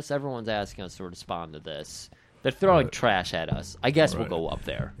respond to this? Everyone's asking us to respond to this. They're throwing trash at us. I guess we'll go up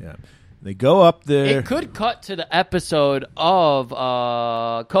there. Yeah, they go up there. It could cut to the episode of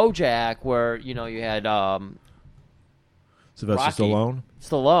Kojak where you had Sylvester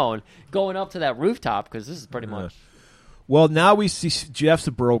Stallone going up to that rooftop because this is pretty much. Well, now we see Jeff's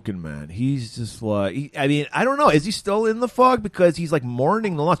a broken man. He's just like, I don't know. Is he still in the fog? Because he's like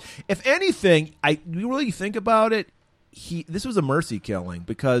mourning the loss. If anything, you really think about it, this was a mercy killing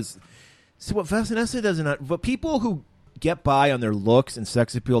because see what Vanessa doesn't. What people who get by on their looks and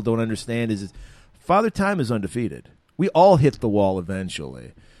sex appeal don't understand is Father Time is undefeated. We all hit the wall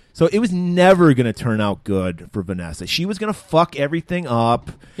eventually. So it was never going to turn out good for Vanessa. She was going to fuck everything up.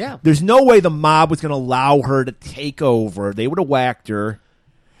 Yeah. There's no way the mob was going to allow her to take over. They would have whacked her.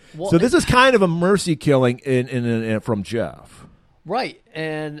 Well, so this is kind of a mercy killing from Jeff. Right.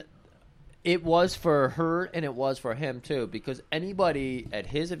 And it was for her and it was for him too, because anybody at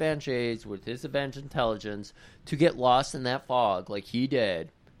his advanced age with his advanced intelligence to get lost in that fog like he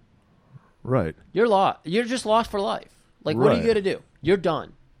did. Right. You're lost. You're just lost for life. Like, what are you going to do? You're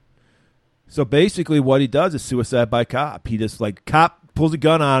done. So basically what he does is suicide by cop. He just cop pulls a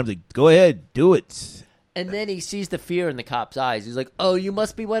gun on him, like, go ahead, do it. And then he sees the fear in the cop's eyes. He's like, oh, you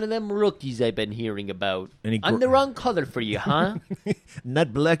must be one of them rookies I've been hearing about. I'm the wrong color for you, huh?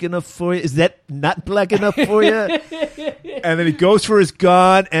 Not black enough for you? Is that not black enough for you? And then he goes for his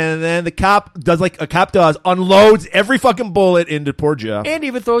gun, and then the cop does like a cop does, unloads every fucking bullet into poor Jeff. And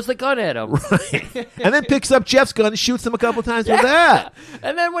even throws the gun at him. Right. And then picks up Jeff's gun and shoots him a couple times with that.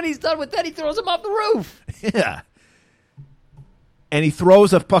 And then when he's done with that, he throws him off the roof. Yeah. And he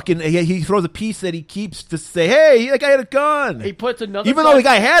throws a piece that he keeps to say, hey, that guy had a gun. He puts another Even though the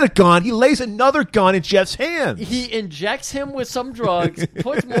guy had a gun, he lays another gun in Jeff's hands. He injects him with some drugs,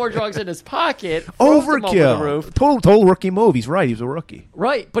 puts more drugs in his pocket, overkill. Him over the roof. Total rookie move. He's right. He was a rookie.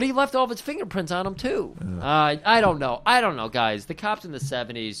 Right, but he left all of his fingerprints on him, too. I don't know, guys. The cops in the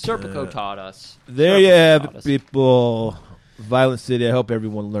 70s, Serpico taught us. There you have it, people. Violent City. I hope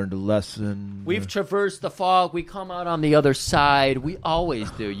everyone learned a lesson. We've traversed the fog. We come out on the other side. We always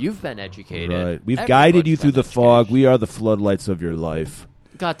do. You've been educated. Right. We've guided you through the fog. We are the floodlights of your life.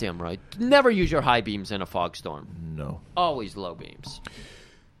 Goddamn right. Never use your high beams in a fog storm. No. Always low beams.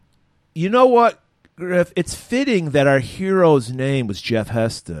 You know what, Griff? It's fitting that our hero's name was Jeff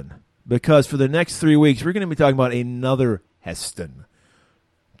Heston, because for the next 3 weeks, we're going to be talking about another Heston.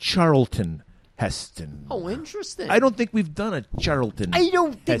 Charlton Heston. Oh, interesting. I don't think we've done a Charlton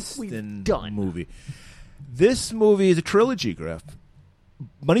Heston movie. This movie is a trilogy, Griff.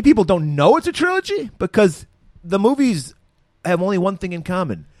 Many people don't know it's a trilogy because the movies have only one thing in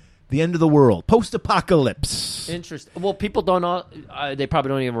common. The end of the world. Post-apocalypse. Interesting. Well, people don't know. They probably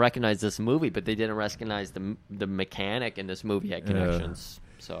don't even recognize this movie, but they didn't recognize the mechanic in this movie had connections.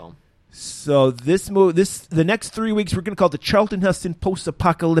 So the next 3 weeks, we're going to call it the Charlton Heston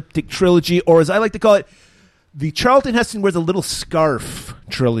Post-Apocalyptic Trilogy, or as I like to call it, the Charlton Heston Wears a Little Scarf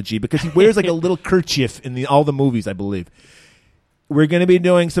Trilogy, because he wears like a little kerchief in all the movies, I believe. We're going to be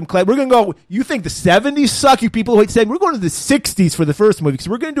doing some we're going to go, you think the 70s suck, you people who hate 70s? We're going to the 60s for the first movie, because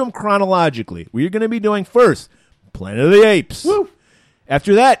we're going to do them chronologically. We're going to be doing first Planet of the Apes. Woo.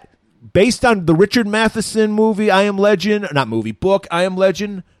 After that, based on the Richard Matheson movie, book, I Am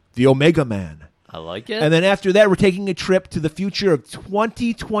Legend, The Omega Man. I like it. And then after that, we're taking a trip to the future of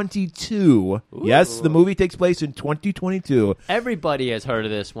 2022. Ooh. Yes, the movie takes place in 2022. Everybody has heard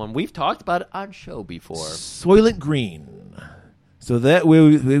of this one. We've talked about it on show before. Soylent Green. So that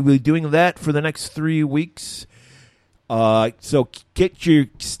we'll be doing that for the next 3 weeks. So get your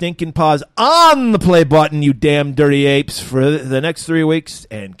stinking paws on the play button, you damn dirty apes, for the next 3 weeks,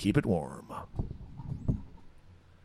 and keep it warm.